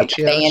your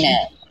Fauci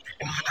out?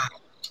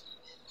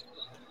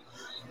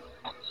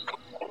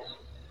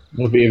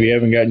 Well, if you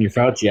haven't gotten your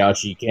Fauci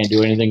out, you can't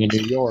do anything in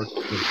New York.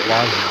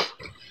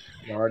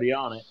 You're already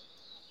on it.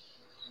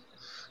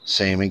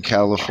 Same in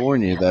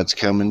California. That's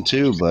coming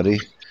too, buddy.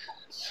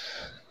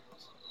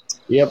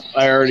 Yep,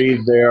 they already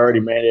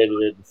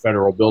mandated it in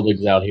federal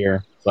buildings out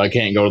here, so I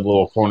can't go to the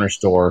little corner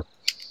store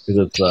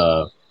because it's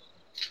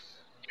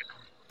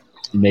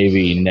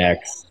Navy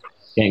next.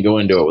 Can't go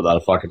into it without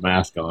a fucking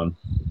mask on.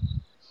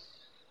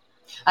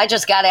 I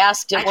just got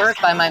asked at work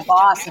by my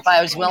boss if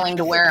I was willing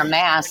to wear a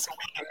mask.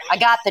 I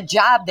got the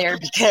job there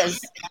because,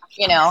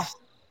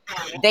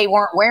 they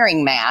weren't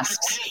wearing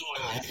masks.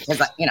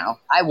 Because,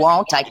 I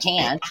won't, I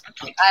can't.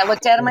 I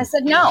looked at him, I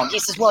said, no. He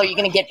says, well, are you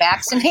going to get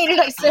vaccinated?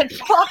 I said,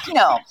 fuck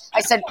no.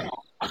 I said,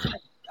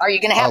 are you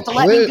going to have to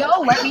let me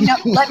go?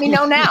 Let me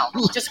know now.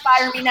 Just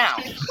fire me now.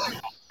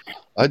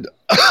 I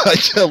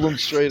tell them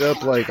straight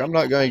up, like, I'm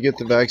not going to get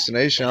the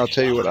vaccination. I'll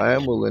tell you what I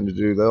am willing to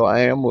do, though.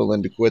 I am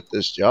willing to quit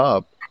this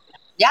job.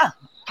 Yeah.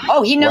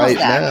 Oh, he knows right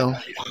that. Now.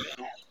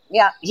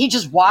 Yeah, he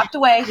just walked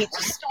away. He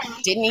just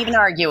didn't even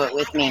argue it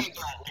with me.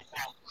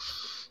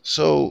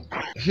 So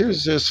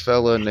here's this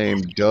fella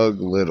named Doug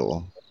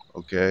Little,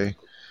 okay,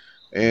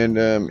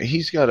 and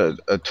he's got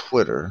a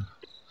Twitter,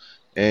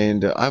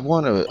 and I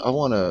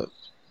wanna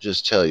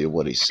just tell you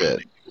what he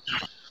said.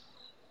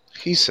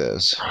 He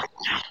says,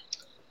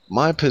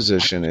 "My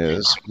position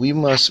is we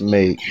must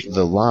make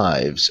the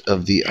lives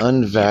of the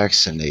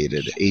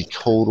unvaccinated a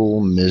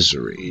total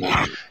misery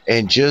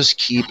and just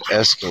keep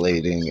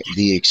escalating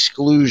the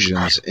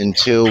exclusions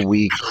until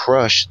we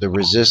crush the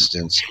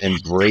resistance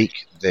and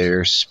break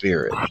their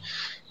spirit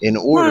in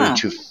order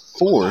to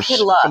force Good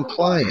luck.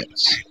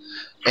 compliance.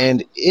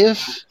 And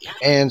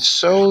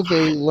so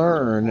they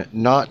learn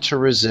not to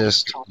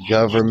resist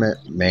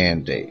government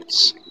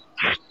mandates."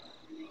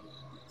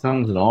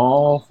 Sounds an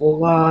awful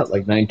lot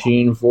like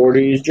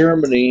 1940s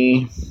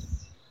Germany.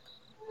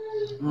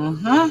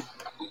 Mm-hmm.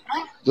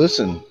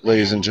 Listen,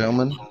 ladies and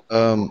gentlemen,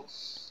 I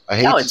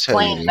hate No, to it's tell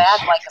you playing this,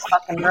 back like a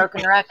fucking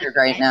broken record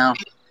right now.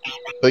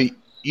 but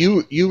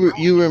you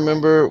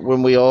remember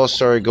when we all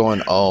started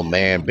going, "Oh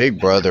man, Big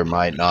Brother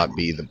might not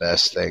be the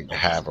best thing to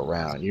have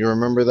around." You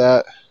remember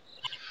that?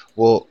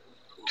 Well,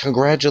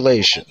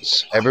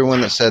 congratulations,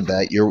 everyone that said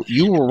that.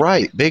 You were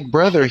right. Big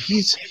Brother,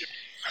 he's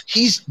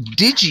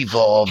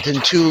digivolved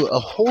into a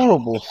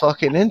horrible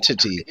fucking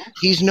entity.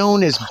 He's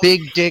known as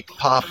Big Dick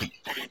Poppy.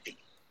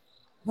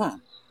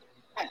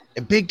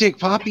 And Big Dick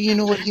Poppy, you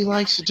know what he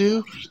likes to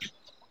do?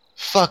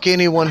 Fuck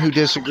anyone who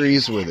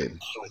disagrees with him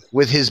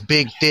with his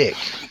big dick.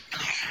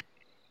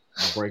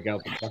 Break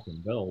out the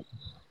fucking belt.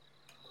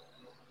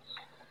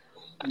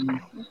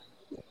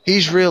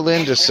 He's real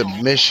into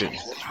submission.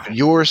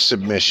 Your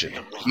submission.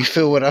 You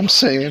feel what I'm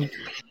saying?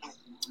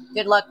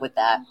 Good luck with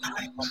that.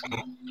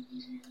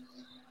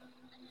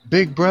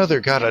 Big Brother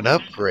got an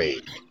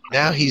upgrade.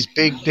 Now he's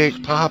Big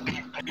Dick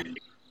Poppy.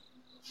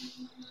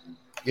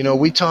 You know,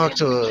 we talked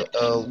to,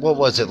 what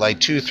was it, like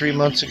 2-3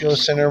 months ago,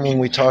 Senator, when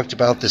we talked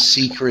about the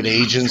secret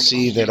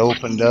agency that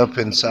opened up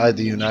inside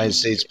the United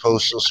States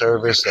Postal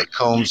Service that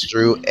combs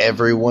through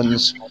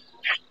everyone's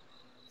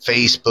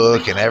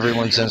Facebook and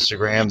everyone's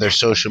Instagram, their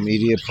social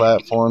media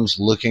platforms,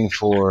 looking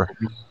for,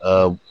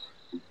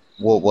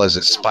 what was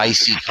it,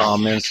 spicy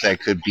comments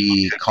that could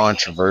be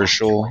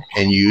controversial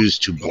and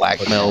used to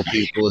blackmail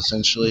people,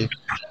 essentially.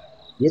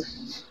 Yep.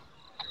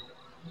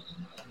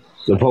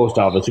 The post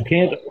office. You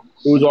can't.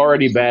 It was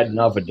already bad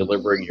enough at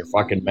delivering your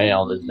fucking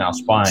mail and is now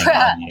spying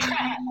on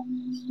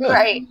you.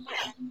 Right.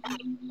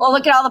 Well,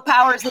 look at all the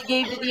powers they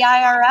gave to the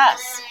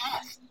IRS.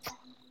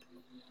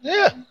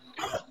 Yeah.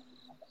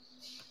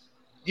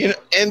 You know,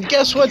 and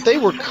guess what? They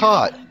were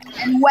caught.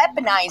 And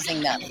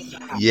weaponizing them.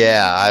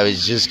 Yeah, I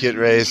was just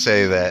getting ready to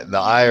say that. The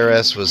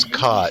IRS was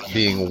caught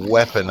being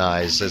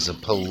weaponized as a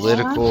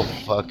political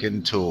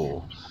fucking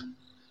tool.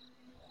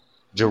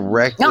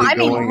 Directly No, I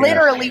mean going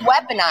literally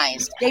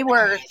weaponized. They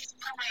were,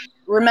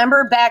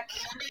 remember back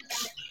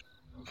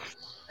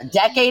a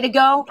decade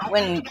ago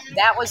when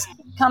that was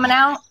coming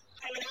out?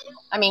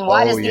 I mean,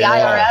 why does the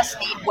IRS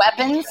need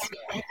weapons?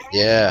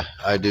 Yeah,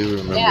 I do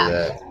remember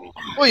that.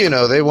 Well, you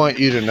know, they want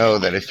you to know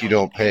that if you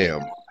don't pay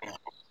them,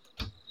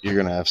 you're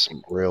going to have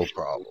some real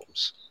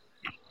problems.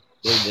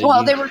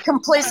 Well, they were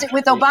complicit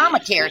with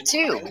Obamacare,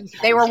 too.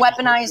 They were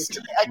weaponized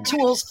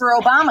tools for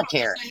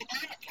Obamacare.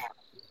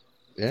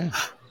 Yeah.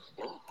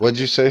 What'd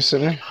you say,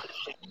 Senator?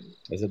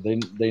 I said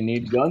they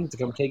need guns to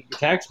come take your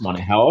tax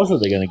money. How else are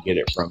they going to get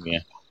it from you?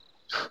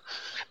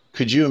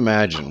 Could you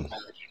imagine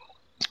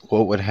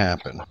what would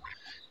happen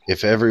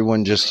if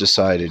everyone just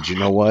decided, you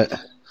know what?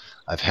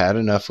 I've had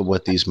enough of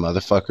what these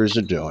motherfuckers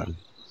are doing.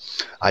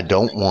 I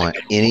don't want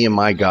any of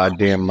my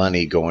goddamn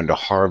money going to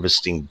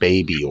harvesting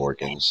baby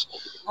organs.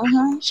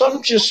 Mm-hmm. So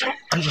I'm just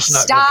not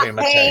Stop going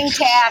to paying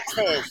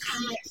taxes.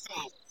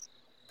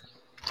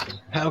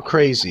 How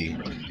crazy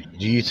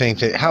do you think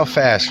that? How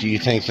fast do you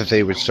think that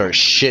they would start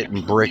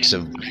shitting bricks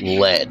of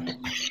lead?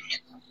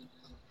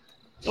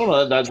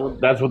 Well, that's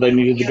what they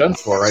needed the guns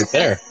for, right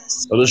there.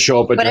 They'll just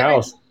show up at your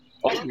house.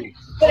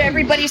 But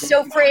everybody's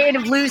so afraid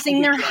of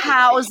losing their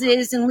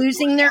houses and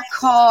losing their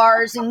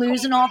cars and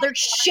losing all their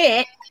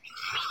shit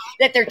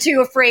that they're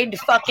too afraid to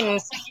fucking,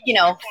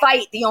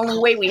 fight the only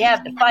way we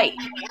have to fight.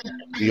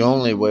 The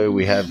only way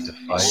we have to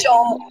fight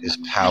is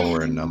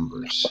power in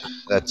numbers.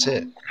 That's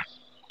it.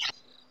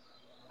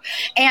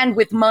 And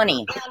with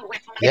money.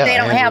 If they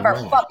don't have our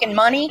fucking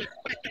money,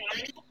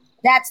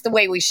 that's the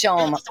way we show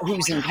them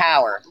who's in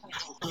power.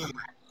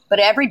 But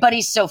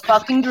everybody's so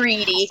fucking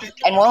greedy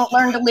and won't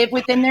learn to live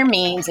within their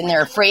means, and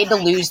they're afraid to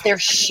lose their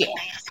shit.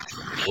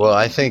 Well,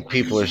 I think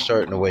people are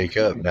starting to wake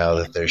up now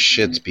that their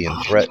shit's being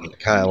threatened,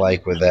 kind of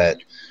like with that.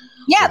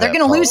 Yeah, they're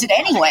going to lose it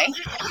anyway.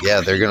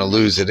 Yeah, they're going to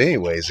lose it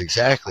anyways,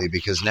 exactly,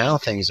 because now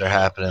things are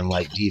happening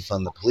like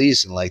defund the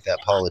police, and like that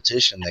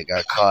politician that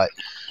got caught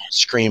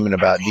screaming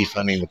about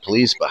defunding the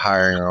police but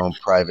hiring her own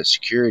private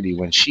security.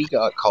 When she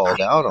got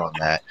called out on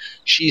that,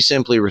 she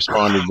simply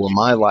responded, well,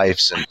 my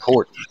life's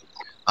important.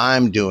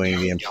 I'm doing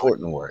the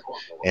important work.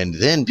 And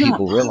then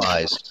people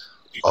realized,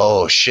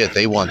 oh shit,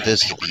 they want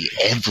this to be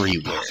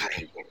everywhere,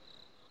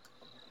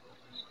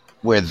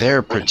 where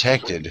they're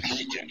protected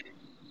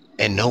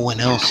and no one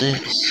else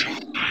is.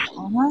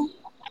 Uh-huh.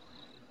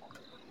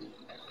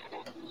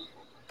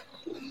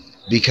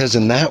 Because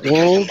in that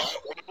world,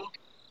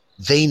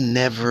 they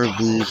never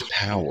lose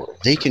power.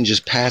 They can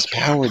just pass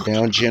power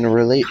down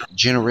generationally.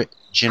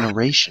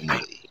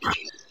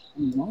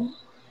 Mm-hmm.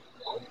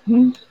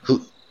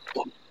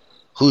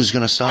 Who's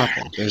going to stop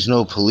them? There's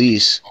no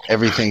police.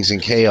 Everything's in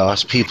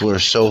chaos. People are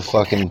so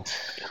fucking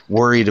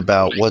worried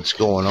about what's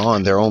going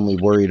on. They're only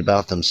worried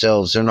about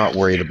themselves. They're not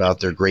worried about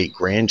their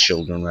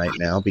great-grandchildren right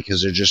now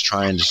because they're just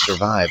trying to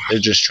survive. They're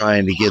just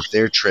trying to get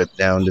their trip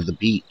down to the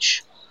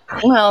beach.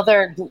 Well,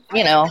 they're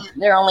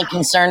only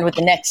concerned with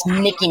the next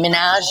Nicki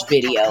Minaj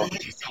video.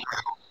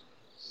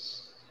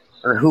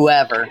 Or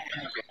whoever.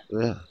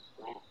 Yeah.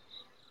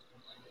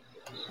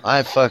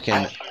 I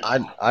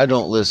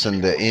don't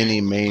listen to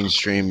any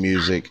mainstream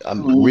music.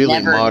 I'm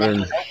really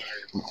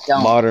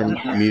modern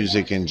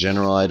music in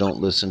general I don't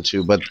listen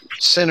to, but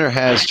Sinner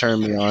has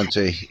turned me on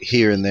to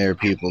here and there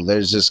people.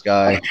 There's this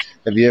guy.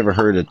 Have you ever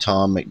heard of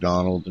Tom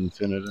McDonald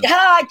Infinitum?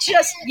 I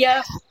just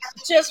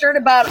heard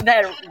about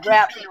that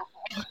rap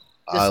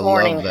this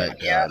morning. I love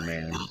that guy,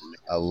 man.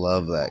 I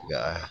love that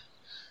guy.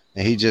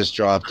 And he just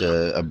dropped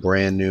a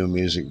brand new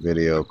music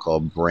video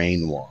called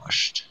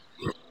Brainwashed.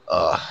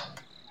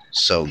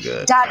 So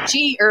good. Doc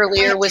G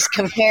earlier was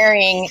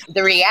comparing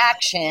the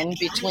reaction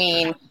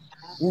between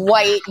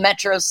white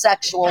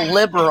metrosexual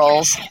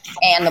liberals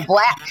and the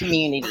black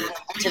community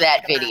to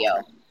that video.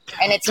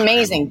 And it's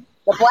amazing.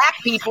 The black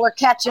people are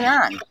catching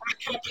on.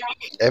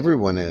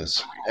 Everyone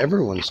is.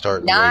 Everyone's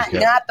starting to wake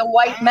up. Not the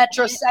white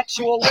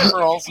metrosexual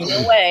liberals.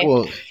 No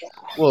way.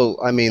 Well,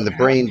 I mean, the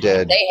brain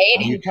dead. They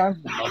hate Many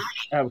times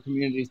have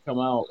communities come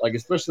out, like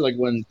especially like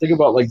when think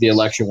about like the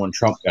election when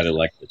Trump got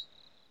elected.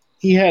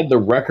 He had the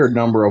record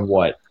number of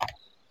what?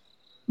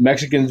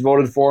 Mexicans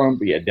voted for him,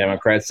 but yet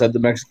Democrats said the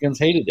Mexicans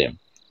hated him.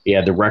 He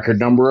had the record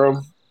number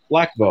of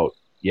black vote,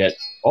 yet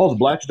the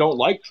blacks don't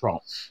like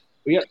Trump.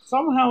 But yet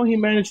somehow he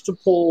managed to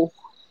pull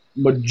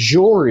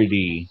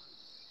majority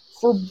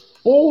for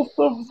both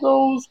of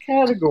those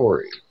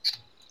categories.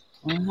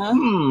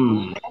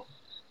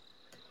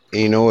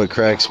 You know what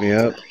cracks me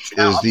up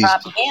is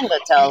propaganda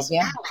tells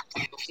you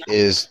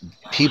is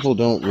people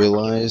don't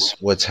realize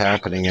what's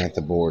happening at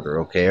the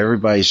border. Okay,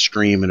 everybody's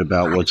screaming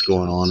about what's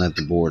going on at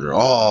the border.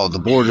 Oh, the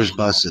border's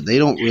busted. They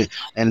don't,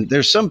 and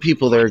there's some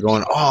people there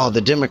going, oh, the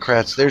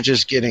Democrats, they're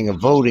just getting a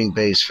voting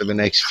base for the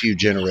next few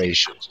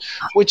generations,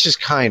 which is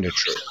kind of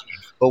true.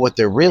 But what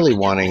they're really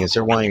wanting is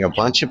they're wanting a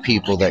bunch of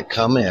people that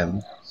come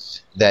in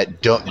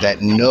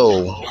that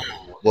know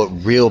what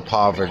real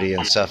poverty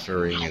and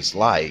suffering is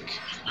like.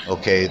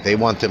 Okay, they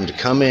want them to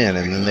come in,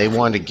 and then they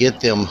want to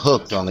get them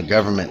hooked on the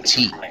government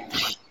tea.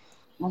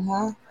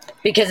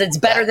 Because it's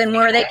better than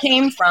where they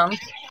came from.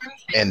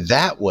 And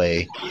that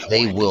way,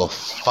 they will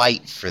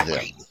fight for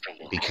them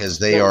because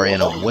they are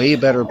in a way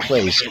better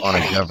place on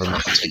a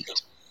government tea.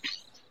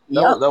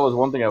 That was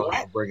one thing I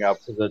wanted to bring up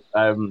because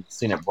I haven't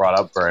seen it brought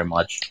up very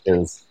much.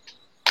 Is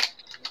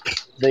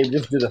they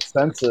just did a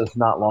census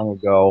not long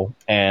ago,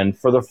 and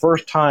for the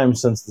first time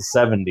since the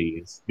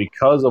 70s,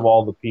 because of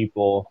all the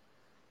people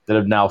that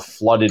have now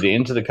flooded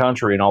into the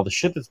country and all the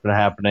shit that's been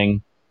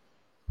happening,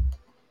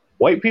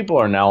 white people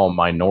are now a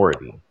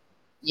minority.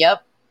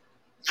 Yep.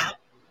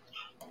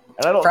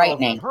 And I don't Frightening.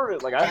 know if you've heard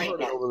it. Like I've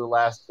heard it over the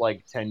last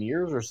 10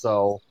 years or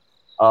so.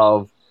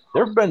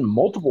 There have been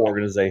multiple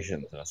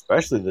organizations, and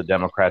especially the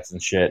Democrats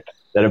and shit,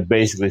 that have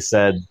basically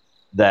said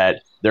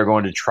that they're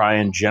going to try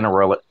and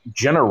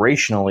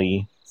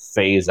generationally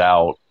phase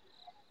out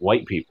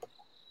white people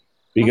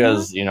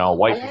because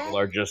white people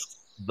are just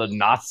the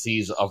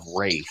Nazis of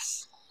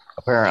race.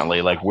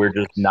 Apparently, we're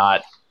just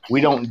not. We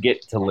don't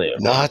get to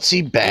live.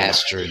 Nazi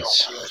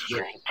bastards.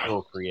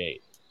 Will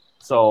create.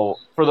 So,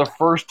 for the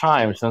first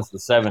time since the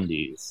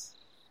 70s,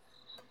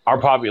 our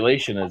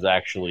population is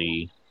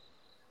actually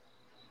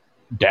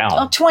down.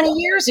 Well, 20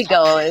 years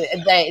ago,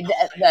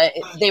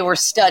 they were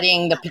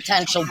studying the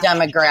potential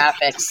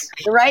demographics.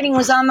 The writing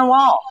was on the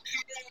wall.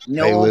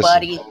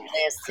 Nobody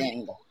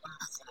listened.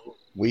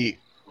 We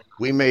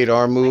made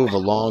our move a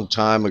long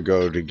time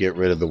ago to get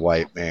rid of the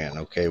white man,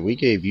 okay? We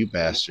gave you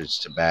bastards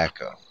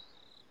tobacco.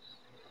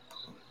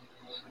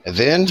 And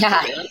then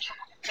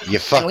you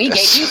fucked us. And we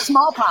gave you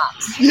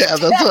smallpox. Yeah,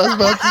 that's what I was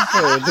about to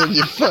say. And then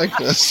you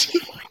fucked us.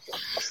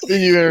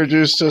 Then you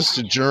introduced us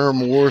to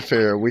germ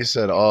warfare. We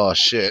said, oh,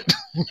 shit.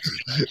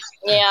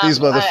 Yeah, these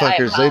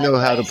motherfuckers, they know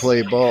how to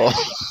play ball.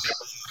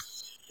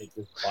 It's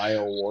just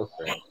bio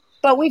warfare.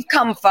 But we've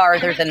come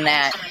farther than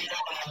that.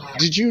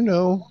 Did you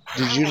know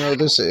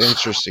this? An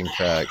interesting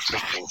fact.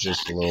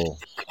 Just a little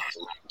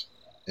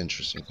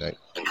interesting fact.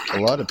 A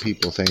lot of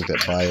people think that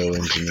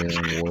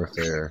bioengineering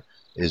warfare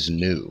is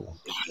new.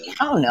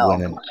 Oh no!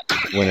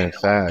 When in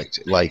fact,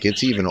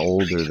 it's even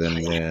older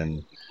than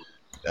when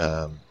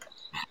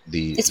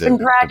it's been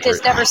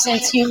practiced ever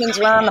since humans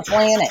were on the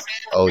planet.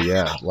 Oh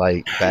yeah,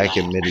 back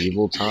in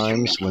medieval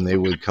times when they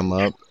would come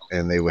up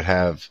and they would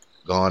have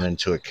gone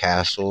into a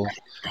castle.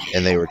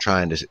 And they were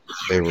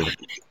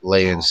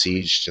laying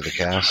siege to the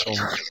castle.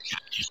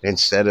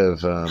 Instead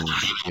of,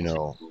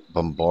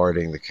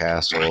 bombarding the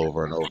castle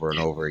over and over and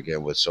over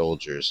again with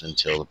soldiers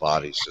until the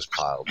bodies just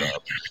piled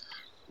up.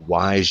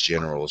 Wise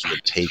generals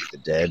would take the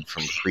dead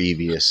from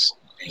previous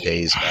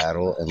days'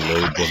 battle and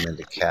load them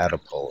into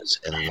catapults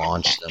and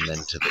launch them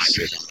into the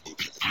city.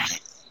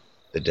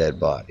 The dead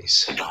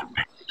bodies.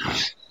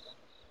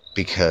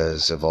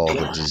 Because of all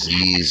the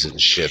disease and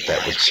shit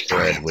that would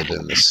spread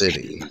within the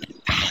city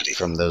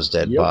from those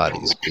dead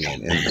bodies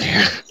being in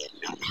there.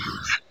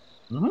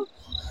 Mm-hmm.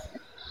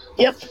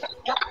 Yep.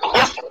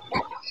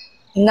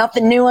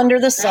 Nothing new under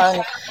the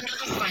sun.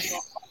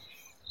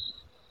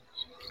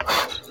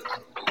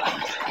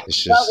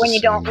 But when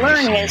you don't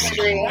learn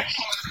history,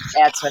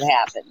 that's what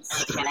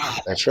happens.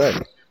 That's right.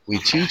 We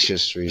teach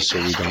history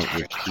so we don't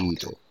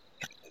repeat it.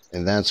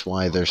 And that's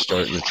why they're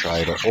starting to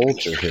try to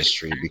alter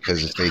history,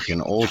 because if they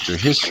can alter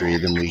history,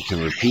 then we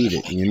can repeat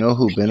it. And you know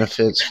who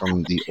benefits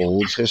from the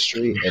old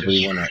history?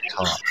 Everyone at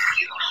top.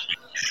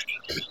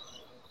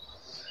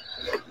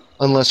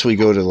 Unless we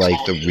go to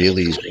like the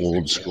really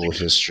old school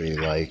history,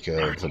 like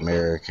of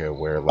America,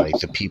 where like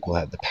the people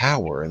had the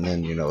power, and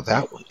then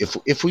that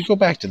if we go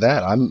back to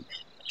that, I'm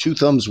 2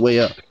 thumbs way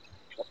up.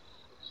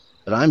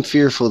 But I'm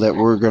fearful that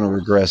we're going to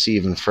regress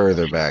even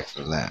further back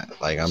than that.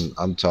 Like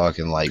I'm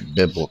talking like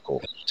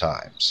biblical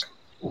times.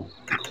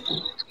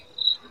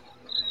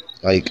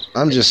 Like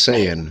I'm just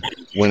saying,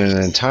 when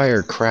an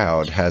entire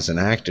crowd has an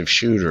active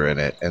shooter in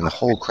it and the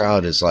whole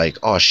crowd is like,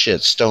 oh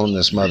shit, stone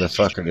this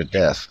motherfucker to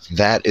death,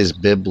 that is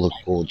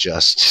biblical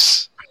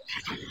justice.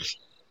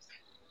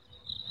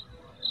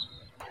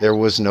 There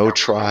was no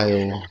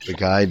trial. The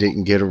guy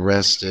didn't get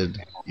arrested.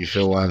 You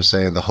feel what I'm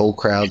saying? The whole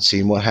crowd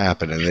seen what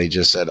happened and they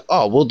just said,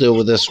 oh, we'll deal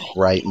with this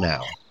right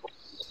now.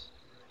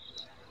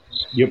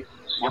 Yep.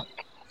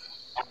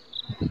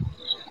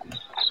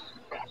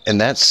 And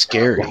that's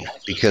scary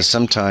because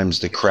sometimes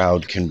the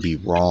crowd can be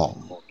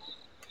wrong.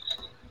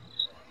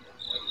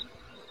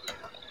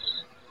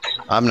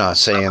 I'm not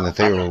saying that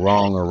they were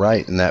wrong or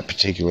right in that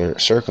particular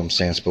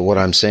circumstance, but what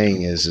I'm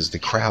saying is the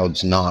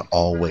crowd's not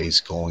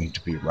always going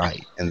to be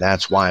right. And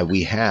that's why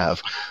we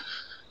have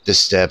the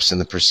steps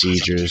and the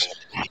procedures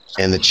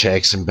and the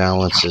checks and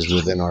balances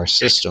within our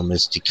system,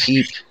 is to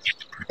keep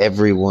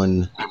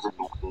everyone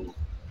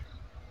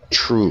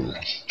true.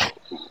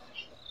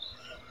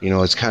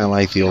 It's kind of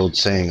like the old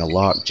saying, a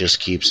lock just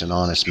keeps an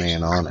honest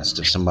man honest.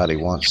 If somebody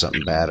wants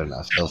something bad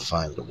enough, they'll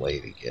find a way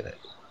to get it.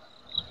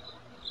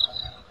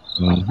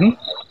 Mm-hmm.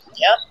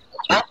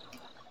 Yep.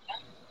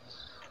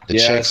 The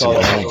checks and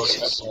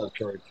balances.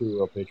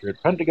 To Patriot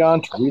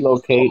Pentagon to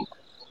relocate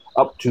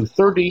up to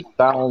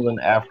 30,000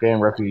 Afghan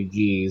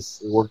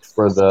refugees who worked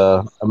for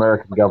the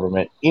American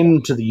government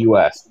into the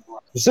U.S.,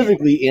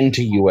 specifically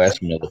into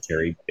U.S.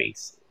 military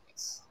bases.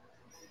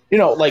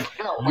 Like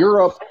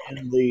Europe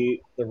and the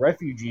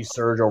refugee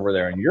surge over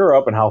there in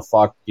Europe, and how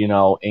fucked,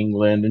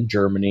 England and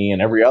Germany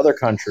and every other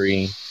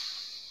country,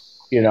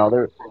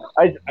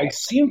 I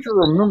seem to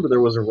remember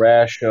there was a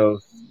rash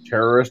of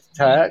terrorist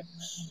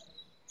attacks,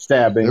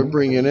 stabbing. They're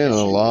bringing in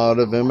a lot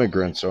of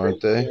immigrants,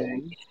 aren't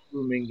they?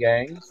 Grooming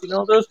gangs.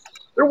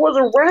 There was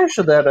a rash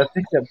of that, I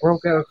think, that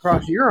broke out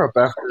across Europe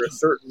after a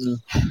certain...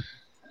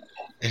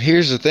 And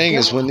here's the thing,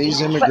 is when these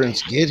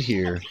immigrants get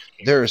here,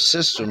 there are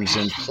systems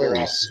in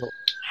place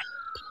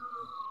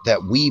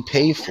that we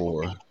pay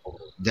for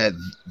that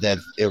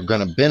are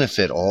going to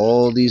benefit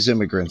all these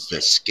immigrants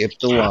that skip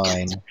the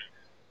line.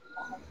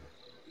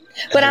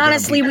 But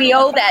honestly, we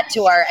owe that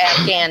to our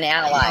Afghan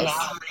allies.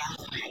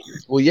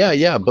 Well,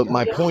 yeah, but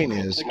my point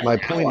is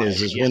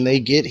when they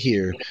get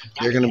here,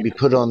 they're going to be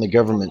put on the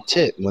government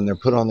tit. When they're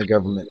put on the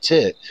government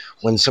tit,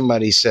 when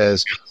somebody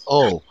says,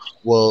 oh,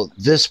 well,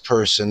 this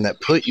person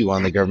that put you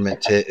on the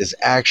government tit is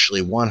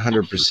actually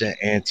 100%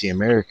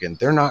 anti-American,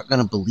 they're not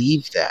going to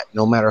believe that,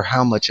 no matter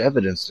how much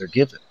evidence they're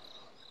given.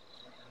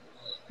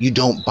 You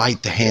don't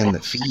bite the hand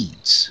that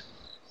feeds,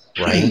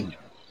 right?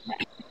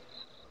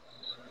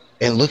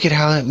 And look at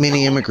how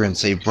many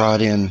immigrants they've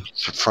brought in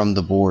from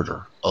the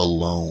border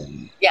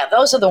alone. Yeah,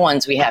 those are the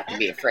ones we have to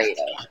be afraid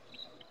of.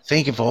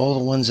 Think of all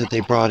the ones that they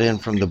brought in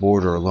from the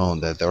border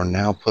alone that are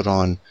now put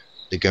on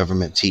the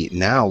government teat.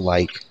 Now,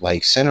 like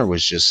Senator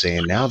was just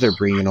saying, now they're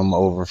bringing them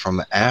over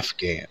from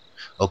Afghan.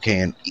 Okay,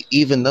 and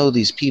even though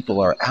these people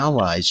are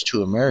allies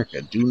to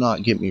America, do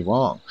not get me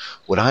wrong.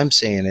 What I'm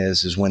saying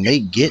is when they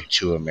get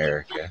to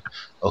America,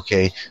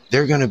 okay,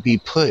 they're going to be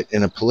put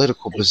in a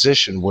political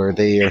position where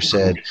they are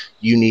said,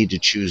 you need to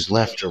choose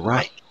left or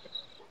right.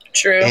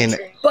 True.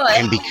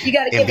 But you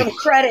got to give them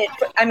credit.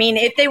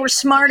 If they were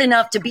smart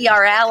enough to be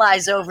our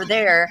allies over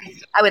there,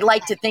 I would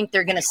like to think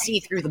they're going to see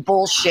through the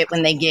bullshit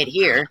when they get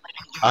here.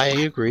 I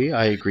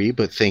agree.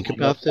 But think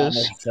about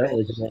this.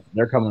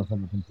 They're coming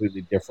from a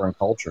completely different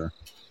culture.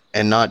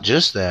 And not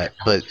just that,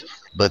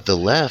 but the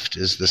left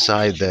is the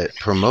side that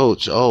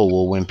promotes, oh,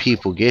 well, when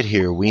people get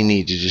here, we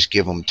need to just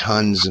give them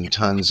tons and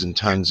tons and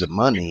tons of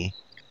money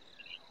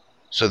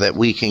so that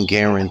we can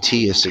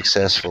guarantee a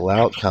successful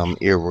outcome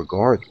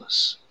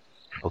irregardless.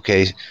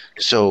 Okay,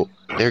 so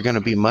they're going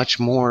to be much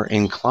more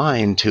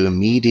inclined to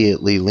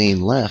immediately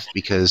lean left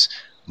because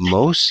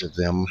most of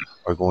them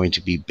are going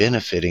to be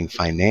benefiting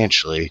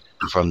financially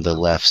from the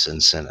left's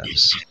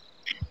incentives.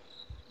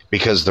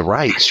 Because the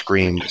right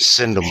scream,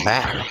 send them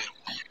back.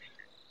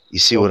 You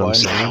see what I'm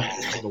saying?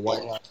 The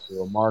White House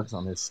remarks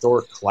on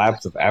historic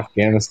collapse of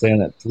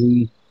Afghanistan at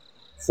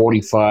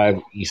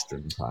 3:45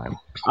 Eastern time.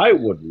 I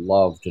would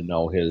love to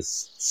know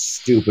his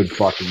stupid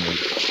fucking.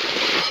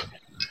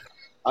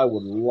 I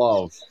would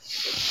love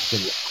to.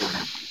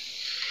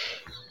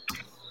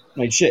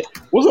 Like shit,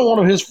 wasn't one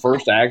of his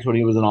first acts when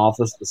he was in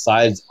office,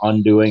 besides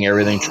undoing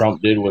everything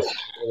Trump did, was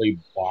really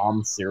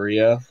bomb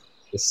Syria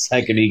the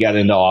second he got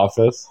into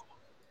office?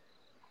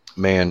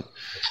 Man,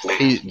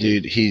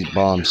 he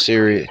bombed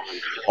Syria.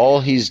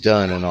 All he's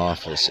done in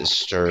office is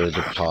stir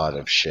the pot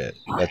of shit.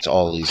 That's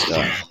all he's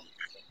done.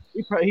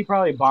 He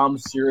probably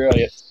bombed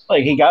Syria.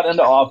 Like, he got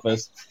into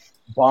office,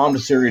 bombed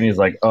Syria, and he's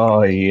like,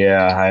 oh,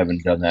 yeah, I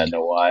haven't done that in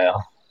a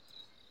while.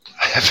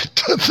 I haven't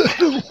done that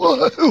in a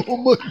while. Oh,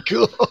 my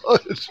God.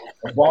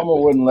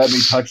 Obama wouldn't let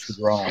me touch the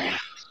drone.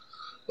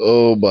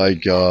 Oh, my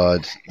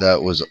God.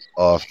 That was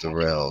off the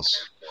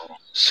rails.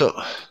 So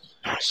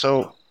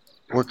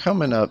we're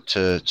coming up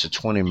to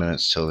 20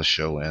 minutes till the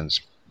show ends.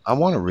 I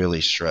want to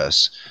really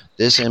stress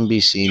this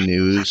NBC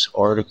News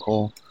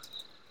article.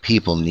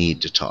 People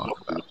need to talk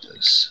about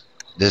this.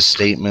 This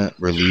statement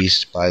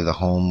released by the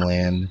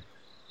Homeland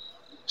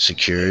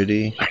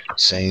Security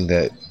saying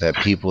that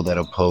people that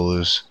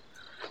oppose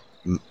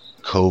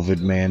COVID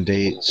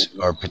mandates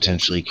are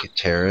potentially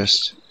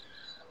terrorists.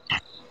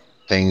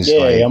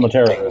 I'm a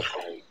terrorist.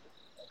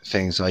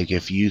 Things like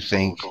if you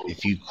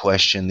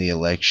question the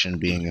election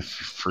being a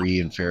free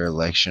and fair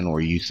election,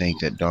 or you think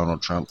that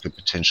Donald Trump could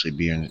potentially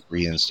be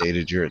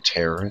reinstated, you're a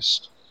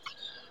terrorist.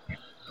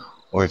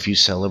 Or if you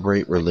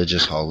celebrate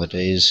religious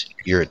holidays,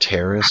 you're a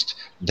terrorist.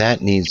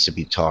 That needs to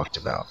be talked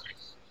about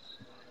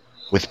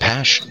with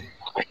passion.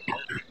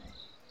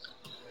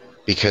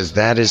 Because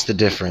that is the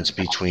difference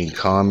between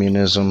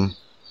communism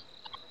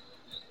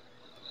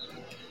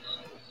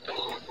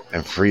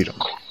and freedom.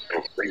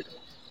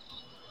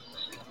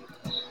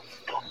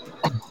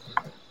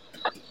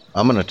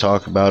 I'm going to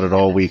talk about it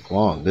all week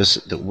long.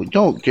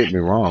 Don't get me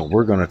wrong.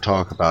 We're going to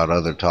talk about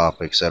other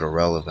topics that are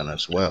relevant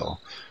as well.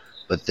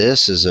 But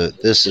this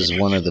is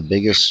one of the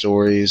biggest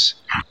stories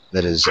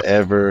that has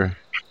ever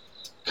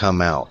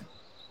come out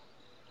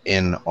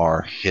in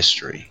our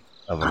history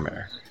of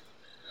America.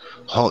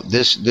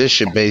 This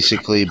should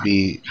basically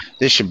be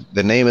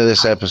the name of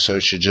this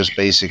episode should just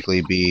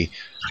basically be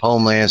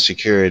Homeland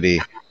Security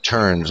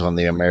turns on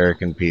the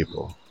American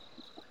people.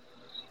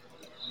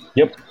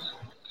 Yep.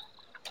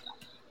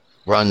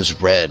 Runs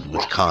red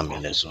with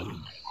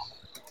communism.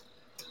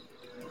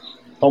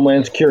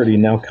 Homeland Security,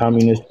 now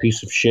communist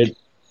piece of shit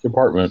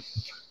department.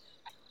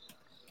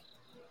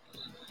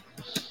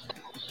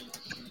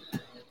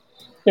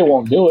 It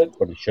won't do it,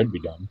 but it should be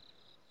done.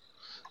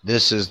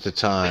 This is the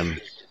time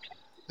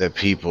that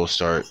people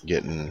start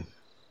getting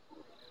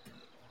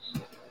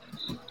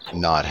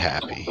not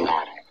happy.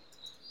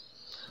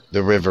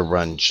 The river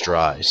runs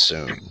dry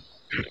soon.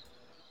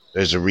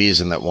 There's a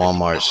reason that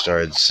Walmart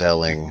started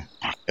selling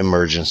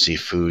emergency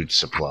food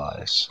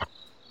supplies.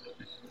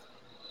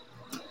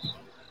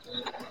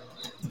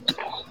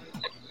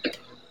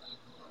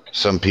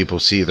 Some people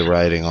see the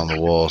writing on the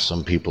wall,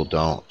 some people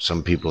don't.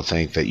 Some people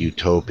think that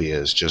utopia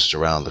is just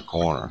around the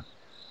corner.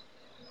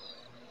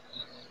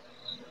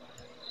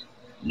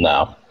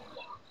 No.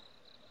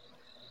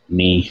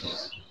 Me.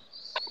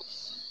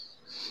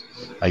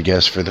 I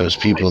guess for those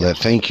people that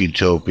think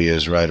utopia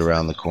is right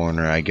around the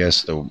corner, I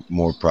guess the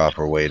more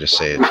proper way to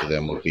say it to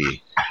them would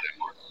be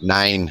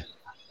 9.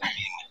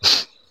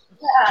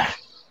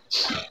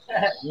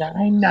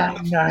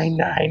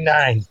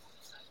 99999.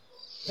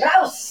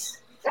 Gross.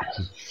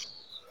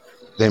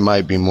 They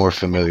might be more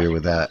familiar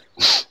with that.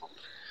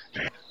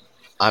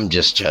 I'm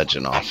just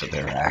judging off of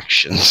their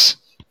actions.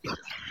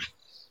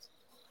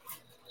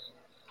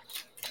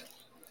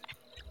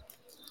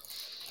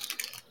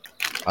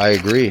 I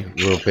agree,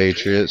 Real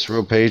Patriots.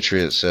 Real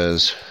Patriot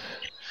says,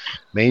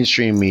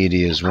 mainstream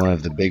media is one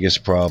of the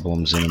biggest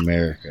problems in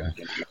America.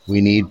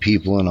 We need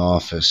people in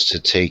office to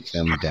take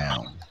them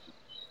down.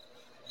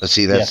 But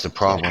see, that's the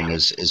problem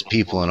is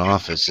people in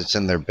office. It's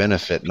in their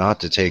benefit not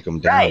to take them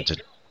down, Right.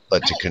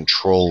 but to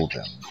control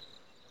them.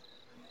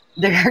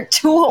 They're Or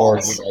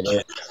tools.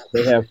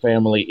 they have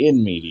family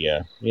in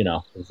media.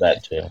 There's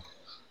that too.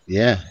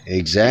 Yeah,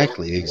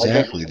 exactly.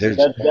 There's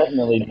That's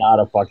definitely not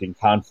a fucking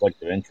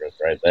conflict of interest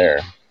right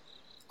there.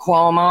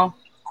 Cuomo.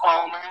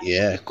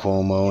 Yeah,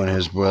 Cuomo and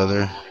his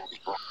brother.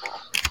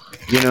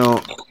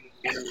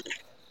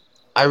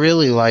 I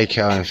really like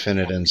how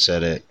Infiniten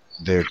said it.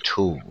 They're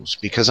tools,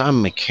 because I'm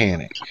a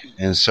mechanic,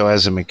 and so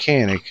as a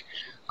mechanic,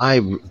 I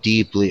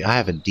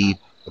have a deep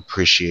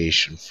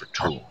appreciation for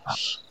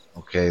tools.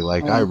 Okay,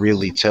 I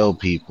really tell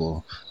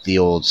people the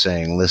old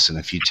saying: listen,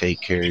 if you take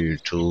care of your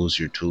tools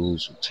will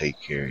take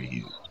care of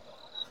you.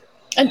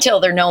 Until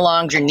they're no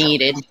longer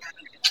needed.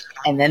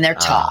 And then they're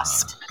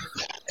tossed.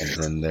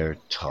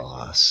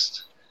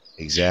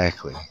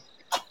 Exactly.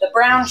 The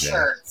brown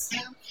shirts.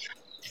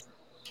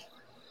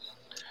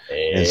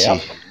 And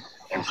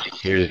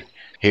see,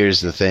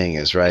 here's the thing: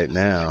 is right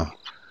now,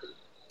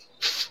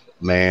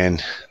 man,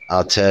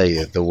 I'll tell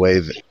you the way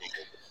that.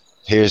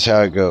 Here's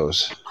how it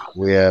goes.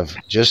 We have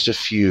just a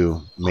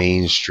few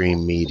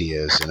mainstream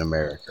medias in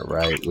America,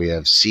 right? We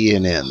have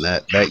CNN.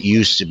 That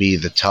used to be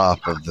the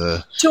top of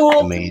the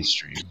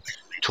mainstream.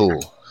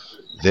 Tool.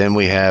 Then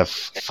we have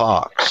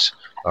Fox.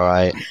 All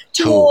right.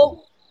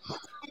 Tool.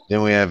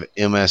 Then we have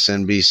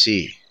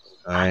MSNBC.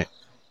 All right.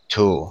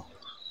 Tool.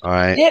 All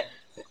right. Yep.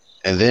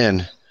 And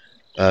then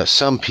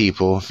some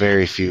people,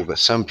 very few, but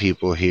some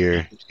people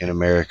here in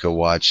America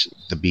watch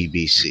the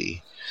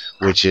BBC,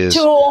 which is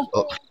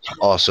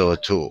also a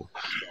tool.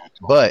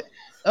 But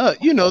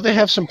they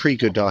have some pretty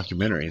good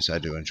documentaries I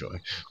do enjoy.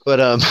 But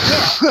right.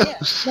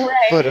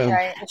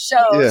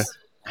 Shows.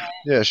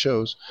 Yeah,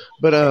 shows.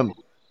 But a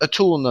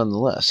tool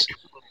nonetheless.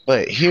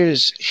 But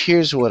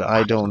here's what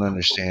I don't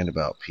understand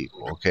about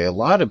people. Okay, a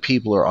lot of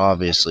people are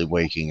obviously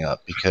waking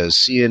up because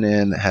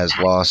CNN has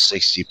lost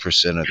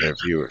 60% of their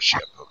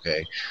viewership.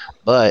 Okay,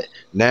 but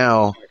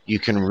now you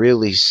can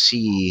really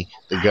see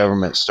the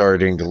government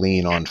starting to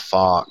lean on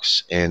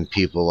Fox and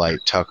people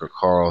like Tucker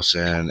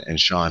Carlson and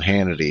Sean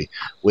Hannity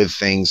with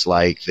things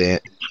like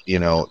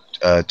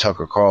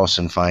Tucker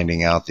Carlson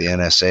finding out the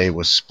NSA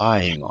was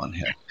spying on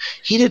him.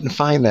 He didn't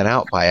find that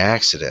out by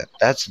accident.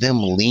 That's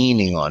them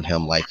leaning on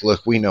him like,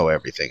 look, we know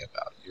everything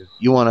about you.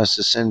 You want us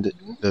to send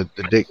the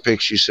dick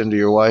pics you send to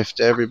your wife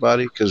to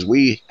everybody? Because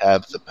we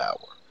have the power.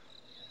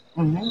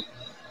 Mm-hmm.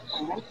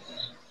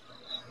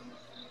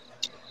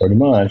 Pretty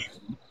much.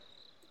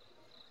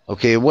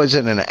 Okay, it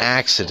wasn't an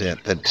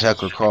accident that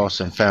Tucker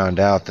Carlson found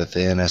out that the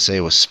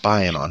NSA was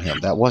spying on him.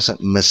 That wasn't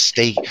a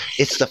mistake.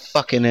 It's the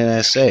fucking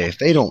NSA. If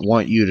they don't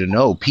want you to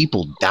know,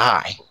 people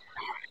die.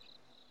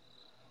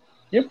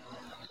 Yep.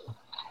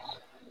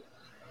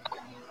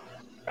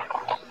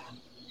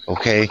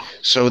 Okay,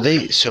 so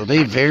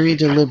they very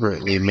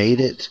deliberately made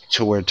it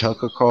to where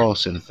Tucker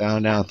Carlson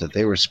found out that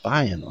they were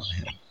spying on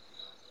him.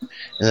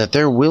 And that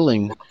they're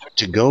willing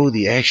to go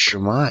the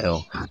extra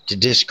mile to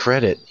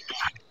discredit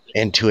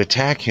and to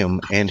attack him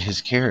and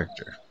his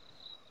character.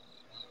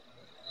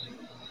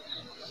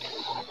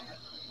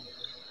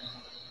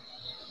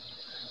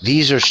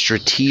 These are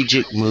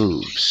strategic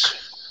moves.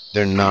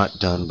 They're not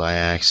done by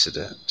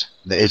accident.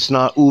 It's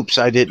not, oops,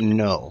 I didn't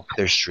know.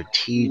 They're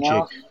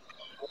strategic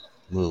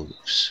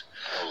moves.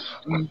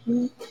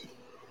 Mm-hmm.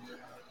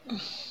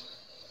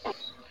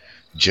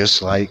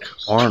 Just like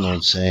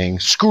Arnold saying,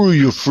 screw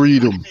your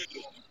freedom.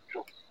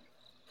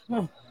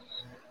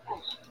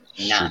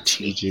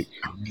 Strategic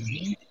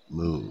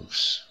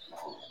moves.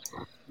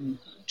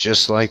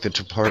 Just like the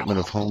Department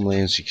of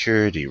Homeland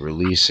Security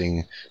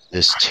releasing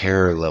this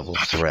terror level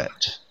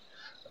threat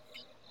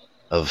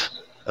of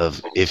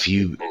if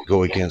you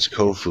go against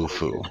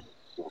Kofufu,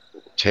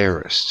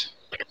 terrorist.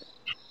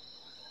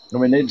 I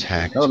mean,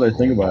 another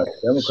thing about it,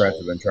 Democrats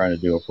have been trying to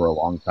do it for a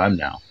long time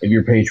now. If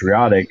you're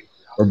patriotic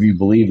or if you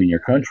believe in your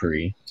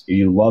country, if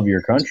you love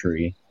your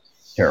country,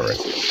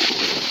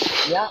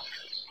 terrorist. Yeah.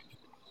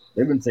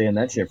 They've been saying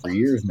that shit for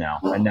years now,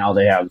 and now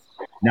that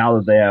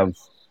they have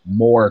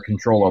more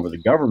control over the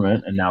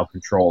government and now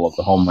control of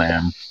the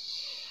Homeland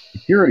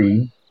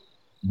Security,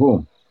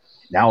 boom,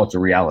 now it's a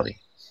reality.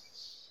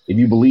 If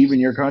you believe in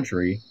your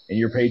country and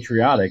you're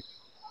patriotic,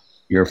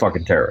 you're a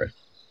fucking terrorist.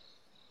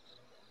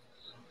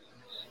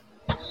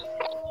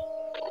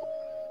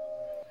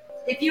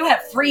 If you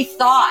have free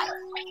thought,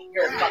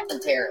 you're a fucking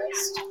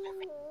terrorist.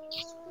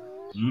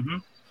 Mm-hmm.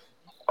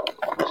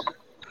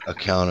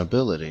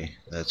 Accountability.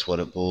 That's what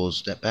it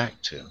boils back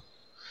to.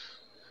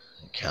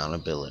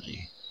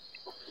 Accountability.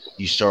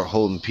 You start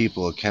holding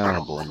people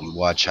accountable and you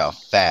watch how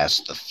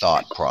fast the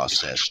thought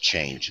process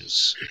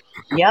changes.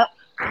 Yep.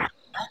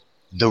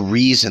 The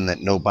reason that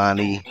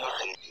nobody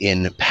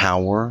in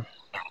power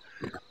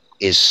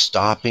is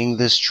stopping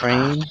this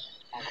train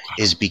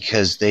is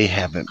because they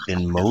haven't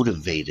been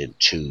motivated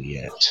to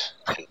yet.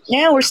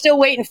 Yeah, we're still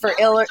waiting for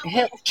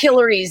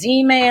Hillary's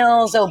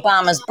emails,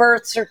 Obama's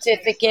birth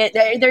certificate.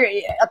 Their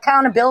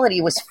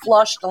accountability was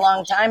flushed a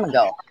long time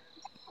ago.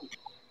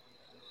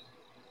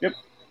 Yep.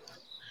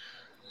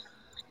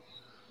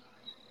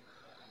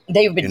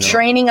 They've been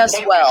training us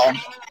well.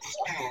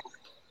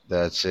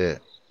 That's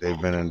it. They've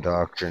been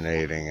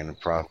indoctrinating and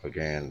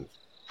prophesizing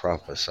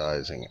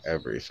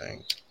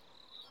everything.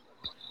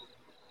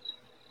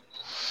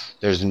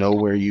 There's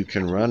nowhere you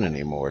can run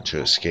anymore to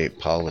escape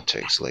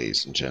politics,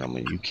 ladies and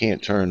gentlemen. You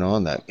can't turn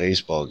on that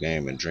baseball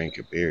game and drink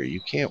a beer. You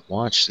can't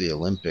watch the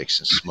Olympics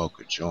and smoke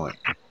a joint.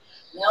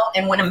 No,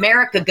 and when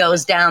America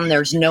goes down,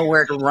 there's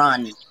nowhere to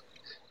run.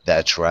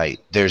 That's right.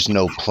 There's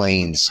no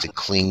planes to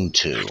cling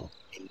to.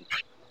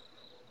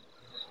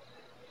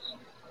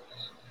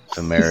 If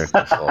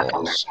America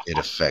falls, it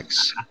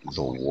affects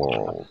the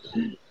world.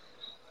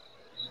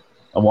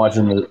 I'm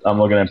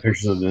looking at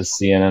pictures of this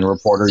CNN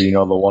reporter,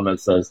 the one that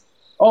says,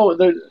 oh,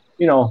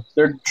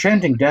 they're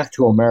chanting death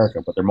to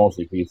America, but they're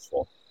mostly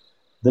peaceful.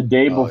 The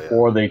day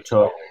before they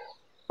took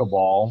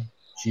Kabul,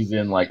 she's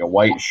in like a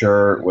white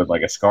shirt with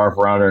like a scarf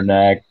around her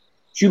neck.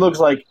 She looks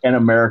like an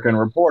American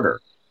reporter.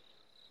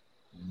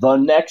 The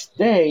next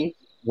day,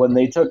 when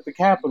they took the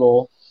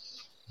Capitol,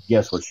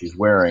 guess what she's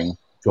wearing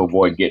to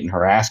avoid getting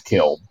her ass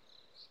killed?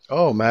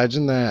 Oh,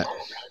 imagine that.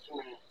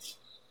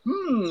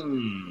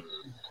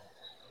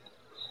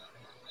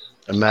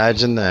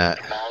 Imagine that.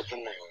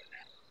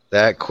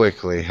 That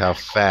quickly, how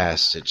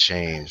fast it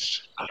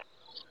changed.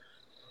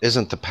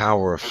 Isn't the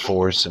power of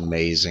force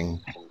amazing?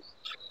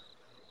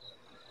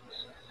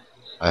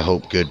 I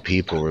hope good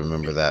people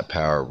remember that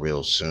power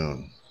real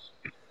soon.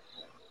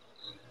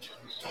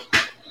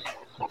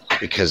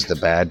 Because the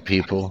bad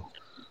people,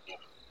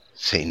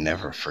 they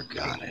never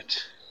forgot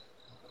it.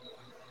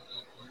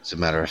 As a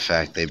matter of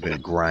fact, they've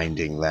been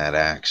grinding that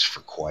axe for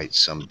quite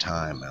some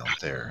time out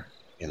there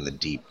in the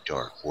deep,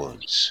 dark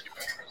woods.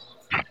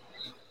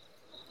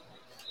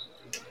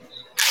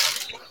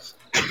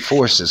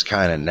 Force is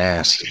kind of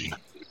nasty.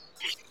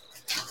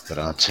 But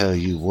I'll tell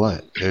you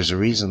what, there's a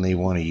reason they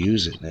want to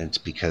use it, and it's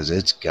because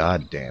it's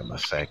goddamn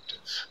effective.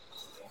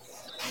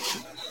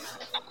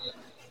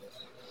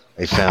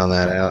 They found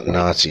that out in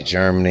Nazi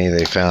Germany.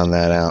 They found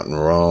that out in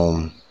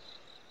Rome.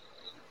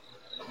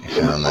 They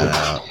found that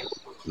out in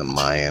the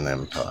Mayan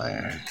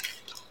Empire.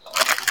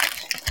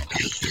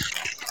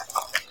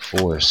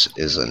 Force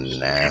is a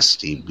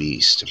nasty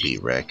beast to be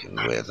reckoned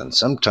with, and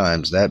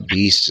sometimes that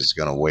beast is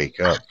going to wake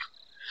up.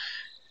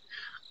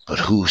 But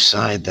whose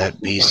side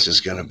that beast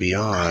is going to be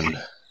on?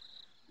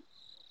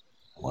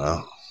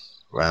 Well,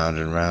 round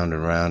and round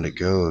and round it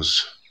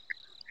goes.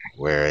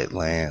 Where it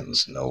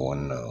lands, no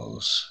one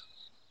knows.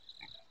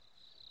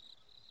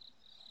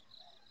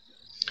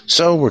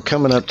 So we're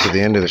coming up to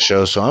the end of the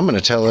show, so I'm going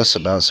to tell us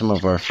about some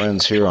of our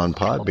friends here on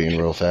Podbean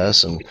real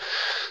fast, and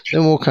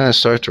then we'll kind of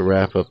start to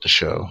wrap up the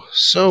show.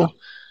 So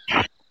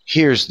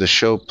here's the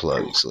show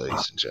plugs,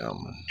 ladies and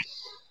gentlemen.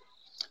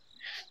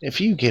 If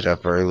you get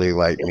up early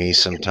like me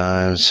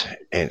sometimes,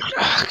 and,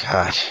 oh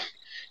God,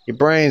 your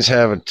brain's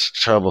having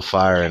trouble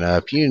firing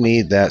up, you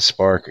need that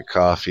spark of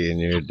coffee in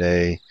your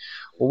day.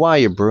 Well, while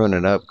you're brewing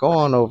it up, go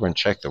on over and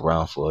check the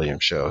Ralph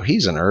Williams Show.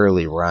 He's an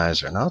early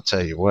riser, and I'll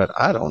tell you what,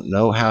 I don't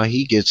know how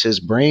he gets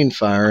his brain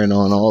firing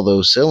on all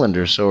those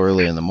cylinders so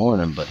early in the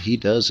morning, but he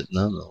does it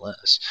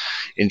nonetheless.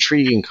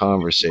 Intriguing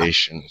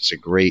conversation. It's a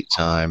great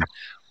time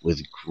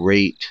with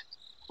great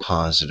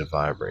positive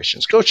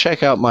vibrations. Go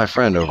check out my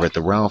friend over at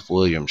the Ralph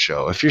Williams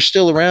Show. If you're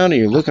still around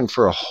and you're looking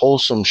for a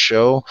wholesome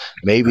show,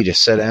 maybe to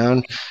sit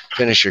down,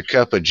 finish your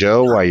cup of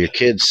joe while your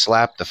kids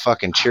slap the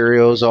fucking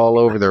Cheerios all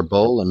over their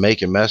bowl and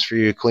make a mess for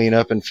you to clean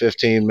up in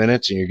 15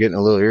 minutes and you're getting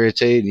a little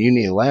irritated and you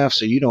need to laugh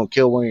so you don't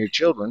kill one of your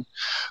children,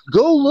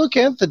 go look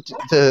at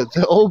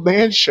the Old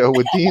Man Show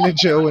with Dina,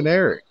 Joe, and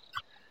Eric.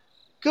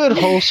 Good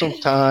wholesome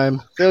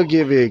time. They'll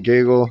give you a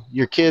giggle.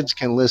 Your kids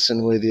can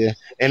listen with you,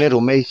 and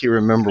it'll make you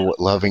remember what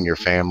loving your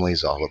family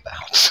is all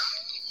about.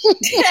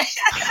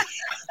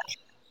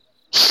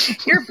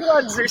 Your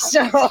plugs are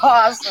so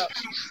awesome.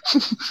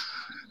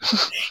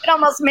 It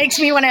almost makes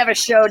me want to have a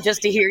show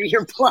just to hear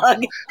your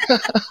plug.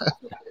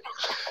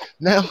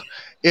 Now,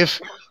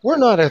 if we're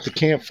not at the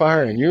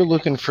campfire and you're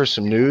looking for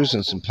some news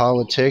and some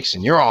politics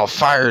and you're all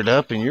fired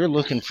up and you're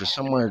looking for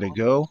somewhere to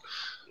go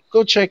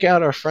check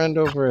out our friend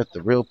over at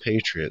the Real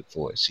Patriot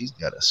Voice. He's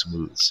got a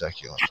smooth,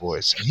 succulent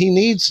voice, and he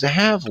needs to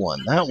have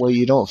one. That way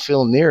you don't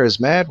feel near as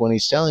mad when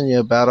he's telling you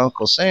about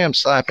Uncle Sam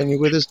slapping you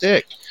with his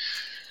dick.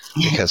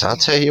 Because I'll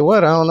tell you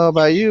what, I don't know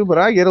about you, but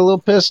I get a little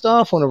pissed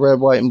off when a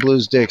red, white, and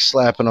blue's dick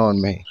slapping on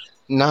me.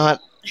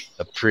 Not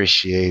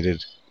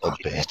appreciated a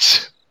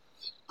bit.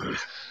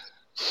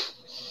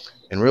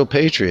 In Real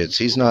Patriots,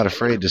 he's not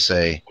afraid to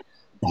say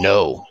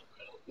no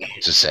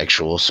to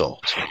sexual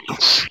assault.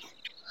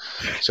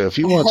 So if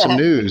you want some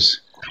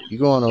news, you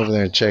go on over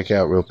there and check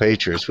out Real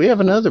Patriots. We have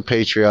another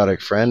patriotic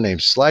friend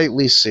named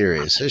Slightly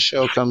Serious. His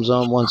show comes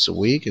on once a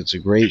week. It's a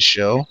great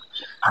show.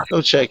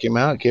 Go check him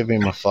out. Give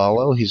him a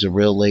follow. He's a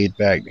real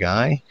laid-back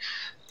guy.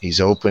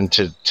 He's open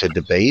to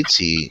debates.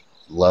 He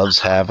loves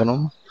having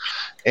them.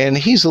 And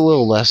he's a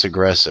little less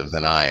aggressive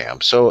than I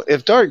am. So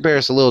if Dark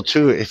Bear's a little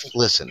too...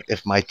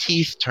 If my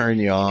teeth turn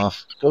you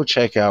off, go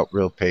check out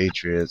Real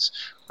Patriots.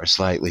 Are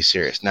Slightly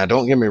Serious. Now,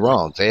 don't get me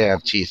wrong. They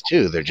have teeth,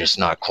 too. They're just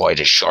not quite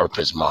as sharp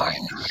as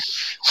mine.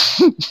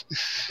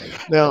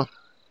 Now,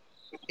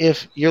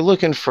 if you're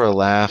looking for a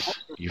laugh,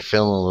 you're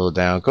feeling a little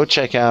down, go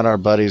check out our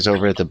buddies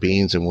over at the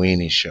Beans and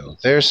Weenie Show.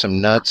 There's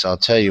some nuts, I'll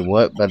tell you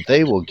what, but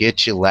they will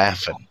get you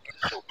laughing.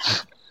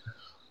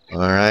 All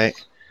right?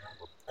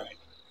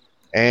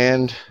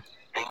 And,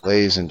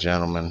 ladies and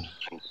gentlemen,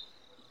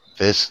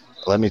 this,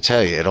 let me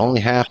tell you, it only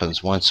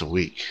happens once a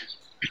week.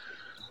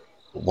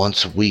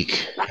 Once a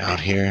week out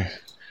here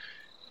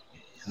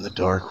in the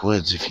dark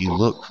woods, if you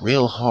look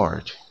real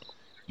hard,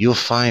 you'll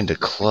find a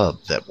club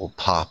that will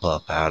pop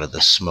up out of the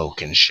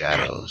smoke and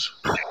shadows.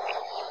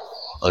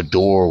 A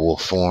door will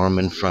form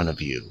in front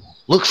of you.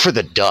 Look for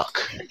the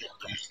duck.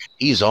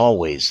 He's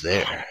always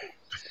there.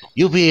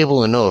 You'll be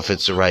able to know if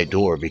it's the right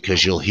door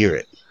because you'll hear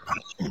it.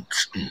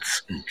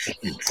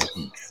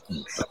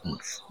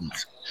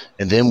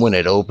 And then when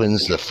it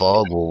opens, the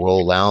fog will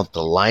roll out,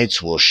 the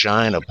lights will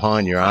shine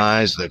upon your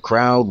eyes, the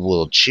crowd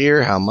will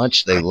cheer how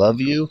much they love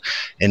you,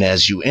 and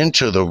as you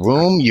enter the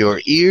room,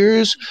 your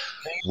ears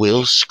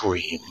will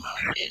scream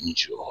in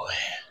joy.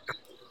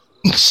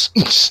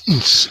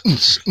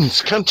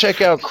 Come check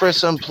out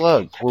Chris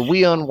Unplugged, where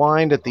we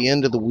unwind at the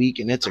end of the week,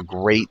 and it's a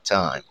great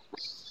time.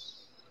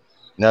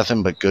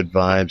 Nothing but good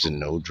vibes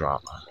and no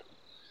drama.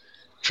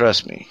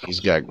 Trust me, he's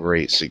got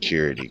great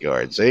security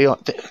guards.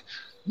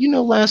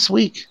 Last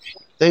week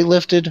they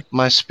lifted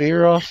my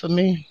spear off of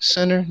me,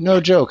 Center.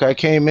 No joke. I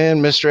came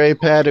in, Mr. A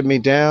patted me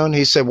down.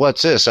 He said,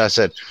 "What's this?" I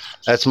said,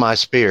 "That's my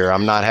spear.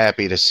 I'm not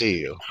happy to see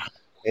you."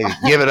 He said,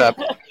 "Give it up.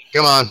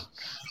 Come on."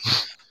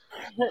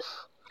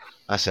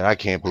 I said, "I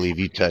can't believe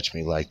you touched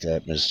me like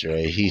that, Mr.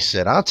 A." He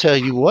said, "I'll tell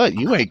you what,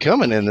 you ain't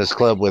coming in this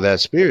club with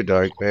that spear,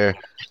 Dark Bear." I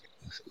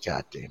said,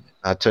 "God damn it."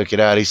 I took it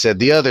out. He said,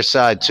 "The other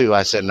side, too."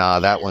 I said, "Nah,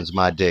 that one's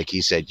my dick."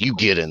 He said, "You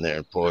get in there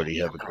and party.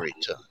 Have a great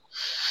time."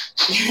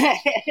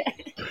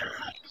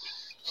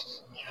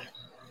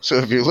 So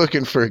if you're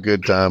looking for a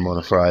good time on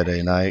a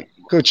Friday night,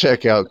 go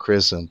check out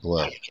Chris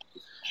Unplugged.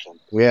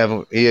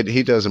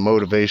 He does a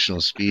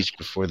motivational speech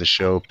before the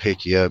show,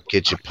 pick you up,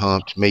 get you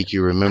pumped, make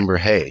you remember,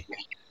 hey,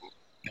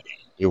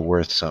 you're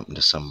worth something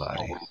to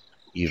somebody,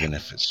 even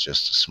if it's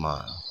just a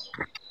smile.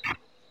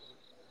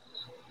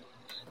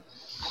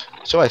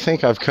 So I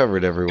think I've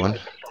covered everyone.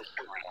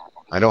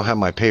 I don't have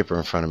my paper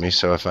in front of me,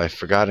 so if I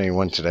forgot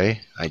anyone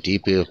today, I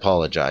deeply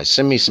apologize.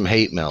 Send me some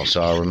hate mail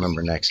so I'll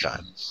remember next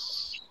time.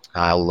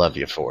 I'll love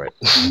you for it.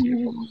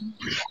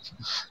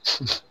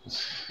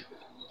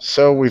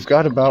 So we've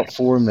got about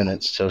 4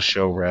 minutes till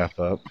show wrap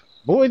up.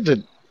 Boy,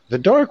 the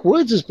Dark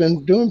Woods has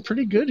been doing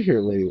pretty good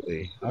here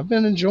lately. I've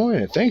been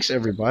enjoying it. Thanks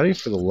everybody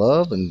for the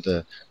love and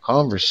the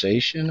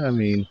conversation. I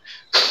mean,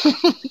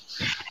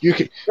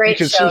 great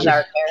show, Dark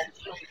Bear.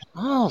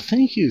 Oh,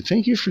 thank you.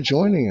 Thank you for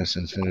joining us,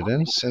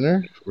 Infinitum,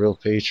 Sinner, Real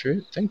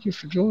Patriot. Thank you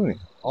for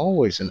joining.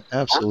 Always an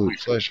absolute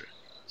pleasure.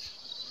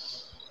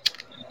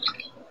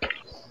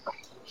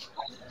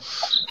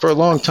 For a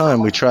long time,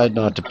 we tried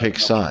not to pick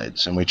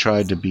sides, and we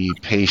tried to be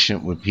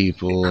patient with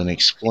people and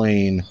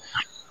explain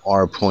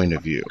our point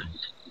of view.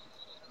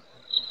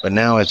 But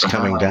now it's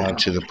coming down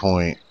to the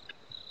point,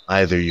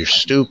 either you're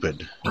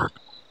stupid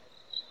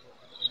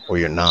or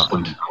you're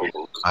not.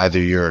 Either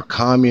you're a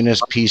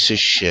communist piece of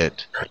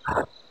shit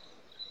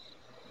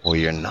or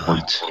you're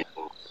not.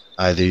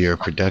 Either you're a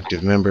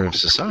productive member of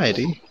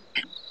society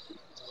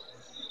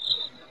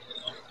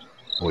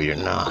or you're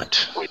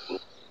not.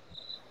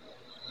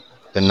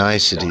 The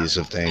niceties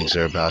of things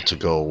are about to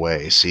go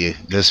away. See,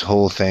 this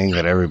whole thing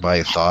that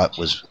everybody thought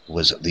was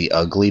the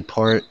ugly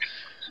part,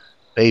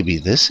 baby,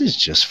 this is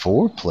just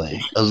foreplay.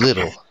 A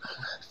little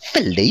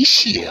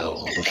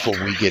fellatio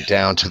before we get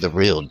down to the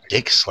real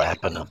dick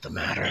slapping of the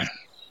matter.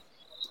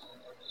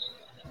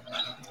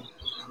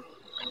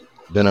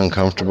 Been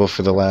uncomfortable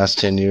for the last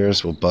 10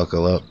 years? Well,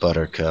 buckle up,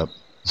 Buttercup.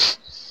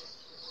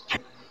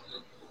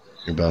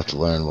 You're about to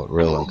learn what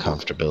real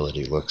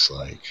uncomfortability looks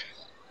like.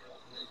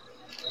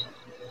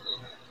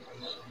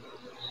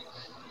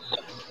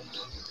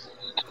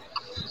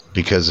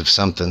 Because if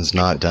something's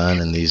not done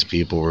and these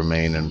people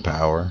remain in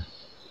power,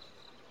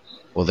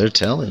 well, they're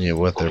telling you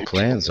what their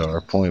plans are,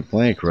 point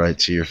blank, right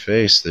to your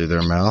face through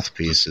their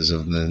mouthpieces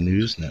of the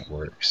news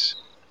networks.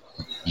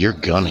 You're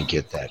gonna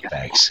get that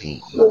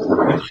vaccine.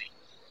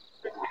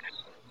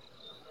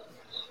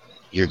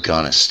 You're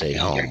gonna stay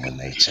home when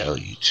they tell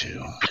you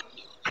to.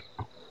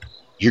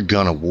 You're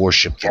gonna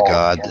worship the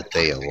God that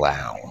they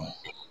allow.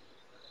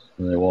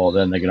 Well,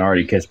 then they can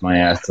already kiss my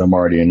ass because I'm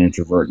already an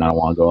introvert and I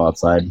want to go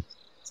outside.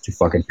 Too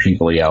fucking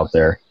people-y out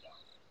there.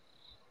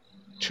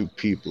 Too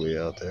people-y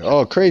out there.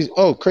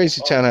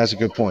 Crazy Town has a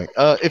good point.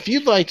 If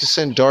you'd like to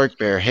send Dark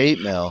Bear hate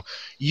mail,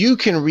 you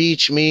can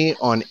reach me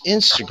on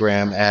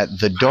Instagram at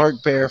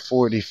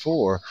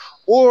thedarkbear44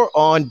 or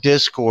on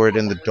Discord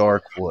in the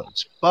Dark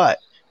Woods. But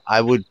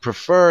I would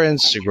prefer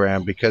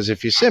Instagram because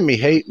if you send me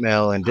hate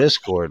mail in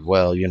Discord,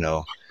 well,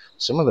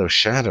 some of those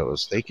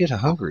shadows, they get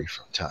hungry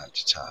from time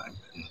to time.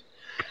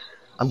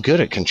 I'm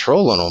good at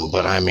controlling them,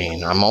 but I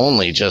mean, I'm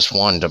only just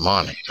one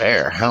demonic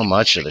bear. How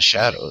much of the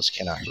shadows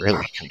can I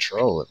really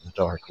control in the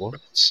Dark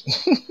Woods?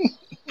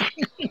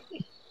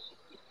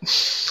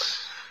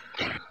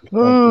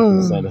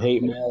 Send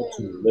hate mail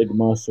to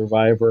Ligma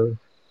Survivor.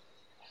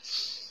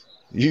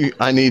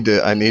 I need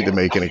to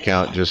make an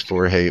account just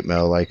for hate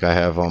mail like I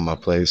have on my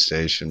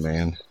PlayStation,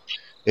 man.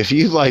 If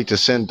you'd like to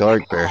send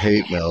Dark Bear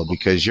hate mail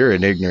because you're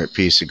an ignorant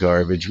piece of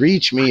garbage,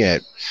 reach me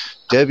at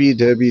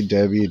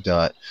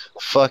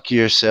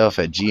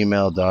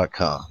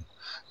www.fuckyourself@gmail.com.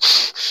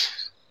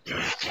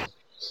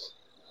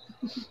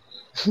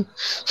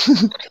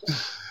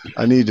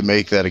 I need to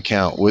make that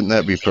account. Wouldn't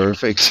that be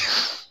perfect?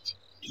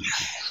 You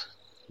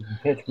can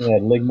catch me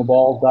at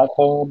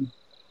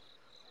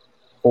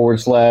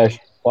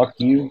ligmaballs.com/fuck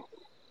you.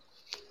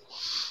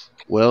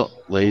 Well,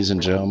 ladies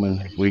and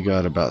gentlemen, we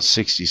got about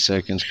 60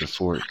 seconds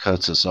before it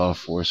cuts us off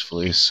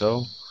forcefully.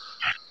 So,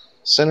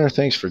 Senator,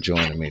 thanks for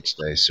joining me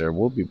today, sir.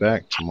 We'll be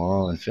back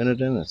tomorrow.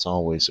 Infinidin, it's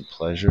always a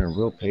pleasure. And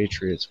Real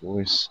Patriot's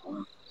Voice,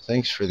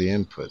 thanks for the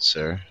input,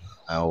 sir.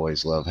 I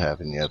always love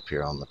having you up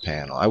here on the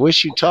panel. I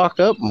wish you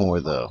talked up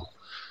more, though.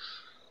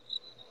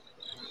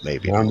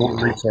 Maybe I'm more.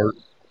 doing research.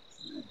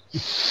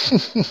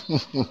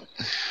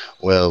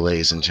 Well,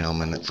 ladies and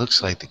gentlemen, it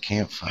looks like the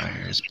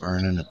campfire is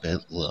burning a bit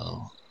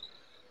low.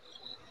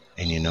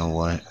 And you know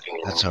what?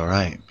 That's all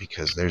right,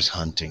 because there's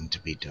hunting to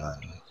be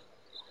done.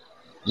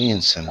 Me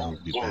and Senator will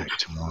be back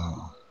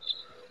tomorrow.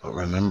 But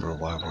remember,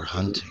 while we're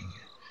hunting,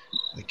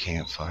 the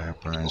campfire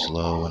burns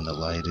low and the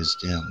light is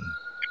dim.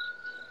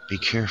 Be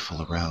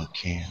careful around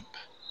camp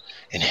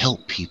and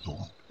help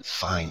people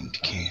find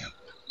camp,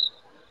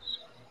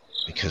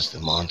 because the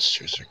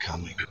monsters are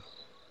coming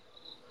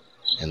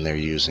and they're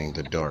using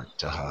the dark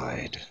to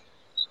hide.